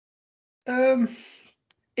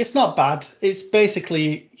 It's not bad. It's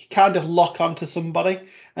basically you kind of lock onto somebody,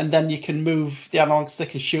 and then you can move the analog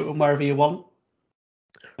stick and shoot them wherever you want.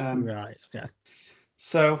 Right. Okay.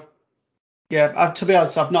 So, yeah, to be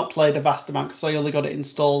honest, I've not played a vast amount because I only got it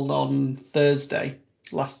installed on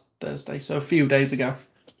last Thursday, so a few days ago.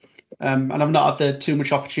 And I've not had too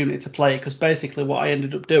much opportunity to play it because basically what I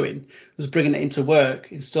ended up doing was bringing it into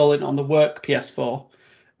work, installing it on the work PS4,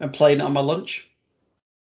 and playing it on my lunch.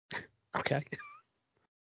 Okay.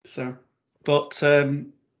 So, but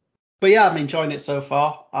yeah, I'm enjoying it so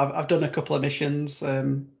far. I've done a couple of missions,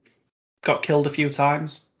 got killed a few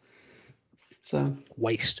times. So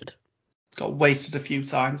got wasted a few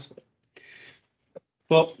times.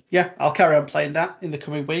 But yeah, I'll carry on playing that in the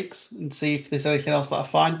coming weeks and see if there's anything else that I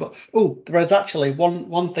find. But there is actually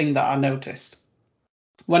one thing that I noticed.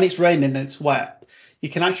 When it's raining and it's wet, you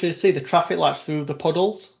can actually see the traffic lights through the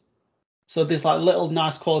puddles. So there's like little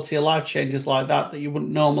nice quality of life changes like that you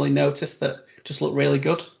wouldn't normally notice that just look really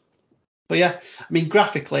good. But yeah, I mean,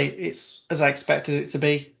 graphically, it's as I expected it to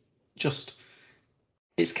be. Just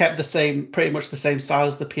it's kept the same, pretty much the same style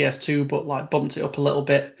as the PS2, but like bumped it up a little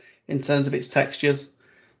bit in terms of its textures.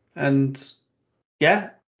 And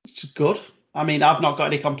yeah, it's just good. I mean, I've not got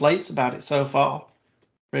any complaints about it so far,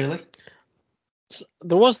 really. So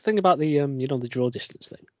there was a thing about the the draw distance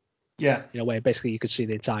thing. Yeah. Where basically you could see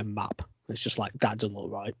the entire map. It's just like that doesn't look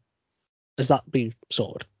right. Has that been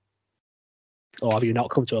sorted? Or have you not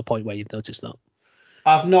come to a point where you've noticed that?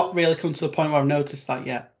 I've not really come to the point where I've noticed that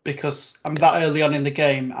yet because I'm that early on in the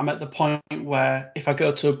game. I'm at the point where if I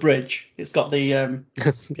go to a bridge, it's got the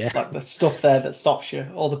yeah. like the stuff there that stops you,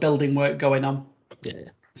 all the building work going on. Yeah.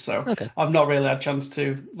 So Okay. I've not really had a chance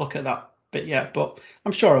to look at that bit yet, but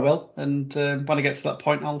I'm sure I will. And when I get to that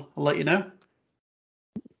point, I'll let you know.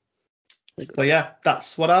 But yeah,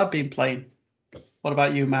 that's what I've been playing. What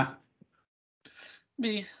about you, Matt?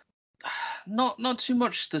 Me, not too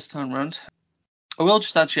much this time round. I will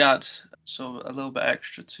just actually add a little bit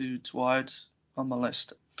extra to add on my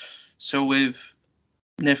list. So with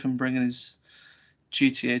Nathan bringing his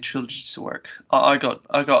GTA trilogy to work, I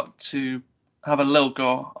got to have a little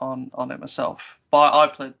go on it myself. But I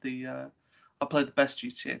played the best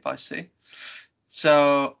GTA Vice City.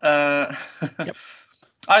 So Yep.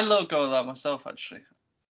 I had a little go at that myself actually.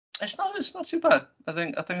 It's not too bad. I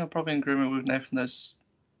think I'm probably in agreement with Nathan. There's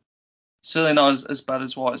certainly not as bad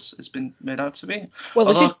as what it's been made out to be. Well,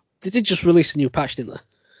 Although, they did just release a new patch, didn't they?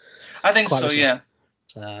 I think Quite so, recently. yeah.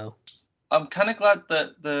 So I'm kind of glad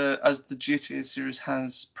that as the GTA series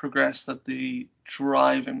has progressed, that the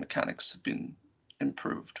driving mechanics have been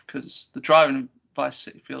improved, because the driving in Vice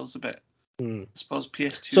City feels a bit, I suppose,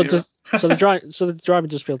 PS2 so the driving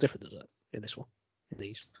does feel different, does it, in this one? In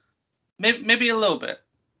these? Maybe a little bit.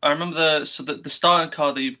 I remember the starting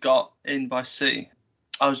car that you've got in Vice City.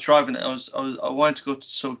 I was driving it. I wanted to go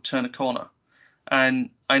to turn a corner,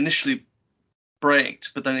 and I initially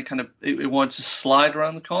braked, but then it wanted to slide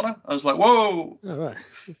around the corner. I was like, whoa! Oh, right.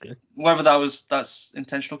 Okay. Whether that's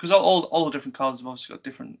intentional, because all the different cars have obviously got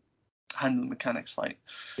different handling mechanics. Like,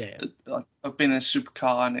 I've been in a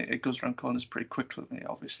supercar and it goes around corners pretty quickly,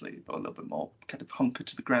 obviously, but a little bit more kind of hunkered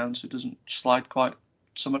to the ground, so it doesn't slide quite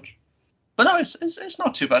so much. But no, it's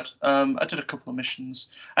not too bad. I did a couple of missions.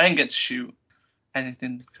 I didn't get to shoot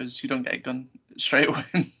anything because you don't get a gun straight away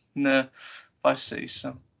in Vice City.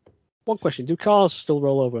 So One question: do cars still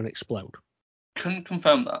roll over and explode? couldn't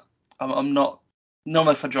confirm that. I'm not.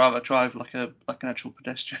 Normally, if I drive like an actual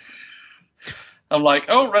pedestrian. I'm like,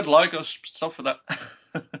 oh, red light, go stop for that.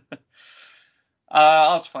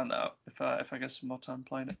 I'll have to find that out if I get some more time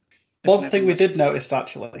playing it. One thing we did notice,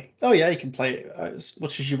 actually. Oh yeah, you can play it as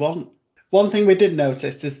much as you want. One thing we did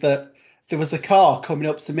notice is that there was a car coming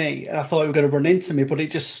up to me, and I thought it was going to run into me, but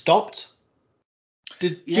it just stopped.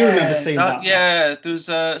 Do you remember seeing that? Yeah, there's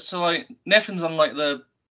so like Nathan's on like the,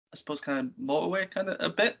 I suppose, kind of motorway kind of a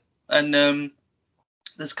bit, and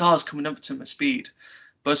there's cars coming up to him at speed,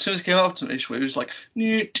 but as soon as it came up to me, it was like,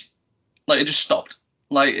 it just stopped.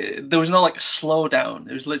 Like there was no like slow down.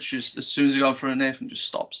 It was literally just as soon as you go in front of Nathan, just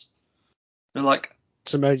stops. They're like,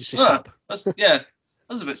 it's emergency stop. That's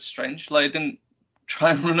a bit strange. Like it didn't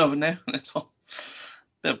try and run over Nathan at all.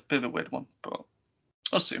 Bit of a weird one, but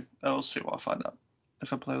I'll see. I'll see what I find out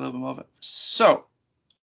if I play a little bit more of it. So,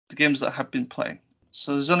 the games that I have been playing.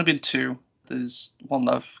 So there's only been two. There's one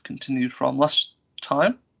that I've continued from last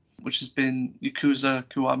time, which has been Yakuza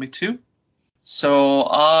Kiwami 2. So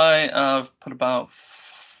I have put about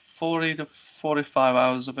 40 to 45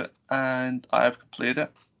 hours of it, and I have completed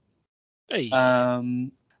it. Hey.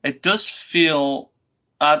 It does feel,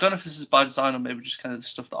 I don't know if this is by design or maybe just kind of the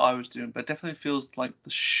stuff that I was doing, but it definitely feels like the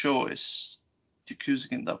shortest Yakuza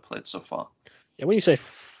game that I've played so far. Yeah, when you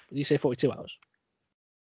say 42 hours?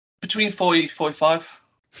 Between 40 45.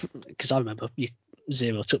 Because I remember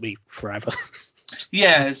Zero took me forever.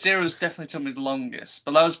 Yeah, Zero's definitely took me the longest,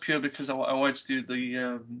 but that was pure because I wanted to do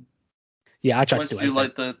the I tried to do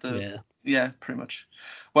like yeah, pretty much.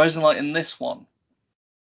 Whereas in this one,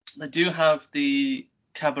 they do have the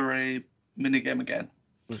cabaret minigame again,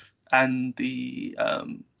 and the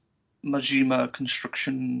Majima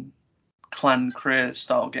construction clan career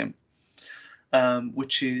style game,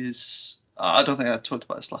 which is, I don't think I talked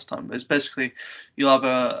about this last time, but it's basically you'll have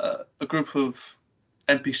a group of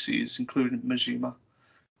NPCs, including Majima,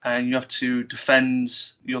 and you have to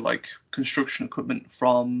defend your like construction equipment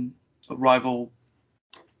from a rival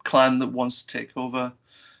clan that wants to take over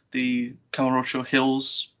the Kamurocho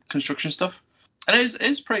Hills construction stuff. And it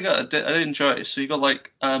is pretty good. I did enjoy it. So you got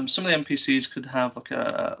like some of the NPCs could have like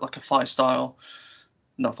a 5-star,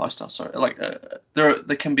 not 5-star, sorry. Like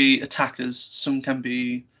they can be attackers, some can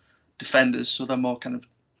be defenders, so they're more kind of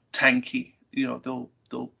tanky. You know,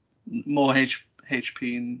 they'll more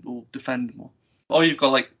HP and will defend more. Or you've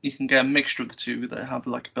got like you can get a mixture of the two that have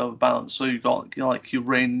like a bit of a balance. So you've got like your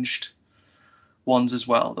ranged ones as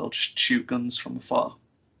well. They'll just shoot guns from afar.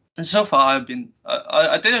 And so far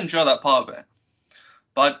I did enjoy that part of it,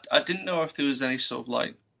 but I didn't know if there was any sort of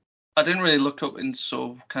like I didn't really look up in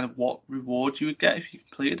sort of kind of what reward you would get if you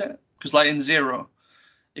completed it. Because like in Zero,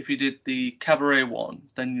 if you did the Cabaret one,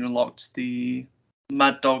 then you unlocked the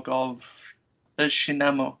Mad Dog of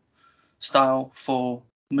Shinamo style for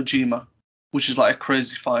Majima, which is like a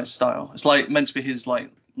crazy fire style. It's like meant to be his like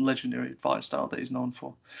legendary fire style that he's known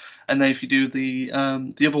for. And then if you do the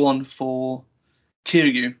other one for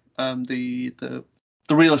Kiryu, the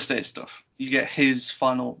real estate stuff, you get his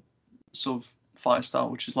final sort of fire style,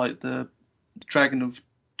 which is like the Dragon of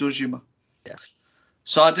Dojima. Yeah.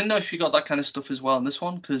 So I didn't know if you got that kind of stuff as well in this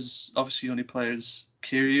one, because obviously you only play as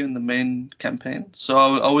Kiryu in the main campaign. So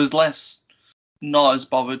I was not as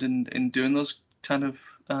bothered in doing those kind of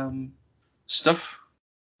stuff.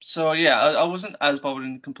 So yeah, I wasn't as bothered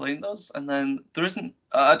in completing those. And then there isn't.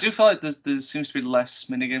 I do feel like there seems to be less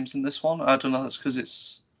minigames in this one. I don't know if that's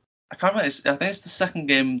because I can't remember. I think it's the second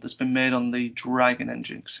game that's been made on the Dragon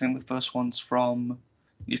engine. Cause I think the first one's from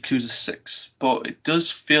Yakuza 6, but it does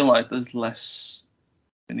feel like there's less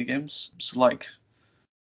minigames. So like,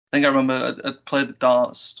 I think I remember I played the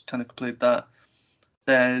darts, kind of completed that.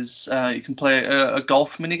 There's you can play a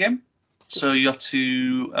golf minigame. So you have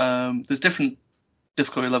to there's different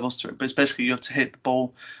difficulty levels to it, but it's basically you have to hit the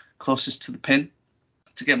ball closest to the pin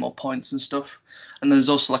to get more points and stuff. And there's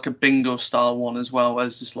also like a bingo style one as well, where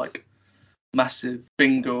there's this like massive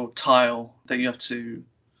bingo tile that you have to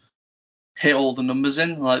hit all the numbers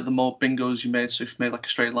in. Like the more bingos you made, so if you made like a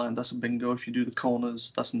straight line, that's a bingo. If you do the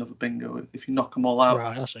corners, that's another bingo. If you knock them all out,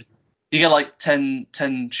 Right, I see. you get like 10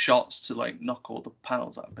 shots to like knock all the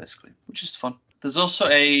panels out basically, which is fun. There's also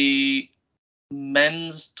a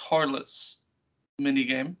men's toilets mini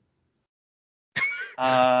game. Okay.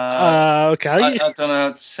 I don't know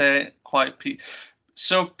how to say it quite.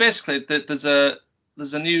 So basically, there's a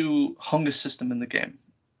new hunger system in the game,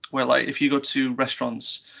 where like if you go to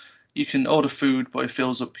restaurants, you can order food, but it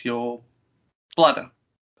fills up your bladder.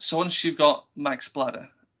 So once you've got max bladder,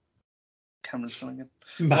 camera's filling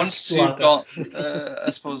in. Once you've got, I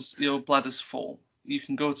suppose your bladder's full, you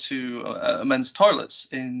can go to a men's toilets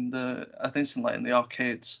in the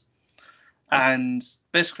arcades. And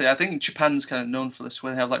basically, I think Japan's kind of known for this,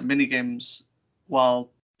 where they have like mini games while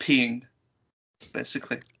peeing,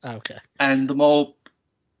 basically. Okay. And the more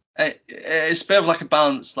it's a bit of like a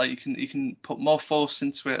balance. Like you can put more force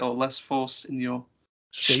into it or less force in your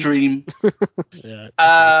stream. Yeah.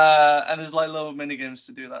 And there's like little mini games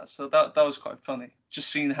to do that. So that was quite funny. Just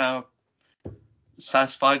seeing how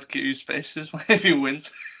satisfied Kiryu's face is when he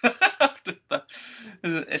wins after that.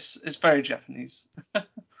 It's very Japanese.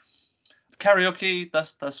 Karaoke,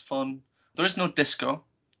 that's fun. There is no disco.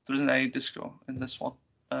 There isn't any disco in this one,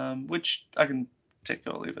 which I can take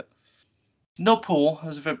or leave it. No pool. I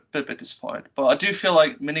was a bit disappointed, but I do feel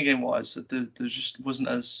like minigame wise, there just wasn't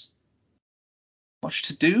as much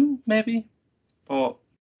to do, maybe. But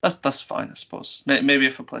that's fine, I suppose. Maybe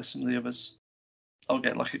if I play some of the others, I'll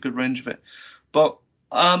get like a good range of it. But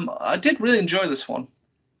I did really enjoy this one.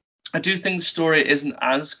 I do think the story isn't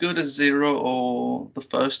as good as Zero or the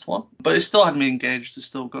first one, but it still had me engaged. It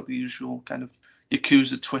still got the usual kind of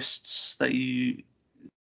Yakuza twists that you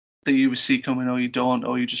see coming, or you don't,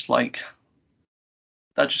 or you just like.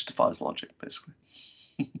 That just defies logic, basically.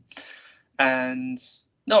 And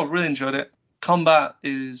no, really enjoyed it.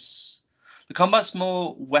 The combat's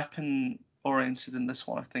more weapon oriented in this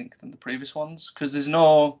one, I think, than the previous ones, because there's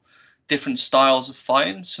no different styles of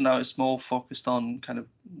fighting, so now it's more focused on kind of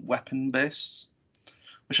weapon based,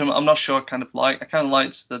 which I'm not sure I kind of like. I kind of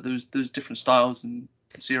liked that there's different styles in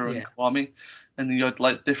Zero and Kiwami, and then you had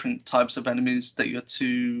like different types of enemies that you had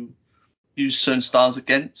to use certain styles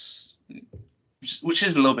against, which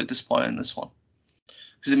is a little bit disappointing in this one,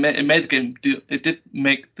 because it made the game it did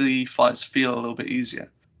make the fights feel a little bit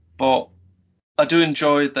easier. But I do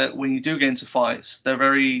enjoy that when you do get into fights, they're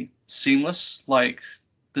very seamless. Like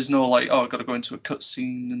there's no like, oh, I've got to go into a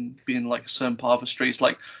cutscene and be in like a certain part of a street. It's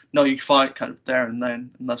like, no, you fight kind of there and then,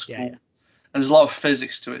 and that's cool. Yeah. And there's a lot of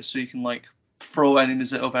physics to it, so you can like throw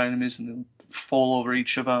enemies at other enemies and then fall over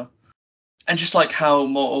each other. And just like how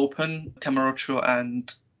more open Kamurocho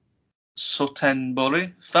and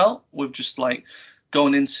Sotenbori felt, with just like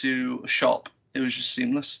going into a shop, it was just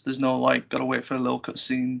seamless. There's no like, gotta wait for a little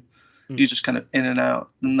cutscene. You're just kind of in and out.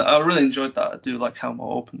 And I really enjoyed that. I do like how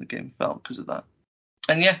more open the game felt because of that.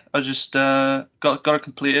 And yeah, I just got it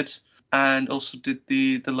completed. and also did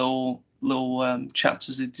the little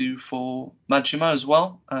chapters they do for Majima as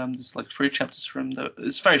well. There's like 3 chapters for him.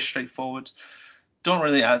 It's very straightforward. Don't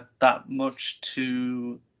really add that much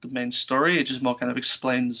to the main story. It just more kind of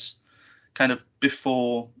explains kind of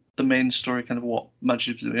before the main story kind of what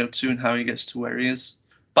Majima's been up to and how he gets to where he is.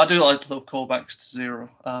 But I do like the little callbacks to Zero.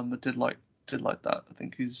 I did like that. I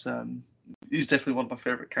think he's definitely one of my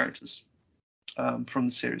favorite characters from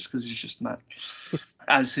the series because he's just mad,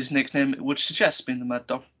 as his nickname would suggest, being the Mad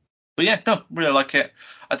Dog. But yeah, no, really like it.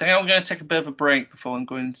 I think I'm going to take a bit of a break before I'm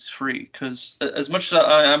going into 3 because as much as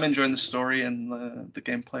I am enjoying the story and the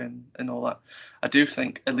gameplay and all that, I do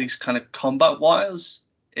think at least kind of combat-wise,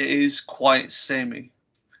 it is quite samey.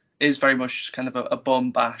 It is very much just kind of a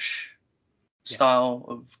bum bash style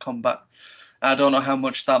of combat. And I don't know how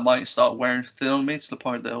much that might start wearing thin on me to the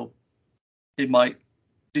point that it might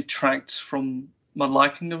detract from my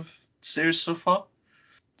liking of the series so far.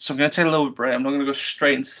 So I'm going to take a little break. I'm not going to go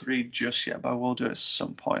straight into 3 just yet, but I will do it at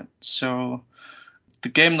some point. So the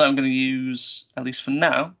game that I'm going to use, at least for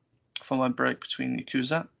now, for my break between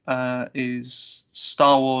Yakuza, is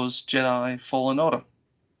Star Wars Jedi Fallen Order.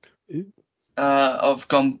 I've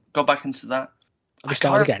gone back into that. Have you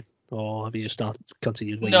started again? Or have you just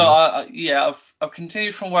continued? No, I've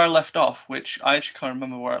continued from where I left off, which I actually can't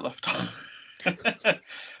remember where I left off.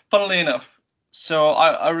 Funnily enough. So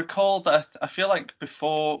I recall that I feel like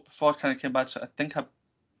before I kind of came back to it, I think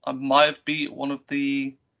I might have beat one of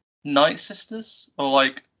the Night Sisters, or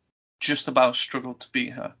like just about struggled to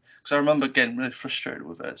beat her. Because I remember getting really frustrated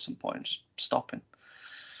with it at some point, just stopping.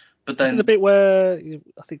 But then... Is it the bit where,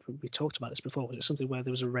 I think we talked about this before, was it something where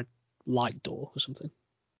there was a red light door or something?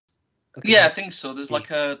 I think so. There's like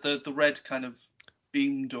the red kind of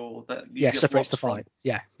beam door that separates the fight.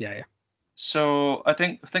 Yeah. So I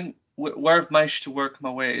think where I've managed to work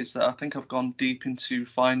my way is that I think I've gone deep into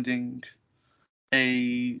finding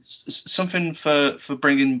something for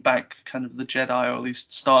bringing back kind of the Jedi, or at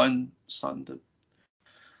least starting the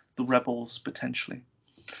rebels potentially.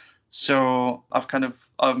 So I've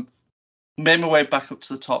made my way back up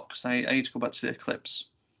to the top because I need to go back to the Eclipse,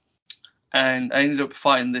 and I ended up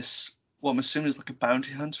fighting this, what I'm assuming is like a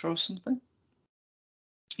bounty hunter or something.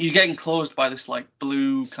 You're getting closed by this like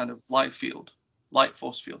blue kind of light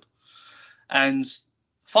force field, and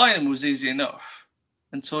fighting was easy enough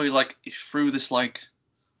until he threw this like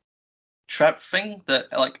trap thing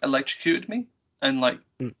that like electrocuted me and like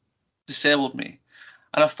disabled me,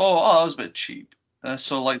 and I thought, that was a bit cheap. And I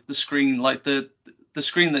saw like the screen, like the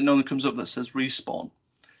screen that normally comes up that says respawn.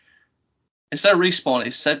 Instead of respawn,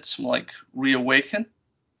 it said some like reawaken.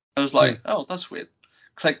 I was like, oh, that's weird.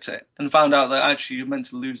 Clicked it and found out that actually you're meant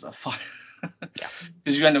to lose that fight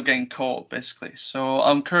because you end up getting caught basically. So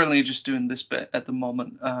I'm currently just doing this bit at the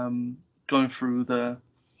moment, going through the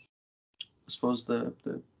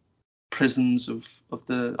prisons of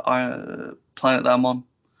the planet that I'm on.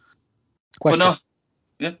 Question. But no,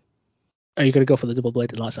 yeah. Are you going to go for the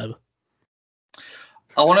double-bladed lightsaber?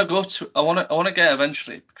 I want to get it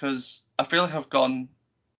eventually because I feel like I've gone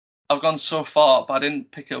so far, but I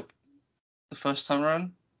didn't pick it up the first time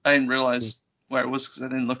around. I didn't realize where it was because I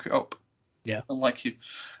didn't look it up. Yeah. Unlike you.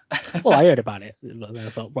 Well, I heard about it. And then I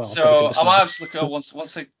thought, well, so I might have to look it up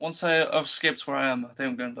once I've skipped where I am. I think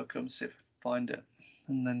I'm going to look up and see if I can find it,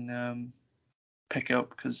 and then pick it up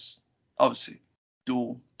because obviously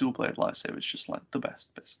dual blade lightsaber is just like the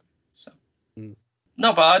best, basically. So.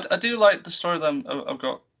 No, but I do like the story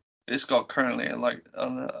that it's got currently.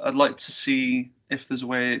 I'd like to see if there's a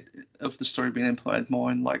way of the story being implemented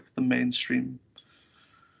more in like the mainstream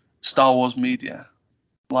Star Wars media.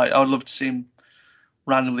 Like I would love to see him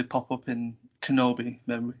randomly pop up in Kenobi,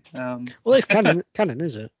 maybe. Well, it's canon,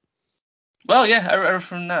 is it? Well, yeah,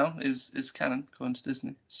 everything now is canon going to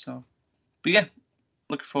Disney. So, but yeah,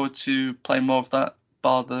 looking forward to playing more of that,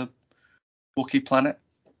 bar the Wookiee planet.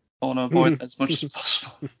 I want to avoid that as much as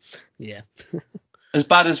possible. Yeah. As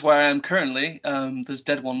bad as where I am currently, there's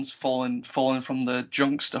dead ones falling from the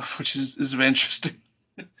junk stuff, which is very interesting.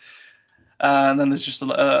 And then there's just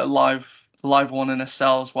a live one in a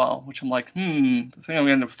cell as well, which I'm like, I think I'm going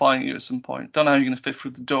to end up fighting you at some point. Don't know how you're going to fit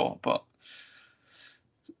through the door, but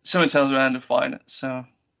something tells me I end up fighting it. So,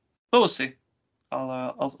 but we'll see.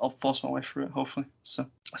 I'll force my way through it, hopefully. So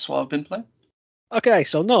that's what I've been playing. Okay,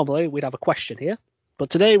 so normally we'd have a question here, but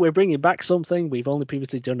today we're bringing back something we've only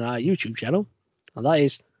previously done on our YouTube channel, and that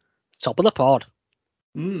is Top of the Pod.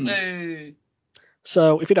 Hey.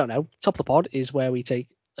 So if you don't know, Top of the Pod is where we take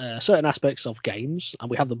certain aspects of games and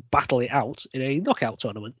we have them battle it out in a knockout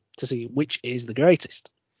tournament to see which is the greatest.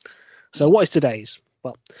 So what is today's?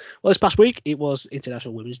 Well, this past week it was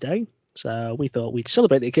International Women's Day, So we thought we'd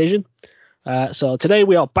celebrate the occasion. So today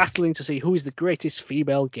we are battling to see who is the greatest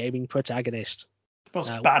female gaming protagonist. Most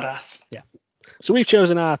badass. Yeah. So we've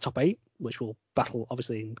chosen our top 8, which will battle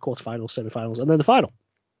obviously in quarterfinals, semi-finals, and then the final.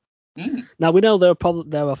 Now we know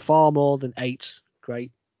there are far more than 8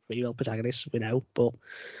 great female protagonists. We know, but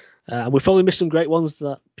we've probably missed some great ones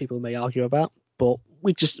that people may argue about. But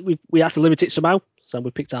we have to limit it somehow. So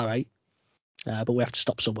we picked our 8, but we have to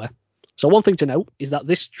stop somewhere. So one thing to note is that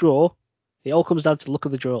this draw, it all comes down to the look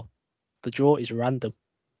of the draw. The draw is random.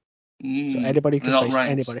 So anybody can face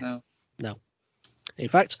anybody. No. In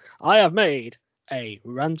fact, I have made a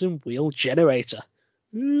random wheel generator.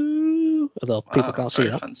 Ooh. Although people can't see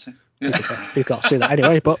that. Fancy. People can't see that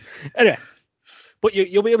anyway. But anyway, but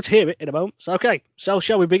you'll be able to hear it in a moment. So okay. So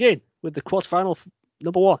shall we begin with the quarterfinal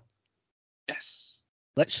number 1? Yes.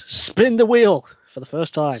 Let's spin the wheel for the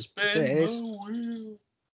first time. Spin the wheel.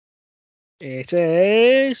 It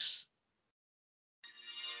is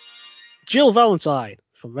Jill Valentine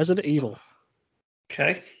from Resident Evil.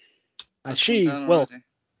 Okay. And she will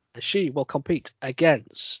compete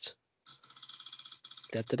against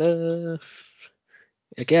Aloy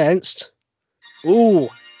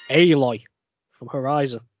from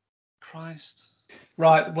Horizon. Christ.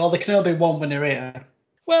 Right. Well, there can only be one winner here.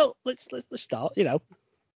 Well, let's start. So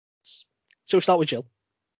we start with Jill.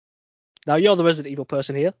 Now you're the Resident Evil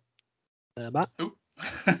person here, Matt. Who?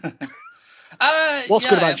 What's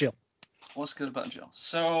good about Jill? What's good about Jill?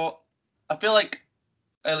 So I feel like,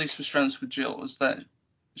 at least for strengths with Jill, was that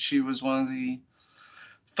she was one of the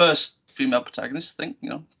first female protagonists, I think,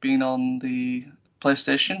 being on the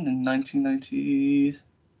PlayStation in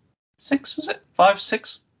 1996, was it? 5,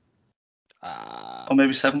 6? Or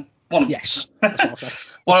maybe 7? One of them. Yes. That's what I'll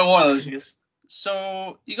say. one of those years.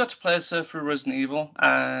 So you got to play as her through Resident Evil,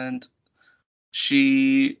 and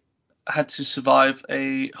she had to survive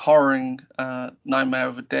a horroring nightmare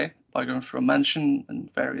of a day by going through a mansion and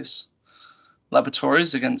various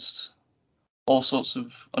laboratories against all sorts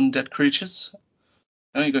of undead creatures.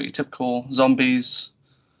 You got your typical zombies,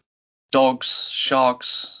 dogs,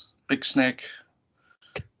 sharks, big snake.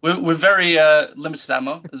 With very limited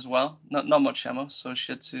ammo as well, not much ammo, so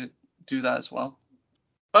she had to do that as well.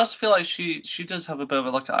 But I also feel like she does have a bit of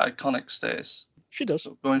an iconic status. She does.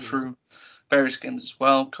 So going through various games as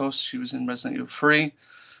well. Of course, she was in Resident Evil 3,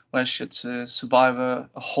 where she had to survive a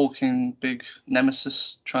hulking big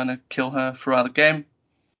nemesis trying to kill her throughout the game,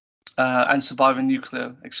 and survive a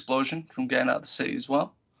nuclear explosion from getting out of the city as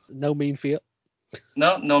well. No mean feat.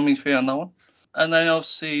 No mean feat on that one. And then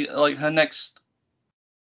obviously, like her next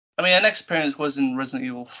appearance was in Resident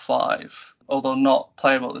Evil 5, although not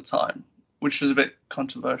playable at the time, which was a bit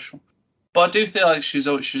controversial. But I do feel like she's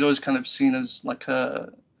always kind of seen as like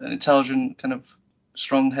an intelligent, kind of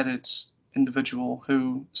strong-headed individual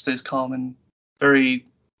who stays calm in very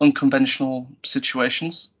unconventional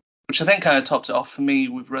situations, which I think kind of topped it off for me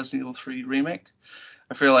with Resident Evil 3 Remake.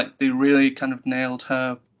 I feel like they really kind of nailed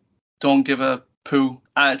her don't give a poo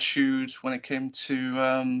attitude when it came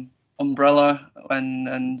to Umbrella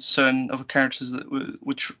and certain other characters that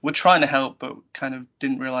were trying to help but kind of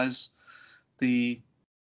didn't realize the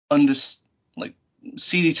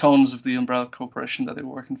seedy tones of the Umbrella Corporation that they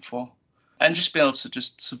were working for, and just be able to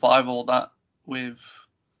just survive all that with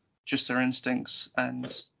just her instincts and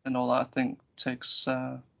all that. I think takes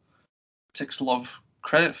a lot of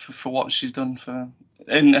credit for what she's done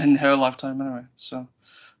in her lifetime anyway. So,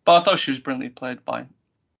 but I thought she was brilliantly played by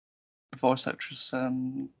the voice actress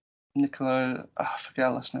Nicola. I forget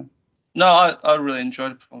her last name. No, I really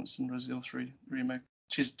enjoyed the performance in Resident Evil 3 Remake.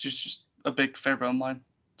 She's just a big favorite of mine.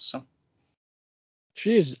 So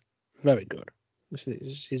she is very good.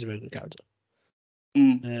 She's a very good character.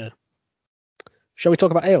 Shall we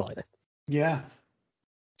talk about Aloy then? Yeah.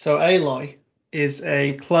 So Aloy is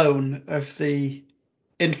a clone of the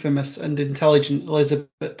infamous and intelligent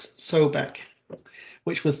Elizabeth Sobek,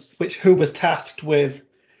 who was tasked with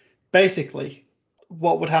basically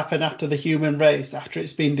what would happen after the human race, after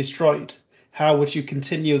it's been destroyed. How would you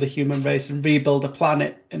continue the human race and rebuild a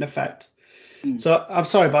planet, in effect? So I'm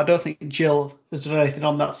sorry, but I don't think Jill has done anything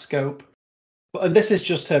on that scope. And this is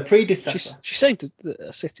just her predecessor. She saved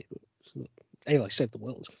the city. Aloy saved the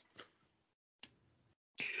world.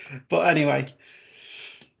 But anyway,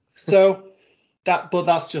 so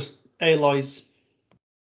that's just Aloy's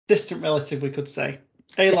distant relative, we could say.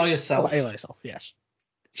 Aloy herself. Aloy herself, yes.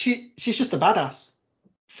 She's just a badass.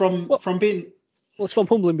 From being. Well, it's from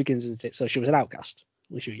Humbling Begins, isn't it? So she was an outcast.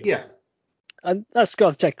 Yeah. And that's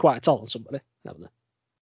got to take quite a toll on somebody, haven't it?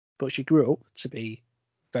 But she grew up to be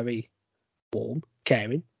very warm,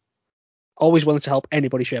 caring, always willing to help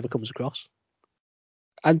anybody she ever comes across.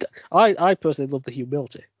 And I personally love the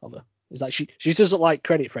humility of her. Is that she doesn't like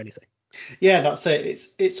credit for anything. Yeah, that's it.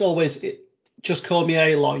 It's always just call me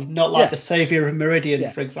Aloy, not like Yeah. the Savior of Meridian,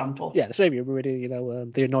 Yeah. for example. Yeah, the Savior of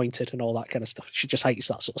Meridian, the Anointed and all that kind of stuff. She just hates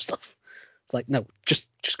that sort of stuff. It's like, no, just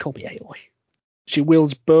call me Aloy. She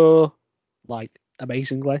wields bow like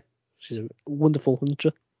amazingly. She's a wonderful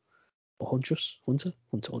hunter. Or huntress? Hunter.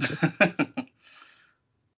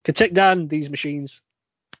 Can take down these machines,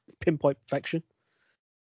 pinpoint perfection.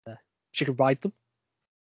 She can ride them.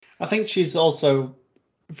 I think she's also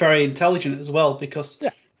very intelligent as well, because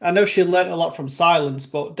Yeah. I know she learnt a lot from Silence,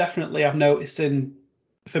 but definitely I've noticed in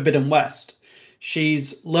Forbidden West,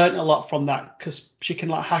 she's learnt a lot from that, because she can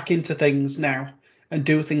like hack into things now and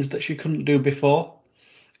do things that she couldn't do before.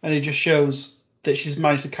 And it just shows that she's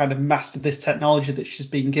managed to kind of master this technology that she's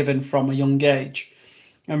been given from a young age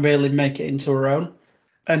and really make it into her own.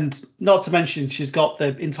 And not to mention, she's got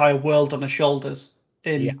the entire world on her shoulders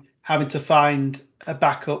in having to find a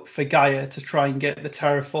backup for Gaia to try and get the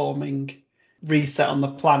terraforming reset on the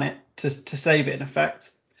planet to save it, in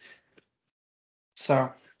effect.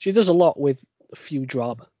 So she does a lot with few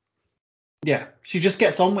drama. Yeah, she just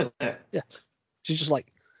gets on with it. Yeah, she's just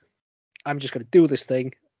like, I'm just going to do this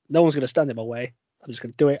thing. No one's going to stand in my way. I'm just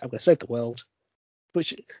going to do it. I'm going to save the world. But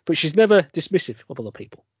she's never dismissive of other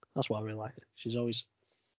people. That's why I really like her. She's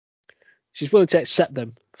willing to accept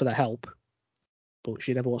them for their help, but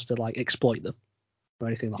she never wants to like exploit them or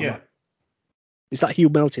anything like that. It's that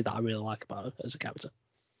humility that I really like about her as a character.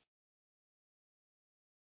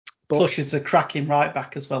 But, plus, she's a cracking right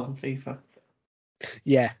back as well in FIFA.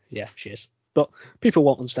 Yeah, she is. But people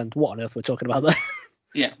won't understand what on earth we're talking about there.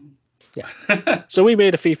 Yeah. So we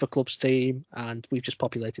made a FIFA clubs team, and we've just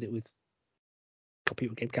populated it with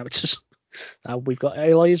computer game characters. And we've got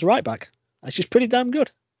Aloy as right back, and she's pretty damn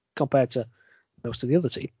good compared to most of the other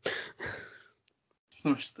team.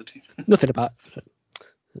 The rest of the team. Nothing about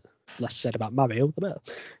less said about Mario, the better.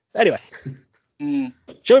 Anyway,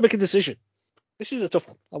 shall we make a decision? This is a tough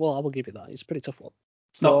one. I will give you that. It's a pretty tough one.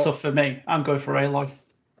 It's not tough for me. I'm going for Aloy.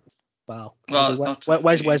 Well, it's not tough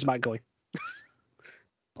where's Matt going?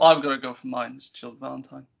 I've got to go for mine. It's Jill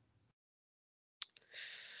Valentine.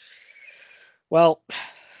 Well,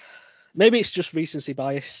 maybe it's just recency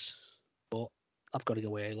bias, but I've got to go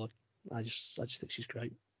with Aloy. I just think she's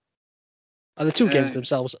great. And the two games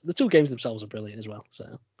themselves are brilliant as well.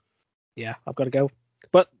 So yeah, I've got to go.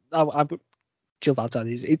 But Jill Valentine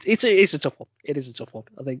it's a tough one. It is a tough one.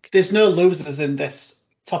 I think there's no losers in this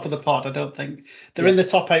top of the pod. I don't think they're in the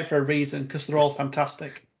top 8 for a reason, because they're all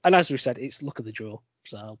fantastic. And as we said, it's luck of the draw.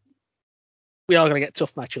 So we are going to get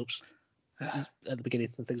tough matchups at the beginning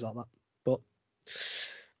and things like that. But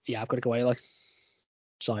yeah, I've got to go Aloy.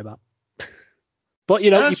 Sorry, Matt. But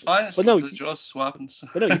that's fine. It's luck of the draw. What happens?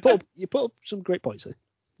 But no, you put up some great points there.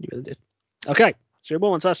 You really did. Okay, so we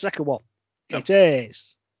move on to our second one. Yep. It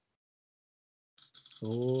is.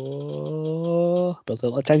 Oh, build a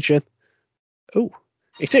little attention. Oh,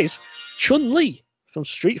 it is Chun-Li from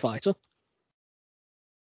Street Fighter.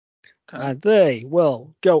 Okay. And they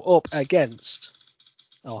will go up against.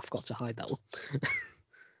 Oh, I forgot to hide that one.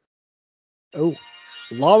 Oh,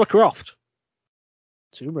 Lara Croft.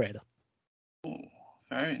 Tomb Raider. Oh,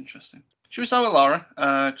 very interesting. Should we start with Lara?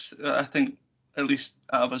 I think at least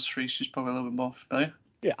out of us three, she's probably a little bit more familiar.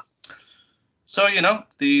 Yeah. So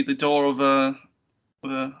the daughter of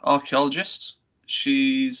an archaeologist.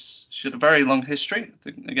 She had a very long history. I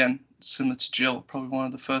think, again, similar to Jill, probably one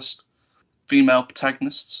of the first female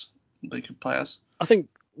protagonists they could play as. I think,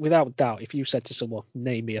 without doubt, if you said to someone,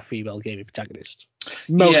 name me a female gaming protagonist,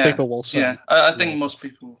 most people will say. Yeah, I think most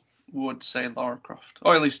people would say Lara Croft,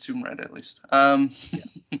 or at least Tomb Raider, at least. Where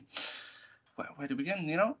to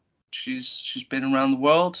begin? She's been around the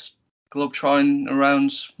world, globetrotting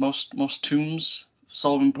around most tombs,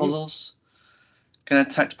 solving puzzles, getting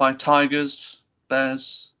attacked by tigers,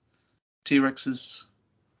 bears, T-Rexes,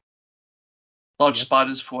 large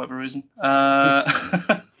spiders for whatever reason.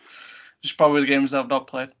 Which is probably the games I've not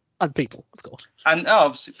played. And people, of course. And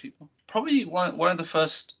obviously people. Probably one of the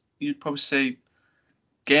first, you'd probably say,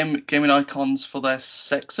 gaming icons for their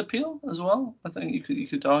sex appeal as well. I think you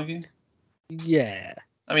could argue. Yeah.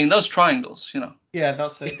 I mean, those triangles, Yeah,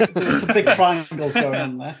 that's it. There's some big triangles going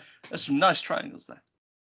on there. There's some nice triangles there.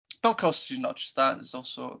 But of course, she's not just that. There's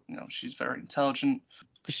also, she's very intelligent.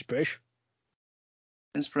 She's British.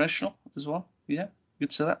 Inspirational as well. Yeah, you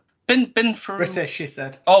could say that. Been through. British, she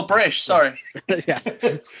said. Oh, British. Sorry. Yeah.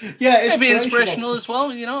 Yeah, maybe inspirational as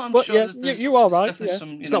well. I'm sure. Yeah, there's you are right. Definitely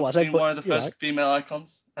some. It's not what I said, being one of the first female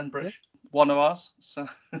icons and British. Yeah. One of ours. So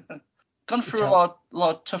gone through a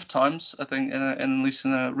lot of tough times. I think, at least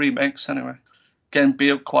in the remakes anyway. getting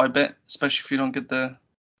beat up quite a bit, especially if you don't get the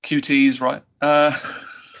QTEs right.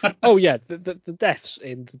 Oh yeah, the deaths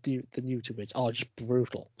in the new Tomb Raider are just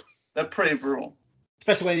brutal. They're pretty brutal.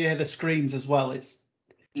 Especially when you hear the screams as well. It's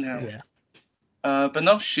Yeah. But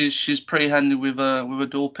no, she's pretty handy with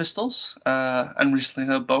dual pistols, and recently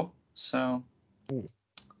her bow. So,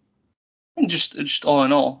 and just all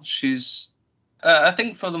in all, she's. I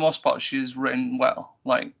think for the most part she's written well.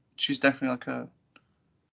 Like she's definitely like a.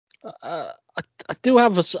 I do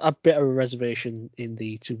have a bit of a reservation in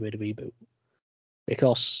the Tomb Raider reboot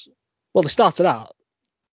because, well, they started out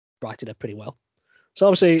writing it pretty well. So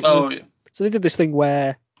obviously, so they did this thing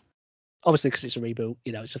where, obviously, because it's a reboot,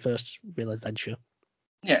 it's a first real adventure.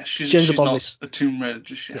 Yeah, she's not a Tomb Raider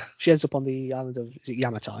just yet. Yeah, she ends up on the island of, is it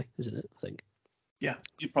Yamatai, isn't it? I think. Yeah,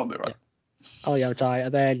 you're probably right. Yeah. Oh, Yamatai,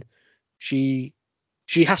 and then she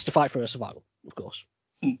has to fight for her survival, of course,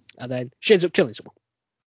 and then she ends up killing someone.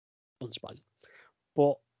 Unsurprising,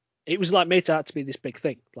 but it was like made out to be this big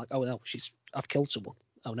thing. Like, oh no, I've killed someone.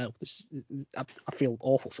 Oh no, I feel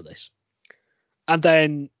awful for this. And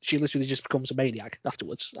then she literally just becomes a maniac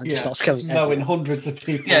afterwards and just starts killing mowing everyone. hundreds of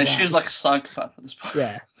people. Yeah, she's like a psychopath at this point.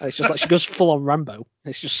 Yeah, and it's just like she goes full on Rambo.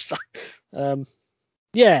 It's just,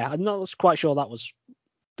 yeah, I'm not quite sure that was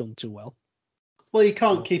done too well. Well, you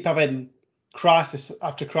can't keep having crisis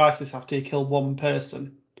after you kill one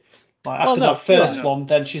person. Like after that first one,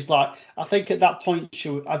 then she's like, I think at that point she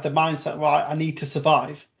had the mindset, right, I need to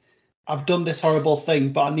survive. I've done this horrible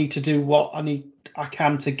thing, but I need to do what I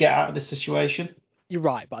can to get out of this situation. You're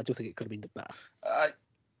right, but I do think it could have been done better.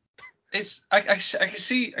 I can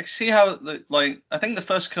see how I think the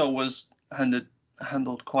first kill was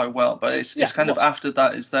handled quite well, but it's kind of after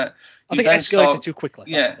that is that I think it escalated too quickly.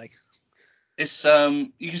 Yeah, it's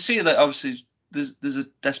you can see that obviously there's a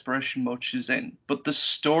desperation mode she's in, but the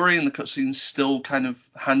story and the cutscenes still kind of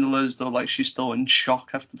handle her as though like she's still in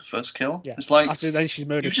shock after the first kill. Yeah. It's like after then she's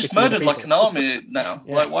murdered. You've just murdered like an army now.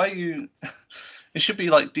 Yeah. Like why are you? It should be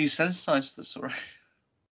like desensitized to this already.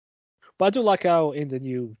 But I do like how in the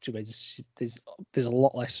new Tomb Raider there's a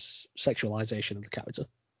lot less sexualization of the character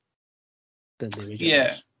than the original.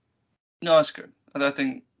 Yeah, no, that's good. And I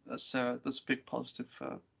think that's a big positive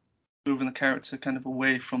for moving the character kind of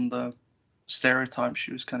away from the stereotype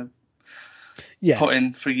she was kind of put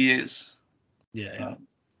in for years. Yeah.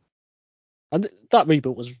 And that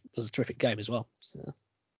reboot was a terrific game as well. So.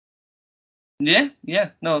 Yeah.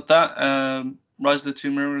 No, that Rise of the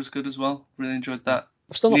Tomb Raider was good as well. Really enjoyed that.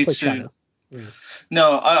 I've still not played China. Yeah.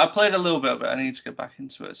 No, I played a little bit of it. I need to get back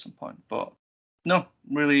into it at some point. But no,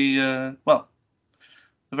 really, a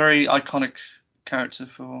very iconic character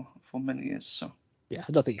for many years. So yeah,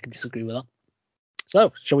 I don't think you can disagree with that.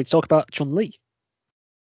 So, shall we talk about Chun-Li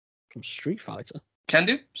from Street Fighter? Can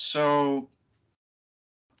do. So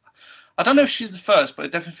I don't know if she's the first, but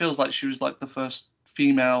it definitely feels like she was like the first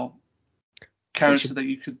female character that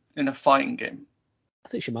you could in a fighting game. I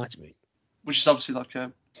think she might have been. Which is obviously like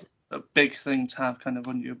a big thing to have kind of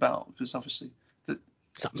under your belt, because obviously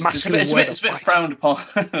it's a bit frowned upon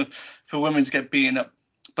for women to get beaten up,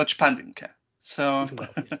 but Japan didn't care. So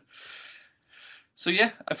so yeah,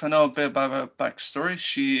 if I know a bit about her backstory,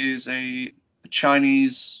 she is a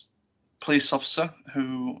Chinese police officer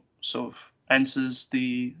who sort of enters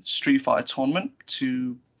the Street Fighter tournament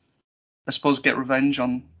to, I suppose, get revenge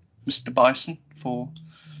on Mr. Bison for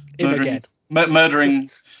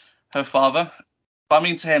murdering her father. But I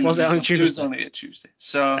mean, to him, it was only a Tuesday.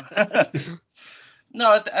 So,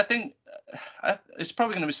 no, I think it's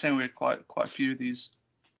probably going to be the same with quite a few of these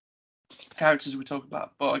characters we talk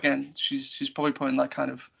about. But again, she's probably putting that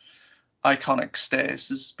kind of iconic status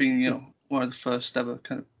as being, one of the first ever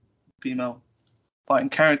kind of female fighting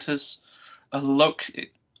characters. Her look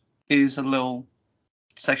is a little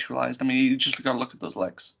sexualized. I mean, you just got to look at those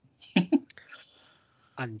legs.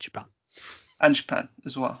 And Japan. And Japan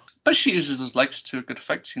as well. But she uses those legs to a good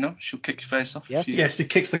effect, She'll kick your face off. Yeah, she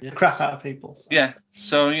kicks the crap out of people. So. Yeah,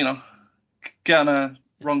 so, get on her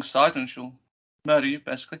wrong side and she'll murder you,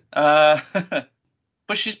 basically. But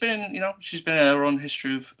she's been in her own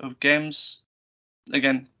history of games.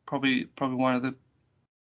 Again, probably one of the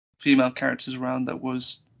female characters around that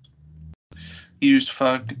was used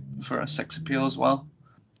for a sex appeal as well.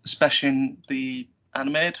 Especially in the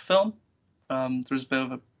animated film. There's a bit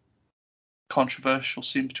of a controversial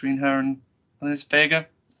scene between her and this Vega.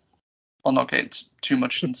 I'll not get too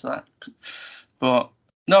much into that, but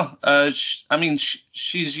no,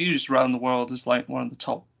 she's used around the world as like one of the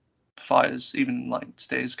top fighters, even in like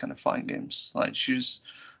today's kind of fighting games. Like I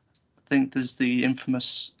think there's the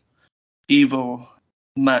infamous Evo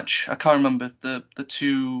match. I can't remember the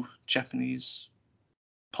two Japanese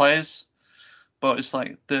players, but it's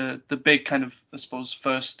like the big kind of, I suppose,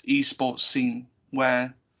 first esports scene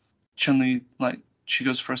where Chun-Li, like, she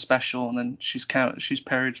goes for a special and then she's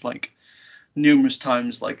parried like numerous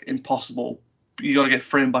times, like impossible. You got to get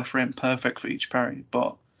frame by frame perfect for each parry,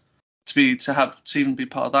 but to even be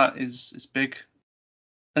part of that is big.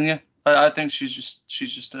 And yeah, I think she's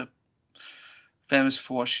just a famous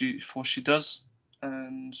for what she does,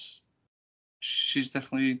 and she's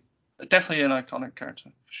definitely an iconic character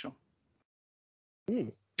for sure.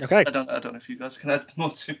 Okay. I don't know if you guys can add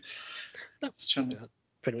more to. No, Chun-Li.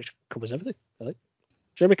 pretty much covers everything, I think.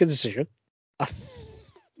 Should I make a decision?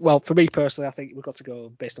 Well, for me personally, I think we've got to go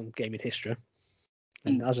based on gaming history.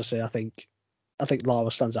 And as I say, I think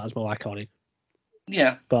Lara stands out as more iconic.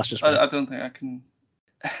 Yeah, but that's just I don't think I can.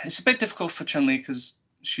 It's a bit difficult for Chun-Li because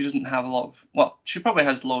she doesn't have a lot of. Well, she probably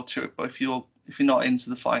has a lot to it, but if you're not into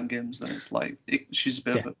the fighting games, then it's like she's a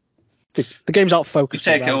bit of a. The game's out focused.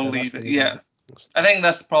 You take it or leave it. Yeah, I think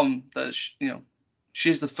that's the problem. That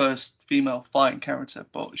she's the first female fighting character,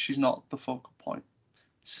 but she's not the focal point.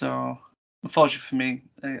 So, unfortunately for me,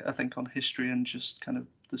 I think on history and just kind of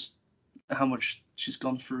this, how much she's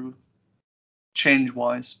gone through,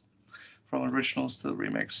 change-wise, from originals to the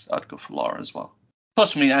remakes, I'd go for Lara as well.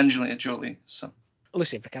 Plus, me, Angelina Jolie. So.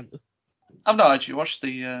 Listen, if I can. I've not actually watched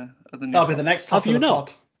the new. That'll be the next top of the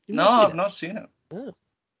pod. No, I've not seen it. Oh.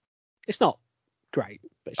 It's not great,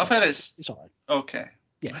 but I've heard it's alright. Okay.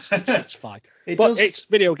 Yes, it's fine. It's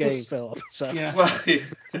video game film, so. Yeah. Well, yeah.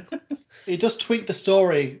 It does tweak the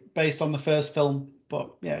story based on the first film,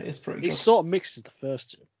 but yeah, it's pretty good. It sort of mixes the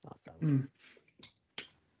first two.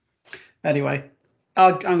 Anyway,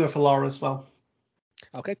 I'm going for Lara as well.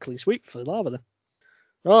 Okay, clean sweep for Lara then.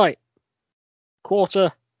 Right.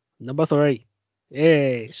 Quarter number 3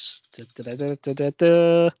 is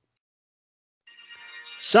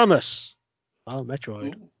Samus. Oh,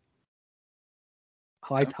 Metroid. Ooh.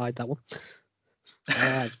 Hide that one.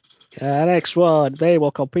 Alright. Next one, they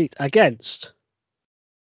will compete against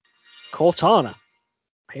Cortana.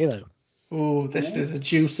 Halo. Oh, this is a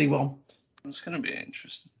juicy one. That's going to be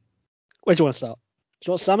interesting. Where do you want to start? Do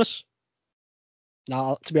you want Samus?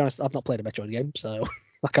 No, to be honest, I've not played a Metroid game, so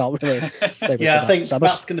I can't really say much Yeah, I about think Samus.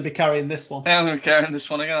 Matt's going to be carrying this one. Yeah, I'm going to be carrying this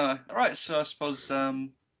one again. Right, so I suppose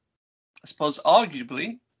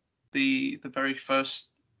arguably the very first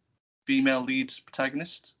female lead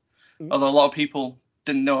protagonist, although a lot of people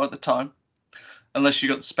didn't know at the time, unless you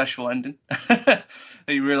got the special ending, and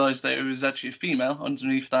you realised that it was actually a female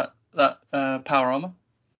underneath that power armor.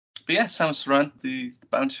 But yeah, Samus Aran, the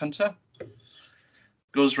bounty hunter,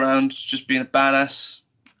 goes around just being a badass,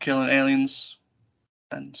 killing aliens,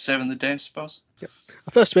 and saving the day, I suppose. Yep.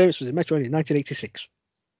 Our first appearance was in Metroid in 1986.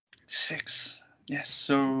 Yes,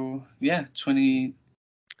 so, yeah, 20... And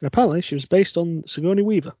apparently she was based on Sigourney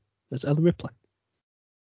Weaver as Ellen Ripley.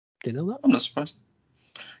 Didn't know that? I'm not surprised.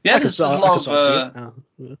 Yeah, there's a lot of...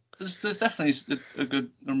 yeah. There's definitely a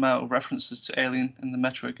good amount of references to Alien in the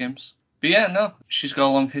Metroid games. But yeah, no, she's got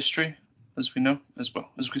a long history, as we know, as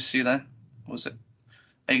we see there. What was it?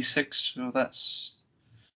 86, so that's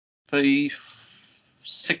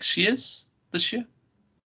 36 years this year.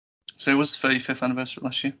 So it was the 35th anniversary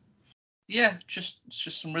last year. Yeah, just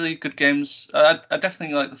some really good games. I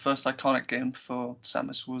definitely like the first iconic game for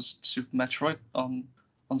Samus was Super Metroid on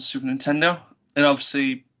Super Nintendo, and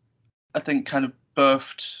obviously I think kind of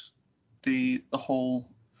birthed the whole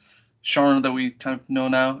genre that we kind of know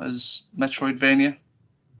now as Metroidvania,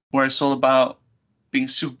 where it's all about being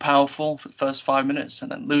super powerful for the first 5 minutes and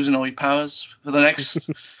then losing all your powers for the next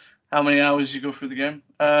how many hours you go through the game.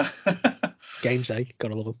 Games,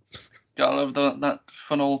 gotta love them. Gotta love that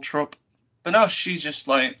fun old trope. But no, she's just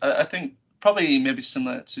like, I think probably maybe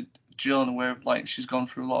similar to Jill in a way of like she's gone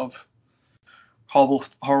through a lot of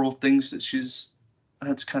horrible things that she's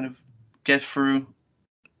had to kind of get through.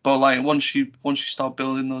 But like once you start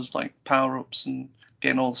building those like power ups and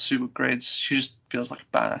getting all the super grades, she just feels like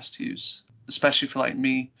a badass to use. Especially for like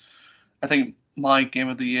me, I think my game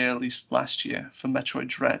of the year, at least last year, for Metroid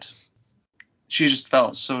Dread, she just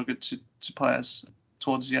felt so good to play as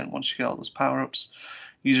towards the end. Once you get all those power ups,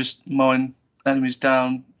 you just mowing enemies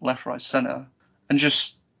down left, right, center, and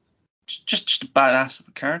just a badass of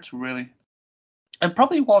a character really. And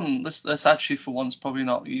probably one that's actually for once probably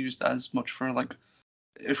not used as much for like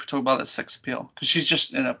if we talk about that sex appeal, because she's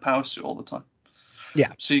just in a power suit all the time.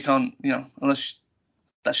 Yeah. So you can't, unless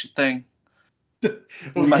that's your thing.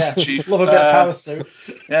 Master Chief. Love a bit of power suit.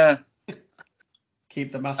 Yeah.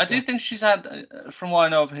 Keep the master. I do think she's had, from what I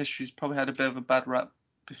know of her history, she's probably had a bit of a bad rap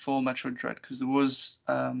before Metroid Dread, because there was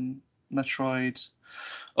Metroid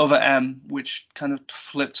Other M, which kind of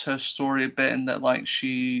flipped her story a bit in that like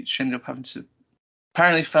she ended up having to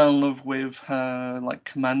apparently fell in love with her like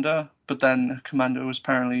commander, but then her commander was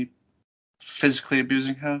apparently physically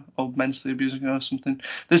abusing her or mentally abusing her or something.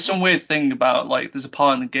 There's some weird thing about like there's a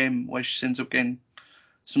part in the game where she ends up getting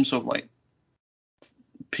some sort of like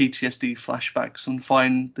PTSD flashbacks and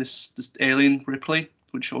find this alien Ripley,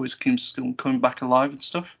 which always keeps coming back alive and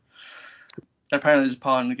stuff. Apparently there's a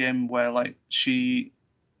part in the game where like she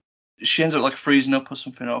ends up like freezing up or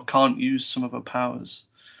something, or can't use some of her powers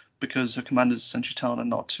because her commander's essentially telling her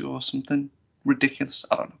not to or something ridiculous.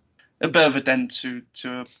 I don't know. A bit of a dent to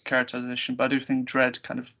a characterization, but I do think Dread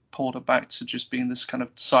kind of pulled her back to just being this kind of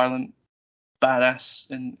silent badass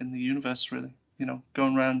in the universe, really. You know,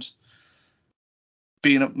 going around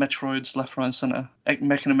beating up Metroids left, right, and center,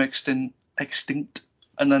 making them extinct,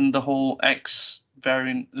 and then the whole X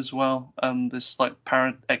variant as well. This like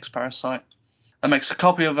X parasite that makes a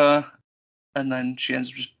copy of her, and then she ends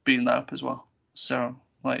up just beating that up as well. So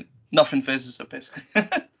like nothing phases her basically.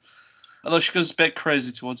 Although she goes a bit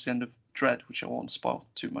crazy towards the end of Dread, which I won't spoil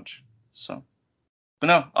too much. So, but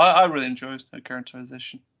no, I really enjoyed her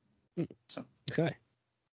characterization. So Okay.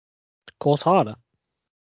 Cortana.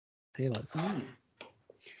 Halo.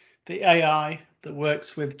 The AI that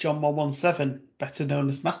works with John 117, better known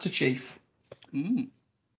as Master Chief.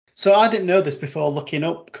 So I didn't know this before looking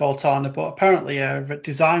up Cortana, but apparently her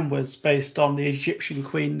design was based on the Egyptian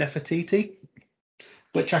queen Nefertiti,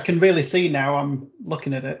 which I can really see now. I'm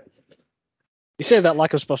looking at it. You say that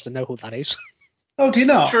like I'm supposed to know who that is. Oh, do you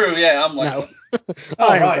not? true, yeah, I'm like, No. Oh,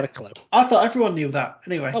 I haven't right. got a clue. I thought everyone knew that.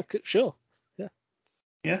 Anyway. Oh, sure.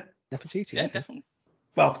 Yeah. Nefertiti. yeah, Okay. definitely.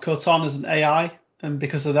 Well, Cortana's an AI, and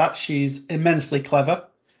because of that, she's immensely clever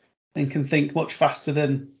and can think much faster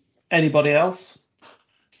than anybody else.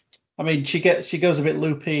 I mean, she goes a bit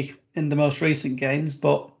loopy in the most recent games,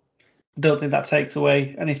 but I don't think that takes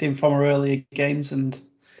away anything from her earlier games and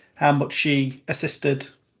how much she assisted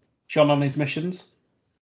John on his missions.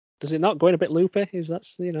 Does it not going a bit loopy?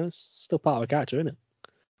 Still part of a character, isn't it?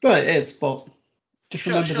 Well, it is, but just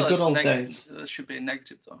Sure, remember the good that's old negative. days. That should be a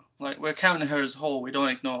negative though. Like we're counting her as a whole. We don't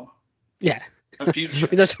ignore Yeah. her future.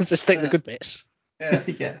 We just take the Yeah. good bits. Yeah,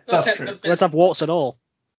 Yeah, Gotta that's take true. the good Let's bits have and warts and bits. all.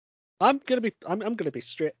 I'm gonna be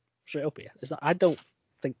straight up here. Is that I don't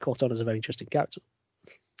think Cortana's a very interesting character.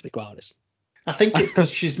 To be quite honest. I think it's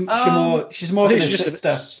because she's more I of think an she's just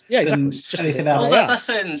assister yeah, exactly. than She's just anything a bit- else. Well, yeah. that's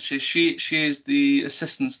it. She is the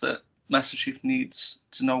assistance that Master Chief needs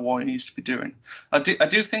to know what he needs to be doing. I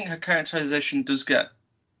do think her characterization does get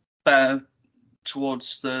better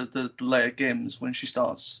towards the later games when she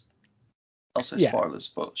starts. I'll say Yeah. spoilers,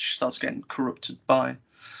 but she starts getting corrupted by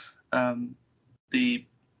the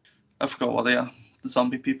I forgot what they are, the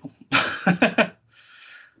zombie people.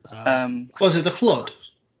 Was it the Flood?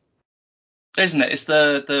 Isn't it? It's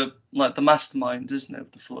the the mastermind, isn't it,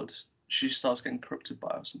 of the Flood? She starts getting corrupted by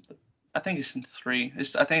or something. I think it's in 3. I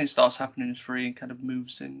think it starts happening in 3 and kind of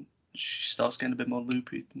moves in. She starts getting a bit more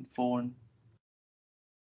loopy than 4 and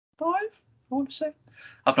 5. I want to say.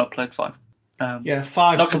 I've not played 5. Yeah,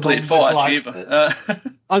 5. Not completed 4 actually either.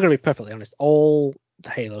 I'm gonna be perfectly honest. All the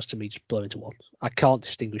Halos to me just blow into one. I can't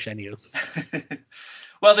distinguish any of them.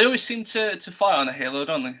 Well, they always seem to fight on a Halo,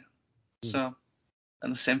 don't they? So,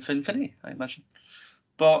 and the same for Infinity, I imagine.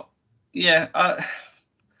 But yeah,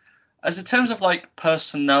 as in terms of like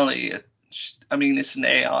personality, I mean, it's an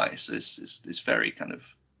AI, so it's very kind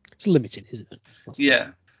of It's limited, isn't it?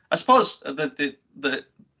 yeah. I suppose that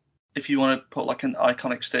if you want to put like an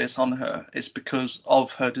iconic status on her, it's because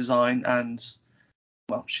of her design and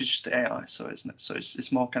well, she's just AI, so isn't it? So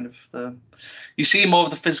it's more kind of you see more of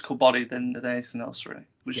the physical body than anything else really,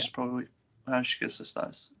 which is probably how she gets the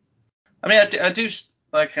status. I mean, I do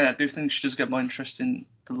think she does get more interest in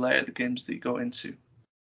the layer of the games that you go into,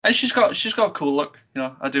 and she's got a cool look. You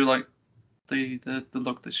know, I do like the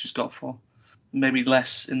look that she's got for maybe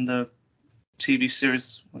less in the TV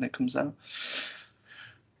series when it comes out.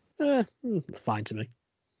 Fine to me.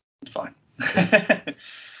 Fine.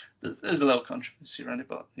 There's a little controversy around it,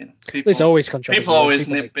 but you know, There's always controversy. People always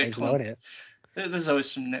make nitpick games on though, innit? There's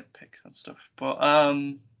always some nitpick and stuff, but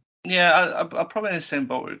yeah, I'm probably in the same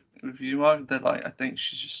boat with you, Mark. That like I think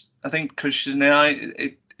because she's an AI,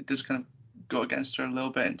 it does kind of go against her a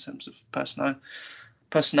little bit in terms of personality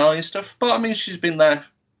and stuff. But I mean, she's been there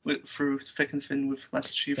through thick and thin with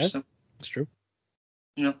Master Chief, Okay. so That's true.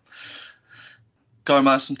 you know, got him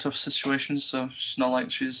out of some tough situations. So she's not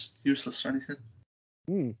like she's useless or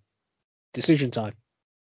anything. Decision time.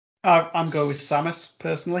 I'm going with Samus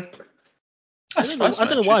personally. I don't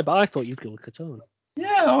know why, but I thought you'd go with Katana.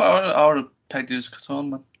 Yeah, I would have pegged you as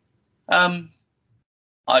Catan, man.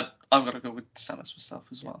 I'm gonna go with Samus myself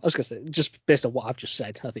as well. I was going to say, just based on what I've just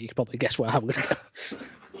said, I think you can probably guess where I'm going to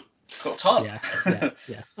go. Got top. Yeah.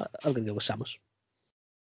 I'm going to go with Samus.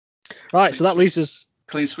 Right, so that leaves us.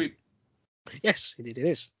 Clean sweep. Yes, indeed it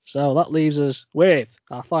is. So that leaves us with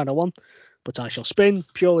our final one, but I shall spin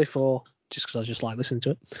purely for, just because I just like listening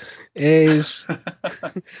to it, is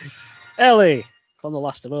Ellie from The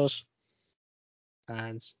Last of Us.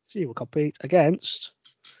 And she will compete against,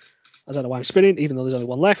 I don't know why I'm spinning, even though there's only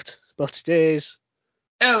one left, but it is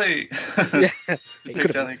Ellie. yeah, it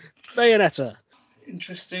could have been Bayonetta.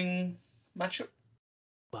 Interesting matchup.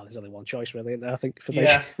 Well, there's only one choice really, isn't there, I think, for me.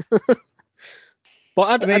 Yeah. But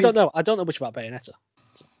I mean- I don't know. I don't know much about Bayonetta.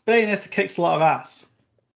 Bayonetta kicks a lot of ass.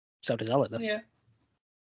 So does Ellie, though. Yeah.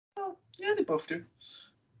 Well, yeah, they both do.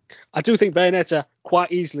 I do think Bayonetta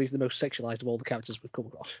quite easily is the most sexualized of all the characters we've come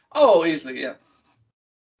across. Oh, easily, yeah.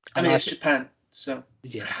 I And mean, I it's Japan, so.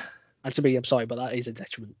 Yeah. And to me, I'm sorry, but that is a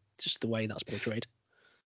detriment, just the way that's portrayed.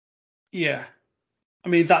 Yeah. I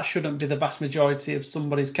mean, that shouldn't be the vast majority of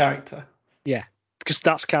somebody's character. Yeah. Because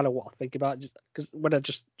that's kind of what I think about. Because when I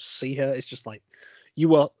just see her, it's just like,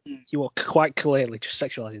 you are quite clearly just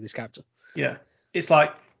sexualizing this character. Yeah. It's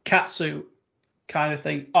like catsuit kind of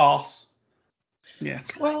thing. Arse. Yeah.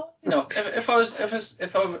 Well, you know, if I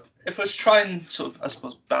was trying to sort of, I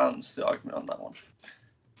suppose, balance the argument on that one.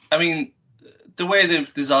 I mean, the way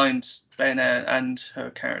they've designed Bayonetta and her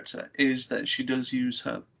character is that she does use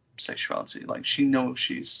her sexuality. Like, she knows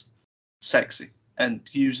she's sexy and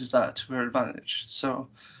uses that to her advantage. So,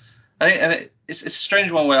 it's a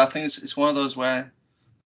strange one where I think it's one of those where,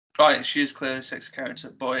 right, she is clearly a sexy character,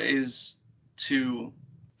 but it is too.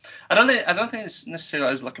 I don't think it's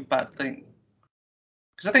necessarily as like a bad thing.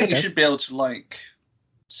 Because I think you should be able to like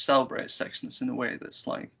celebrate sexiness in a way that's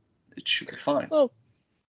like it should be fine. Well,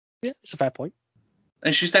 yeah, it's a fair point.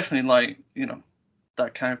 And she's definitely like, you know,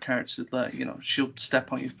 that kind of character that, you know, she'll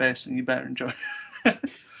step on your face and you better enjoy.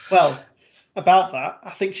 Well, about that,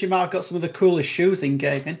 I think she might have got some of the coolest shoes in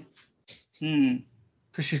gaming.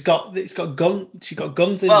 Because she got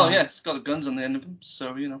guns in Well, there. yeah, it's got the guns on the end of them,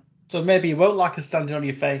 so you know. So maybe you won't like her standing on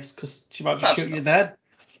your face because she might just shoot you in the head.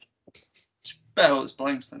 Better hold its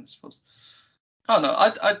blanks then, I suppose. I don't know.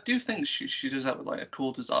 I do think she does have like a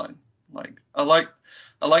cool design. Like I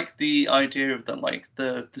like the idea of that, like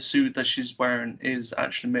the suit that she's wearing is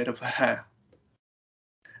actually made of her hair.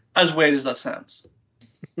 As weird as that sounds.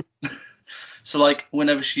 So like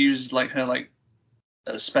whenever she uses like her like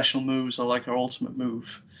special moves or like her ultimate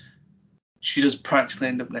move, she does practically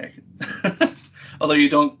end up naked. Although you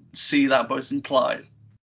don't see that, but it's implied.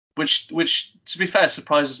 Which to be fair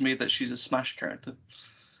surprises me that she's a Smash character.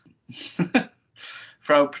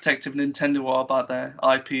 For how protective Nintendo are about their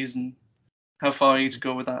IPs and how far you need to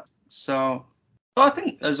go with that. So, but I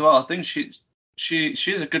think as well, I think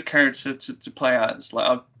she's a good character to play as. Like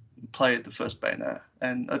I've played the first Bayonetta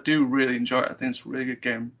and I do really enjoy it. I think it's a really good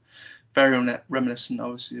game. Very reminiscent,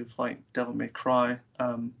 obviously, of like Devil May Cry.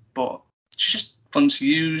 But she's just fun to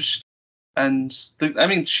use, and I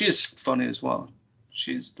mean, she is funny as well.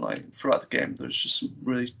 She's like throughout the game, there's just some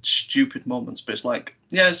really stupid moments, but it's like,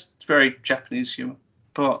 yeah, it's very Japanese humor.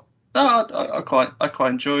 But no, I quite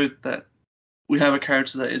enjoy that we have a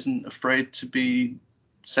character that isn't afraid to be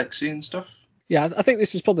sexy and stuff. Yeah, I think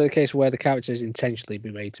this is probably the case where the character is intentionally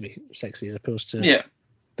been made to be sexy as opposed to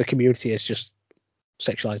the community has just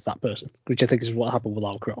sexualized that person, which I think is what happened with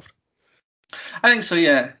Lara Croft. I think so,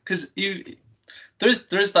 yeah, because there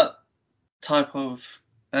is that type of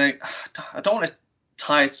I don't want to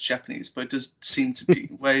tie it to Japanese, but it does seem to be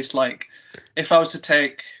where it's like if I was to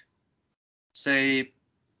take, say,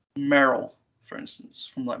 Meryl, for instance,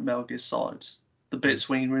 from like Metal Gear Solid, the bits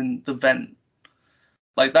when you're in the vent,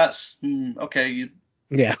 like that's okay.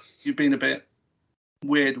 You've been a bit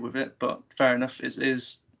weird with it, but fair enough. It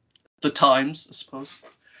is the times, I suppose,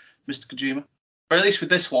 Mr. Kojima. Or at least with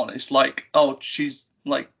this one, it's like, oh, she's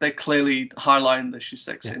like they're clearly highlighting that she's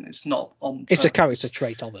sexy, and it's not on purpose. It's a character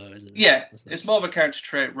trait of her, isn't it? Yeah, it's more of a character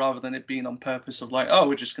trait rather than it being on purpose of like, oh,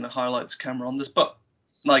 we're just going to highlight this camera on this. But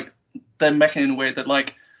like they're making it in a way that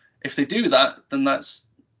like if they do that, then that's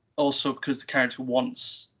also because the character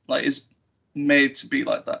wants like is made to be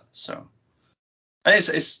like that. So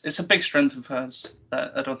it's a big strength of hers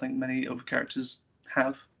that I don't think many other characters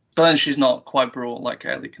have. But then she's not quite brutal like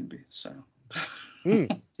Ellie can be. So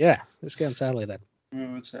yeah, let's get on to Ellie then.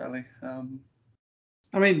 Move to Ellie.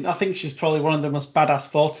 I mean, I think she's probably one of the most badass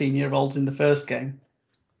 14-year-olds in the first game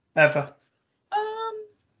ever.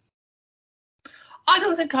 I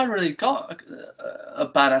don't think I really got a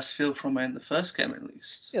badass feel from her in the first game, at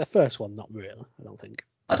least. Yeah, the first one, not really, I don't think.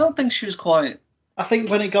 I don't think she was quite I think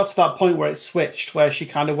when it got to that point where it switched, where she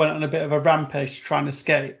kind of went on a bit of a rampage to try and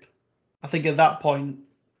escape, I think at that point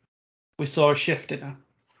we saw a shift in her.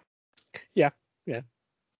 Yeah.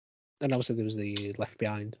 And obviously there was the Left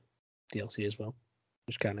Behind DLC as well,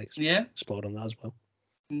 which kind of explored on that as well.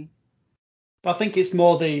 Mm. But I think it's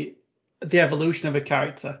more the evolution of a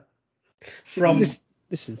character. From this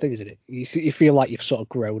is the thing, isn't it? You feel like you've sort of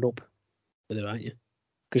grown up with her, aren't you?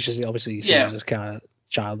 Because she's obviously you see her as a kind of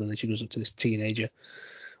child, and then she goes up to this teenager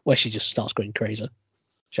where she just starts going crazy,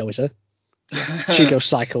 shall we say? She goes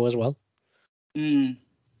psycho as well.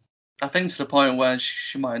 I think to the point where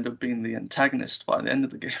she might end up being the antagonist by the end of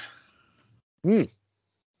the game. Yeah.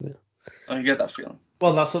 I get that feeling.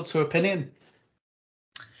 Well, that's up to opinion.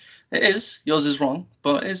 It is. Yours is wrong,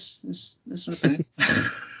 but it's an opinion.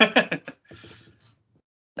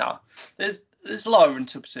 No, there's a lot of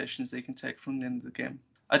interpretations that you can take from the end of the game.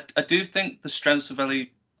 I do think the strengths of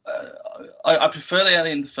Ellie. I prefer the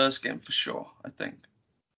Ellie in the first game for sure. I think.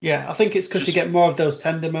 Yeah, I think it's because you get more of those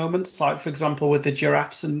tender moments, like for example with the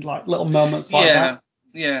giraffes and like little moments like that.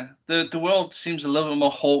 Yeah. The world seems a little bit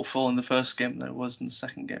more hopeful in the first game than it was in the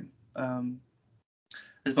second game.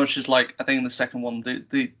 As much as like I think in the second one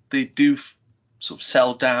they do sort of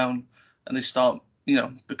settle down and they start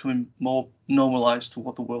becoming more normalized to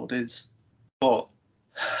what the world is. But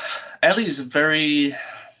Ellie is a very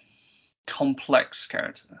complex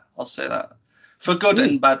character. I'll say that for good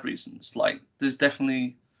and bad reasons. Like there's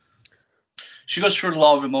definitely. She goes through a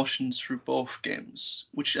lot of emotions through both games,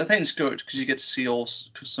 which I think is good because you get to see all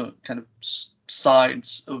kind of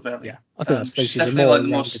sides of Ellie. Yeah, I think she's definitely a more like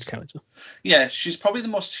the most character. Yeah, she's probably the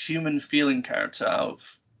most human feeling character out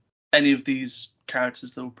of any of these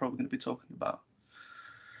characters that we're probably going to be talking about.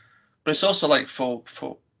 But it's also like for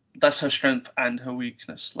that's her strength and her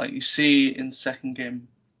weakness. Like you see in the second game,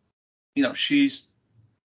 she's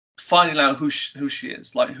finding out who she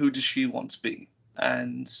is. Like who does she want to be,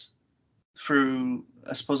 and through,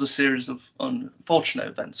 I suppose, a series of unfortunate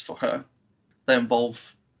events for her that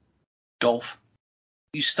involve golf,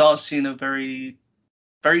 you start seeing a very,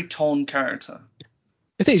 very torn character.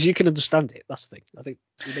 The thing is, you can understand it. That's the thing. I think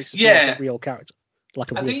it makes it feel like a real character,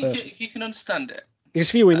 like a real person. I think you can understand it. Because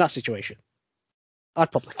if you were in that situation,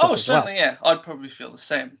 I'd probably. Certainly, yeah. I'd probably feel the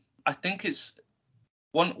same. I think it's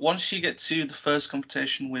once you get to the first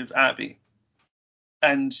confrontation with Abby,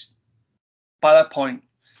 and by that point,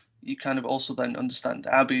 you kind of also then understand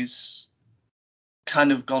Abby's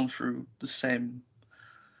kind of gone through the same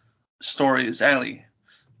story as Ellie,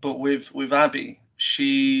 but with Abby,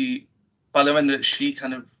 by the end of it, she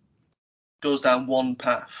kind of goes down one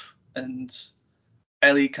path, and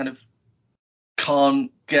Ellie kind of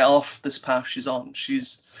can't get off this path she's on.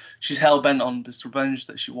 She's hell bent on this revenge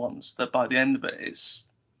that she wants. That by the end of it, it's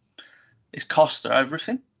cost her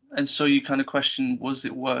everything, and so you kind of question, was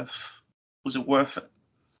it worth it?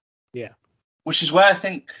 Yeah. Which is where I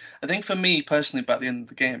think for me personally, by the end of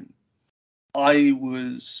the game, I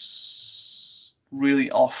was really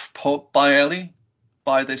off put by Ellie,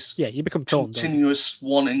 by this you become torn, continuous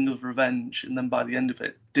wanting of revenge, and then by the end of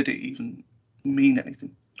it, did it even mean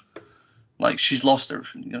anything? Like she's lost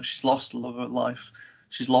everything, she's lost the love of her life,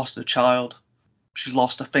 she's lost her child, she's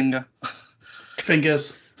lost a finger.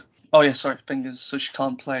 Fingers. Oh yeah, sorry, fingers. So she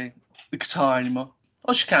can't play the guitar anymore.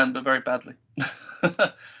 Oh, she can, but very badly.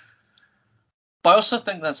 But I also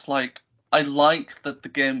think that's I like that the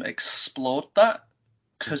game explored that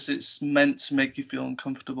because it's meant to make you feel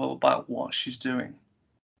uncomfortable about what she's doing.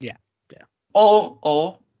 Yeah.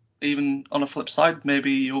 Or even on a flip side,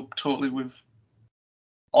 maybe you're totally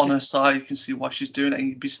on her side, you can see why she's doing it, and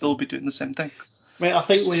you'd still be doing the same thing. I mean, I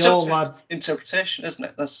think we all had interpretation, isn't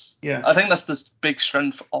it? I think that's the big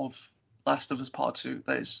strength of Last of Us Part 2.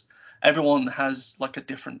 That is, everyone has a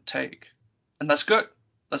different take, and that's good.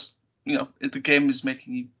 That's the game is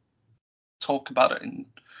making you talk about it,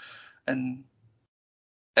 and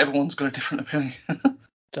everyone's got a different opinion.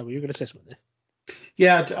 Tell me, you're going to say something.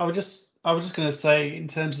 Yeah, I was just going to say in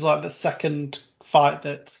terms of the second fight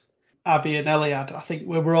that Abby and Ellie had, I think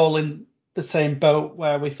we were all in the same boat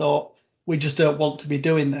where we thought we just don't want to be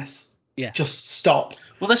doing this. Yeah. Just stop.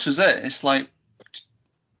 Well, this was it. It's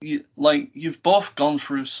you've both gone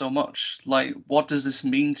through so much. What does this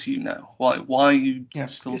mean to you now? Why are you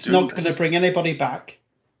still doing this? It's not going to bring anybody back.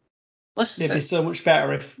 It'd be so much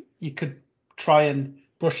better if you could try and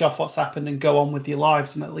brush off what's happened and go on with your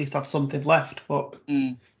lives and at least have something left. But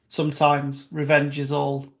sometimes revenge is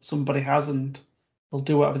all somebody has, and they'll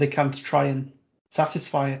do whatever they can to try and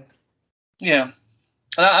satisfy it. Yeah.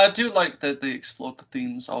 And I do like that they explored the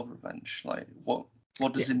themes of revenge. What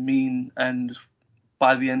does it mean? And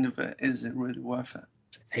by the end of it, is it really worth it?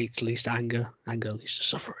 Hate leads to anger. Anger leads to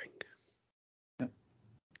suffering. Yep.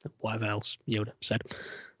 Whatever else Yoda said.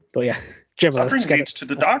 But yeah, generally, Suffering leads to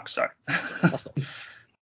the dark side. That's not.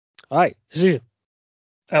 All right, decision.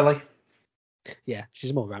 Ellie. Yeah,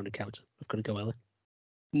 she's a more rounded character. I've got to go Ellie.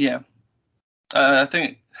 Yeah. I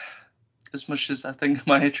think, as much as I think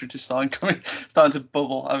my hatred is starting to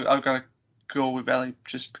bubble, I've got to go with Ellie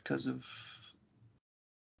just because of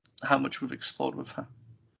how much we've explored with her.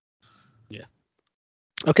 Yeah.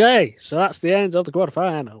 Okay, so that's the end of the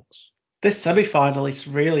quarterfinals. This semi-final is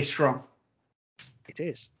really strong. It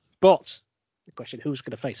is. But the question, who's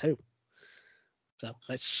going to face who? So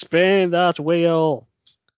let's spin that wheel.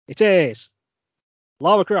 It is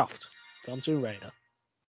Lara Croft from Tomb Raider.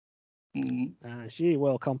 Mm. And she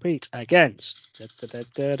will compete against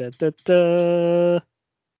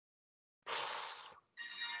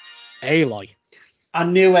Aloy. I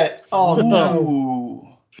knew it. Oh no. Ooh.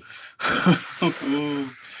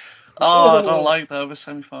 Oh, I don't like that with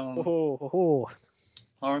semi-final.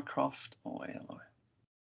 Lara Croft or Aloy.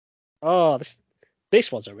 Oh,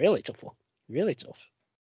 this one's a really tough one. Really tough.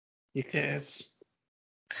 Yes.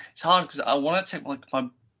 It's hard because I want to take like my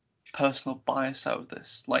personal bias out of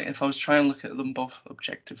this. Like if I was trying to look at them both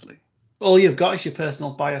objectively. All you've got is your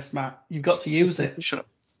personal bias, Matt. You've got to use it. Shut up.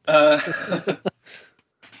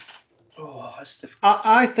 Oh, that's difficult.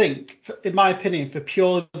 I think, in my opinion, for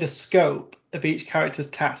purely the scope of each character's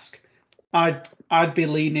task, I'd be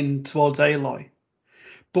leaning towards Aloy.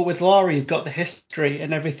 But with Lara, you've got the history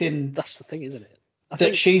and everything. That's the thing, isn't it? I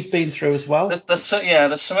think she's been through as well. There's something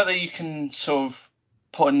that you can sort of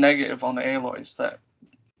put a negative on Aloy is that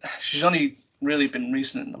she's only really been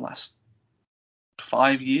recent in the last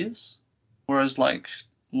 5 years, whereas like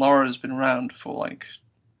Lara's been around for like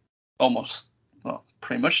almost, well,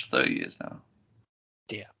 pretty much 30 years now.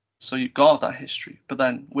 Yeah. So you've got that history, but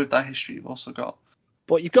then with that history, you've also got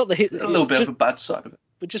but you've got a little bit of a bad side of it.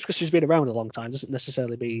 But just because she's been around a long time doesn't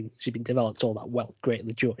necessarily mean she's been developed all that well,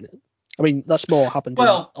 greatly during it. I mean, that's more happened in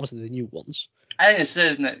obviously the new ones. I think it's,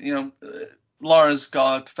 isn't it? You know, Lara's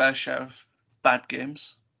got a fair share of bad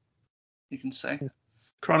games, you can say. Yeah.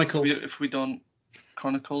 Chronicles. If we don't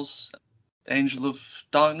Chronicles, Angel of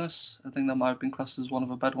Darkness, I think that might have been classed as one of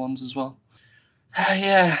the bad ones as well.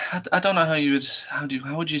 Yeah, I don't know how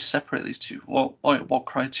would you separate these two? What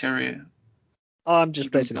criteria? I'm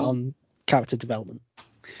just basing it on character development.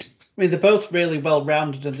 I mean, they're both really well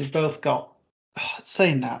rounded, and they both got.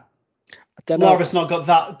 Saying that, Lara's not got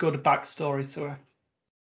that good a backstory to her.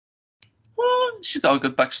 Well, she's got a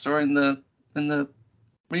good backstory in the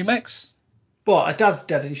remakes. What? Her dad's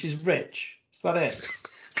dead and she's rich. Is that it?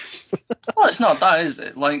 Well, it's not that, is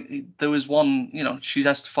it? Like there was one, you know, she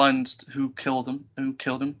has to find who killed him.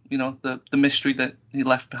 You know, the mystery that he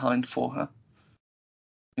left behind for her.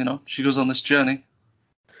 You know, she goes on this journey.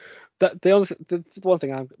 The one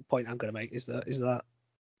thing I'm going to make is that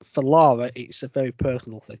for Lara it's a very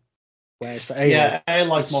personal thing, whereas for Aloy,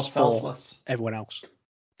 Aloy's more selfless. Everyone else.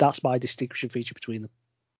 That's my distinction feature between them.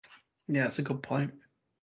 Yeah, that's a good point.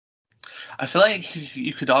 I feel like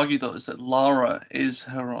you could argue though is that Lara is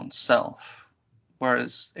her own self,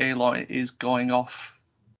 whereas Aloy is going off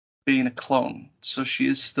being a clone. So she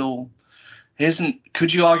is still isn't.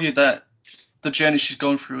 Could you argue that the journey she's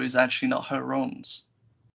going through is actually not her own?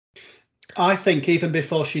 I think even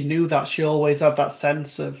before she knew that, she always had that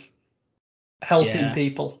sense of helping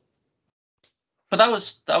people. But that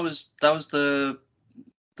was the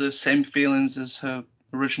same feelings as her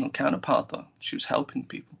original counterpart though. She was helping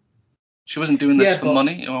people. She wasn't doing this for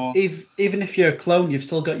money or. Even if you're a clone, you've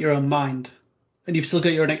still got your own mind, and you've still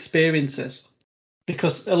got your own experiences.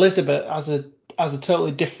 Because Elizabeth has a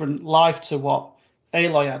totally different life to what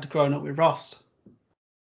Aloy had growing up with Rost.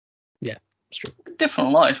 Yeah, it's true.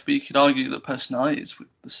 Different life, but you could argue that personalities were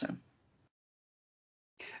the same.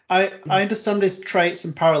 I understand there's traits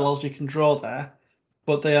and parallels you can draw there,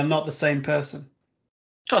 but they are not the same person.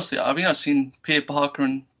 Of course they are. I mean, I've seen Peter Parker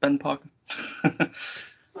and Ben Parker.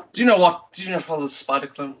 Do you know what? Do you know for the Spider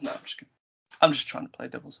Clone? No, I'm just trying to play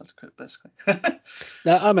devil's advocate, basically.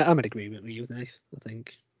 No, I'm in agreement with you, Nate. I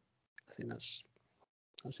think that's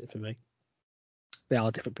it for me. They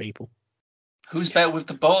are different people. Who's better with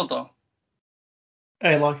the bow, though?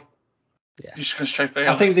 Aloy. Yeah. You're just going straight for Aloy.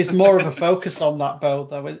 I think there's more of a focus on that bow,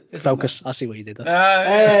 though. Focus. There? I see what you did there.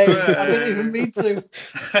 Hey, I didn't even mean to.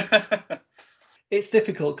 It's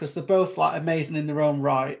difficult because they're both like amazing in their own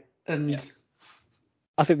right, and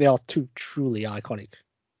I think they are two truly iconic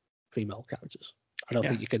female characters. I don't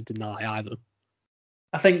think you can deny either.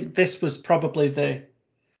 I think this was probably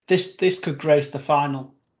this could grace the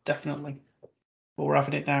final, definitely. But we're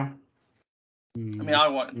having it now. I mean, I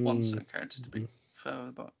wanted one certain character to be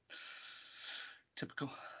further, but typical.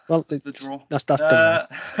 Well, The draw. That's done now.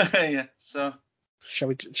 Yeah. So. Shall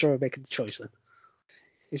we make a choice then?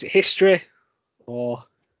 Is it history or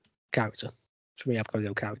character? For me, I've got to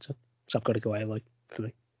go character. So I've got to go Aloy for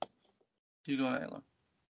me. You go Aloy.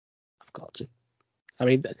 I've got to. I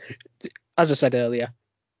mean, as I said earlier,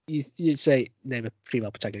 you say name a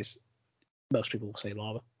female protagonist, most people will say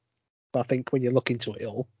Lara. But I think when you look into it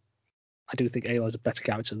all, I do think Aloy's a better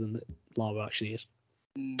character than Lara actually is.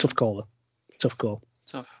 Tough call, though. Tough call.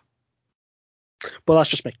 Tough. But that's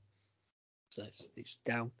just me. So it's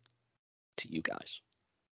down to you guys.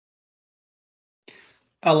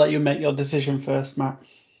 I'll let you make your decision first, Matt.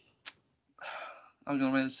 I'm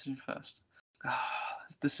going to make the decision first.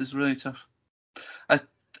 This is really tough.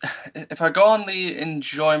 If I go on the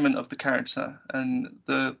enjoyment of the character and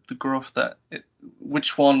the growth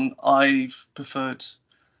which one I've preferred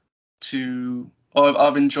to, or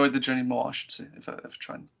I've enjoyed the journey more, I should say, if I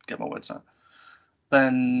try and get my words out,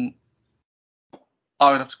 then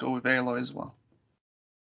I would have to go with Aloy as well.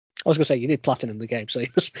 I was going to say, you did platinum the game, so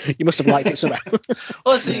you must have liked it somehow.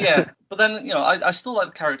 Well, see, yeah. But then, I still like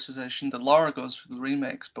the characterization that Lara goes through the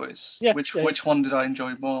remakes, but it's which one did I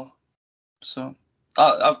enjoy more? So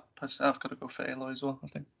I've got to go for Aloy as well, I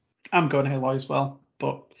think. I'm going Aloy as well,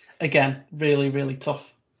 but again, really, really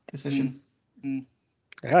tough decision.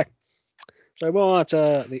 Okay. So we're on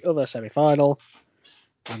to the other semi-final.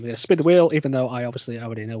 I'm going to spin the wheel, even though I obviously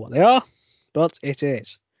already know what they are. But it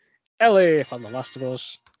is Ellie from The Last of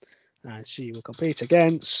Us. And she will compete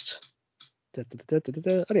against... And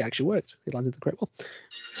it actually worked. It landed the correct one.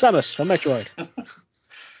 Samus from Metroid.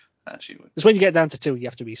 Actually worked. Because when you get down to 2, you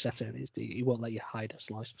have to reset it. He won't let you hide a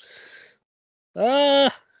slice.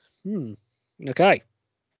 Okay.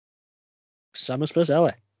 Samus versus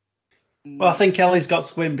Ellie. Well, I think Ellie's got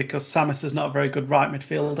to win because Samus is not a very good right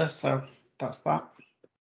midfielder, so that's that.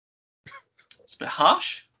 It's a bit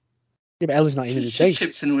harsh. Yeah, but Ellie's not even in the She team.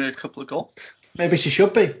 chipped in with a couple of goals. Maybe she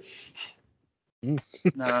should be.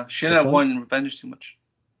 Nah, she didn't have wine and revenge too much.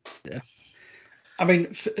 Yeah. I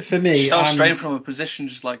mean, for me, she's so straight from a position,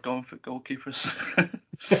 just like going for goalkeepers.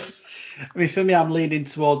 I mean, for me, I'm leaning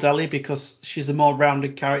towards Ellie because she's a more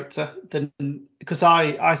rounded character because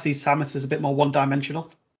I see Samus as a bit more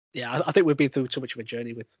one-dimensional. Yeah, I think we've been through too much of a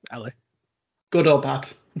journey with Ellie. Good or bad?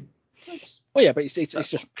 Well, yeah, but it's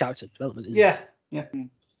just character development, isn't it? Yeah.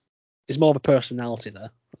 There's more of a personality there,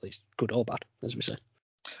 at least good or bad, as we say.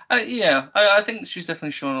 I think she's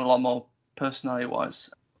definitely shown a lot more personality-wise.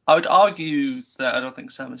 I would argue that I don't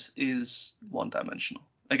think Samus is one-dimensional.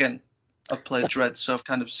 Again, I've played Dread, so I've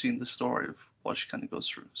kind of seen the story of what she kind of goes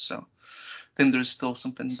through. So I think there's still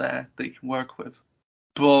something there that you can work with.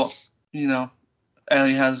 But,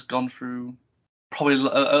 Ellie has gone through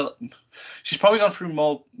she's probably gone through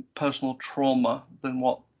more personal trauma than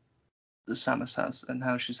what Samus has and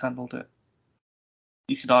how she's handled it.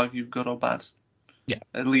 You could argue good or bad. Yeah.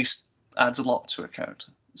 At least adds a lot to a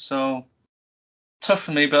character. So tough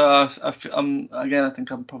for me, but I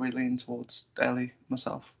think I'm probably leaning towards Ellie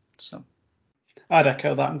myself. So I'd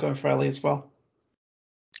echo that. I'm going for Ellie as well.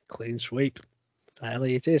 Clean sweep.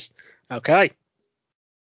 Ellie it is. Okay.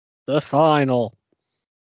 The final.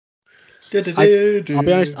 I'll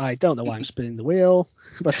be honest, I don't know why I'm spinning the wheel,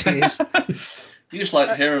 but it is. You just like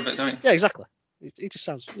the hair of it, don't you? Yeah, exactly. It just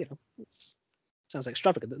sounds, sounds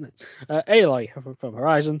extravagant, doesn't it? Aloy from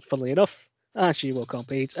Horizon, funnily enough, and she will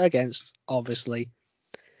compete against, obviously,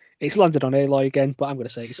 it's landed on Aloy again, but I'm going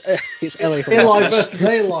to say it's Ellie from Aloy versus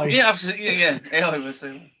Aloy. Yeah, absolutely. Yeah, Aloy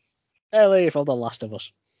versus Aloy. Ellie from The Last of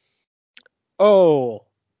Us. Oh,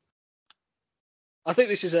 I think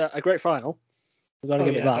this is a great final. We've got to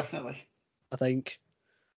give it that. Definitely. I think.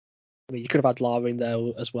 I mean, you could have had Lara in there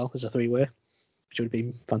as well as a 3-way, which would have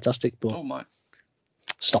been fantastic. But oh my!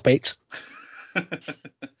 Stop it.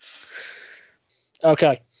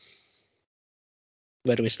 Okay.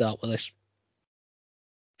 Where do we start with this?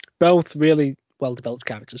 Both really well developed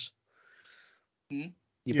characters.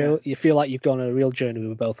 You feel like you've gone on a real journey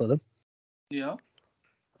with both of them. Yeah.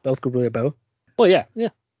 Both good with a bow. Well, yeah.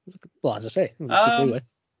 Well, as I say, good 3-way.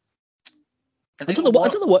 I don't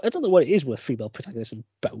know what it is with female protagonists and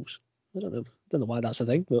bows. I don't know why that's a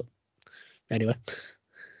thing, but anyway.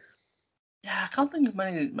 Yeah, I can't think of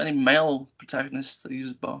many male protagonists that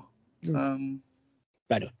use a bow.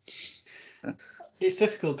 Anyway. It's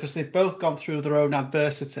difficult because they've both gone through their own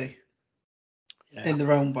adversity in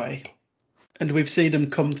their own way, and we've seen them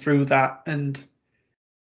come through that and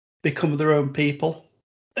become their own people,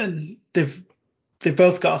 and they've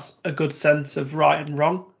both got a good sense of right and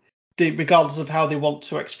wrong, regardless of how they want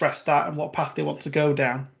to express that and what path they want to go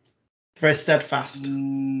down. Very steadfast,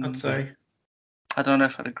 I'd say. I don't know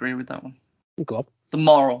if I'd agree with that one. Go on. The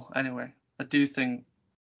moral, anyway. I do think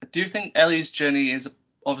Ellie's journey is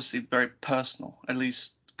obviously very personal, at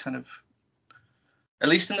least in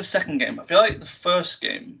the second game. I feel like the first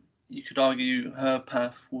game, you could argue her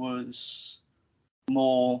path was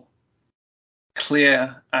more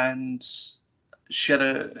clear, and she had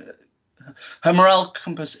her morale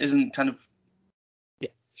compass isn't kind of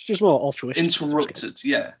It's just more altruistic. interrupted.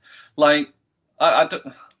 Yeah, like I don't.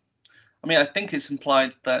 I mean, I think it's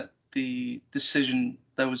implied that the decision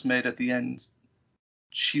that was made at the end,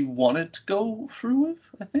 she wanted to go through with.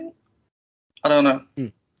 I think. I don't know.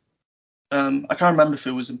 I can't remember if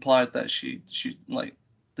it was implied that she like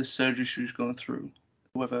the surgery she was going through,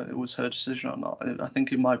 whether it was her decision or not. I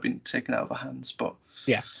think it might have been taken out of her hands, but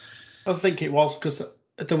yeah, I think it was, because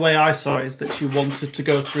the way I saw it is that she wanted to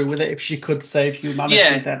go through with it if she could save humanity.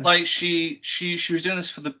 yeah, then like she was doing this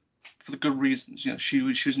for the good reasons. You know, she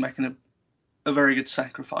was making a very good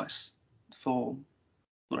sacrifice for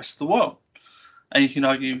the rest of the world, and you can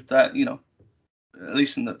argue that, you know, at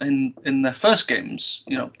least in their first games,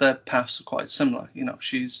 you know, their paths are quite similar. You know,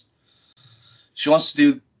 she wants to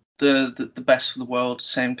do the best for the world,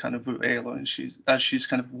 same kind of route Aloy, and she's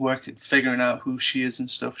kind of figuring out who she is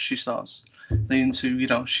and stuff, she starts leading to, you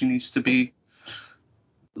know, she needs to be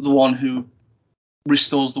the one who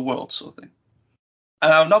restores the world, sort of thing.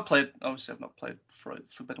 And I've not played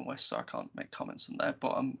Forbidden West, so I can't make comments on that,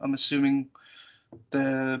 but I'm assuming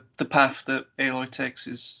the path that Aloy takes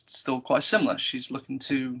is still quite similar. She's looking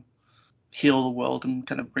to heal the world and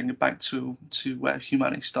kind of bring it back to where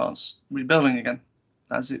humanity starts rebuilding again,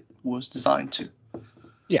 as it was designed to.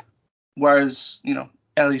 Yeah. Whereas, you know,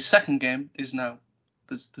 Ellie's second game is now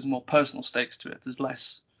there's more personal stakes to it. There's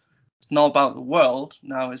less. It's not about the world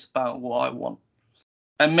now. It's about what I want.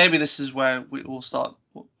 And maybe this is where we'll start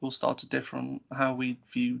to differ on how we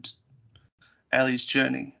viewed Ellie's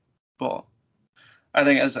journey. But I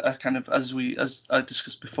think as I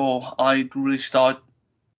discussed before, I really started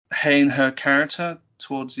hating her character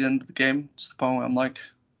towards the end of the game, to the point where I'm like,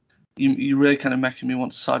 you really kind of making me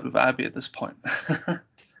want to side with Abby at this point.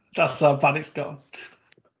 That's how bad it's gone.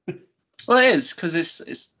 Well, it is, because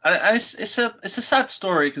it's a sad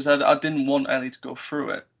story, because I didn't want Ellie to go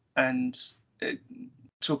through it, and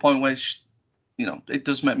to a point where you know, it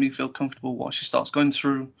does make me feel comfortable what she starts going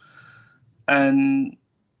through, and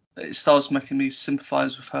it starts making me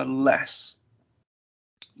sympathise with her less,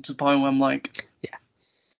 to the point where I'm like, yeah,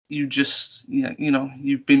 you just, you know,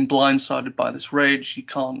 you've been blindsided by this rage, you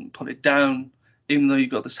can't put it down, even though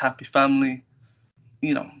you've got this happy family,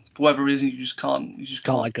 you know, for whatever reason, you can't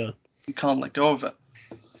let go. You can't let go of it.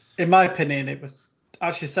 In my opinion, it was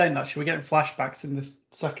actually saying that she was getting flashbacks in the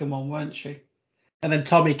second one, weren't she? And then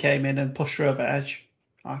Tommy came in and pushed her over the edge,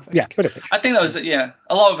 I think. Yeah, pretty much. I think that was it, yeah.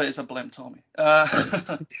 A lot of it is I blame Tommy.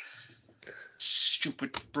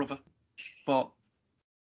 Stupid brother. But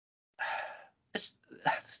this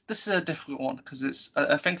is a difficult one, because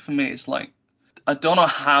I think for me it's like, I don't know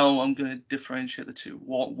how I'm going to differentiate the two.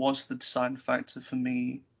 What was the deciding factor for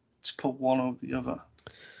me to put one over the other?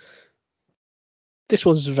 This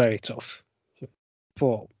one's very tough.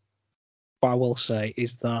 But what I will say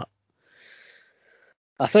is that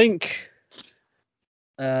I think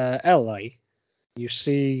Ellie, you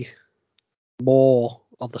see more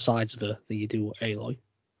of the sides of her than you do Aloy.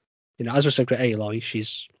 You know, as we said with Aloy,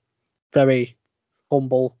 she's very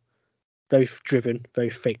humble, very driven, very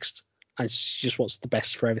fixed, and she just wants the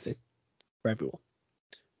best for everything, for everyone.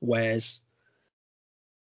 Whereas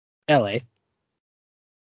Ellie,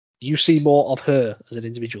 you see more of her as an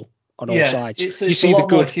individual on all sides. It's you see a lot the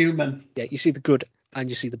good, more human. Yeah, you see the good and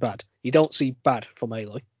you see the bad. You don't see bad from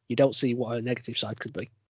Aloy. You don't see what her negative side could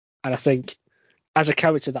be. And I think as a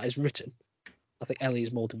character that is written, I think Ellie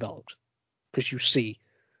is more developed, because you see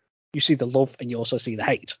the love and you also see the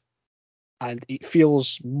hate, and it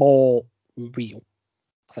feels more real.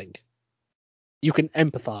 I think you can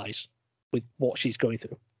empathise with what she's going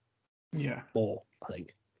through. Yeah. More,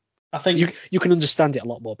 I think you can understand it a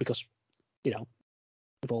lot more, because, you know,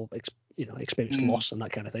 we've all experienced loss and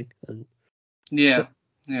that kind of thing. And yeah.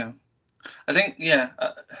 I think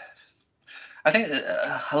a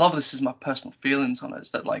lot of this is my personal feelings on it.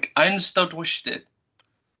 Is that, like, I understood what she did.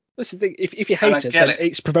 Listen, if you hate it, then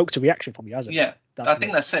it's provoked a reaction from you, hasn't it? Yeah, I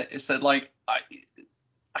think that's it. It's that, like, I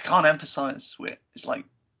can't emphasize with it. It's like,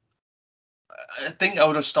 I think I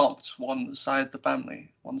would have stopped on the side of the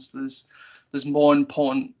family once there's more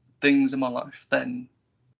important things in my life than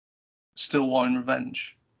still wanting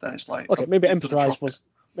revenge. Then it's like, okay, maybe empathize was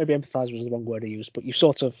the wrong word to use, but you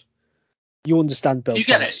understand both. You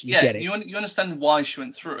get it. You get it. You understand why she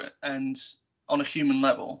went through it, and on a human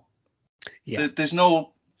level, Yeah. There's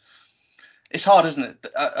no. It's hard, isn't it?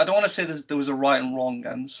 I don't want to say there was a right and wrong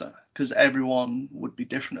answer because everyone would be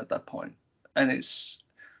different at that point. And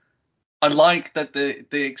I like that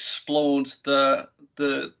they explored that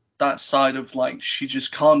side of like she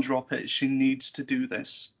just can't drop it. She needs to do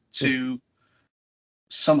this to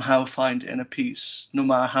somehow find inner peace, no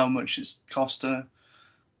matter how much it's cost her,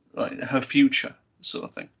 like her future sort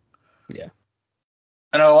of thing. Yeah.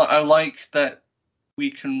 And I like that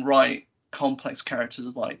we can write complex characters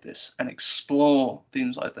like this and explore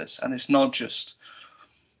themes like this, and it's not just,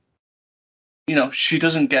 she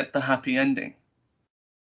doesn't get the happy ending.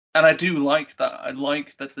 And I do like that. I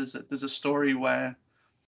like that there's a story where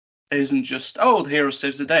it isn't just, the hero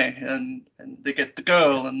saves the day and they get the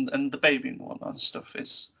girl and the baby and whatnot and stuff.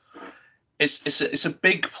 It's a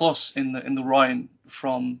big plus in the writing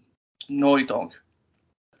from Naughty Dog.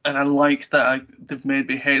 And I like that they've made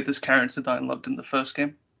me hate this character that I loved in the first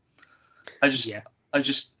game. I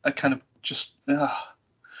kind of just. I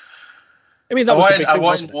mean, that was the big thing. I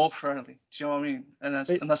wanted more for Ellie. Do you know what I mean? And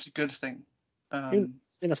that's a good thing. I mean,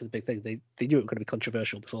 that's the big thing. They knew it was going to be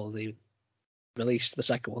controversial before they released the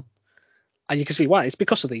second one, and you can see why. It's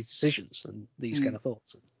because of these decisions and these kind of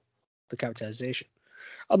thoughts, and the characterization,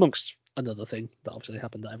 amongst another thing that obviously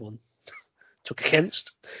happened that everyone took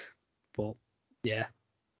against. But yeah.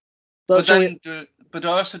 But I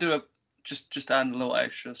also do a just add a little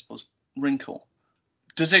extra, I suppose, wrinkle.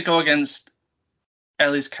 Does it go against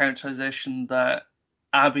Ellie's characterization that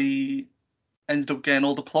Abby ended up getting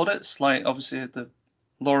all the plaudits? Like, obviously,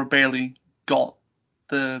 Laura Bailey got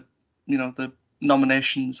the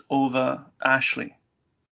nominations over Ashley.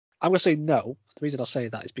 I'm going to say no. The reason I'll say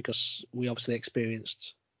that is because we obviously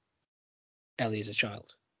experienced Ellie as a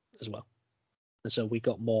child as well. And so we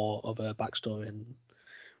got more of a backstory.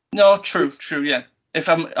 No, true, yeah. If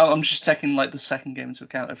I'm just taking like the second game into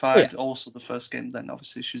account. If I had also the first game, then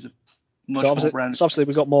obviously she's a much more rounded. So obviously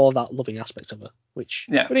we got more of that loving aspect of her, which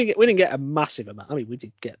we didn't get a massive amount. I mean, we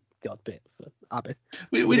did get the odd bit for Abby.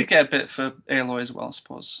 We did get a bit for Aloy as well, I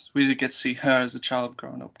suppose. We did get to see her as a child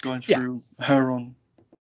growing up, going through her own,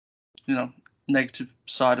 negative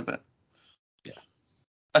side of it. Yeah.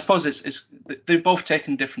 I suppose they've both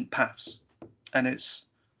taken different paths, and it's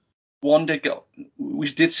one we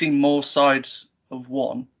did see more sides of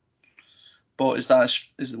one, but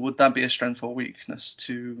would that be a strength or weakness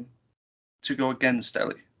to go against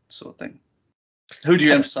Ellie, sort of thing? Who do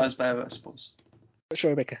you emphasize better, I suppose? Shall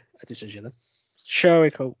we make a decision then? Shall we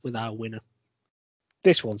go with our winner?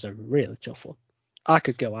 This one's a really tough one. I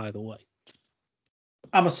could go either way.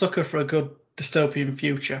 I'm a sucker for a good dystopian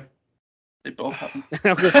future. They both happen.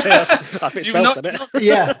 I'm going to say that's a bit spelled, isn't it?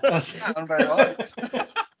 Yeah. That's... very well.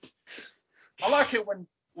 I like it when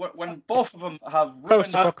both of them have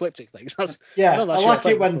post-apocalyptic things. I like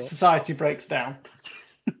it when society breaks down.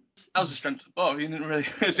 That was a strength of both. You didn't really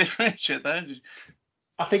differentiate there, did you?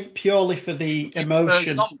 I think purely for the emotion. Do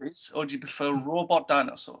you prefer zombies or do you prefer robot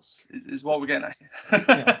dinosaurs? Is what we're getting at here.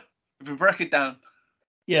 Yeah. If we break it down.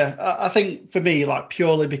 Yeah, I think for me, like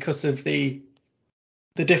purely because of the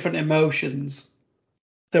different emotions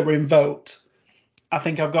that were invoked, I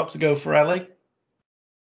think I've got to go for Ellie.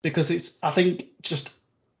 Because I think just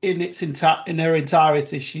in her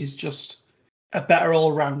entirety, she's just a better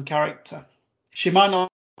all-round character. She might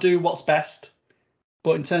not do what's best,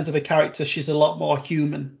 but in terms of a character, she's a lot more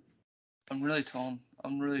human. I'm really torn.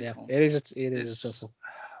 Torn. It is a tough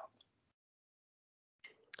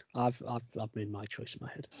one. I've made my choice in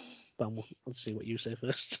my head, but let's see what you say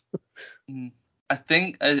first. I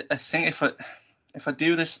think if I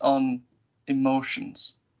do this on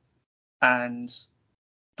emotions and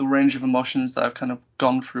the range of emotions that I've kind of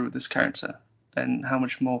gone through with this character and how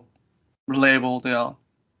much more relatable they are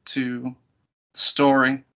to the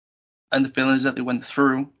story and the feelings that they went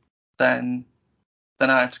through, then I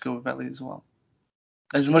have to go with Ellie as well.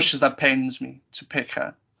 As much as that pains me to pick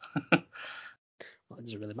her. Well, it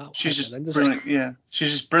doesn't really matter. She's just brilliant. Yeah,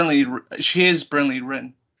 she's just brilliantly. She is brilliantly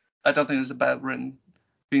written. I don't think there's a bad written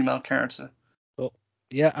female character. But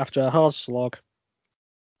yeah, after a hard slog,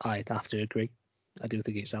 I'd have to agree. I do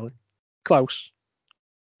think it's Ellie. Close,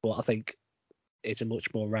 but I think it's a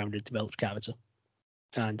much more rounded, developed character.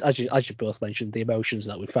 And as you both mentioned, the emotions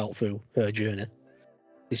that we felt through her journey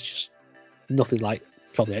is just nothing like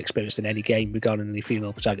probably experienced in any game regarding any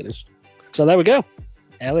female protagonist. So there we go.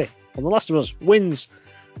 Ellie from The Last of Us wins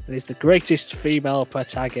and is the greatest female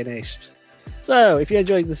protagonist. So if you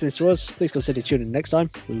enjoyed listening to us, please consider tuning in next time.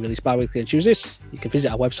 We release bi-weekly on Tuesdays. You can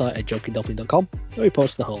visit our website at jokingdolphin.com where we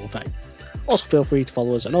post the whole thing. Also feel free to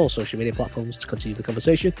follow us on all social media platforms to continue the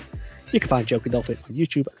conversation. You can find Joking Dolphin on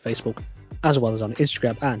YouTube and Facebook. as well as on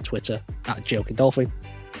Instagram and Twitter at Joking Dolphin.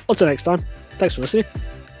 Until next time, thanks for listening.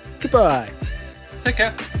 Goodbye. Take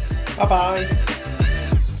care. Bye bye.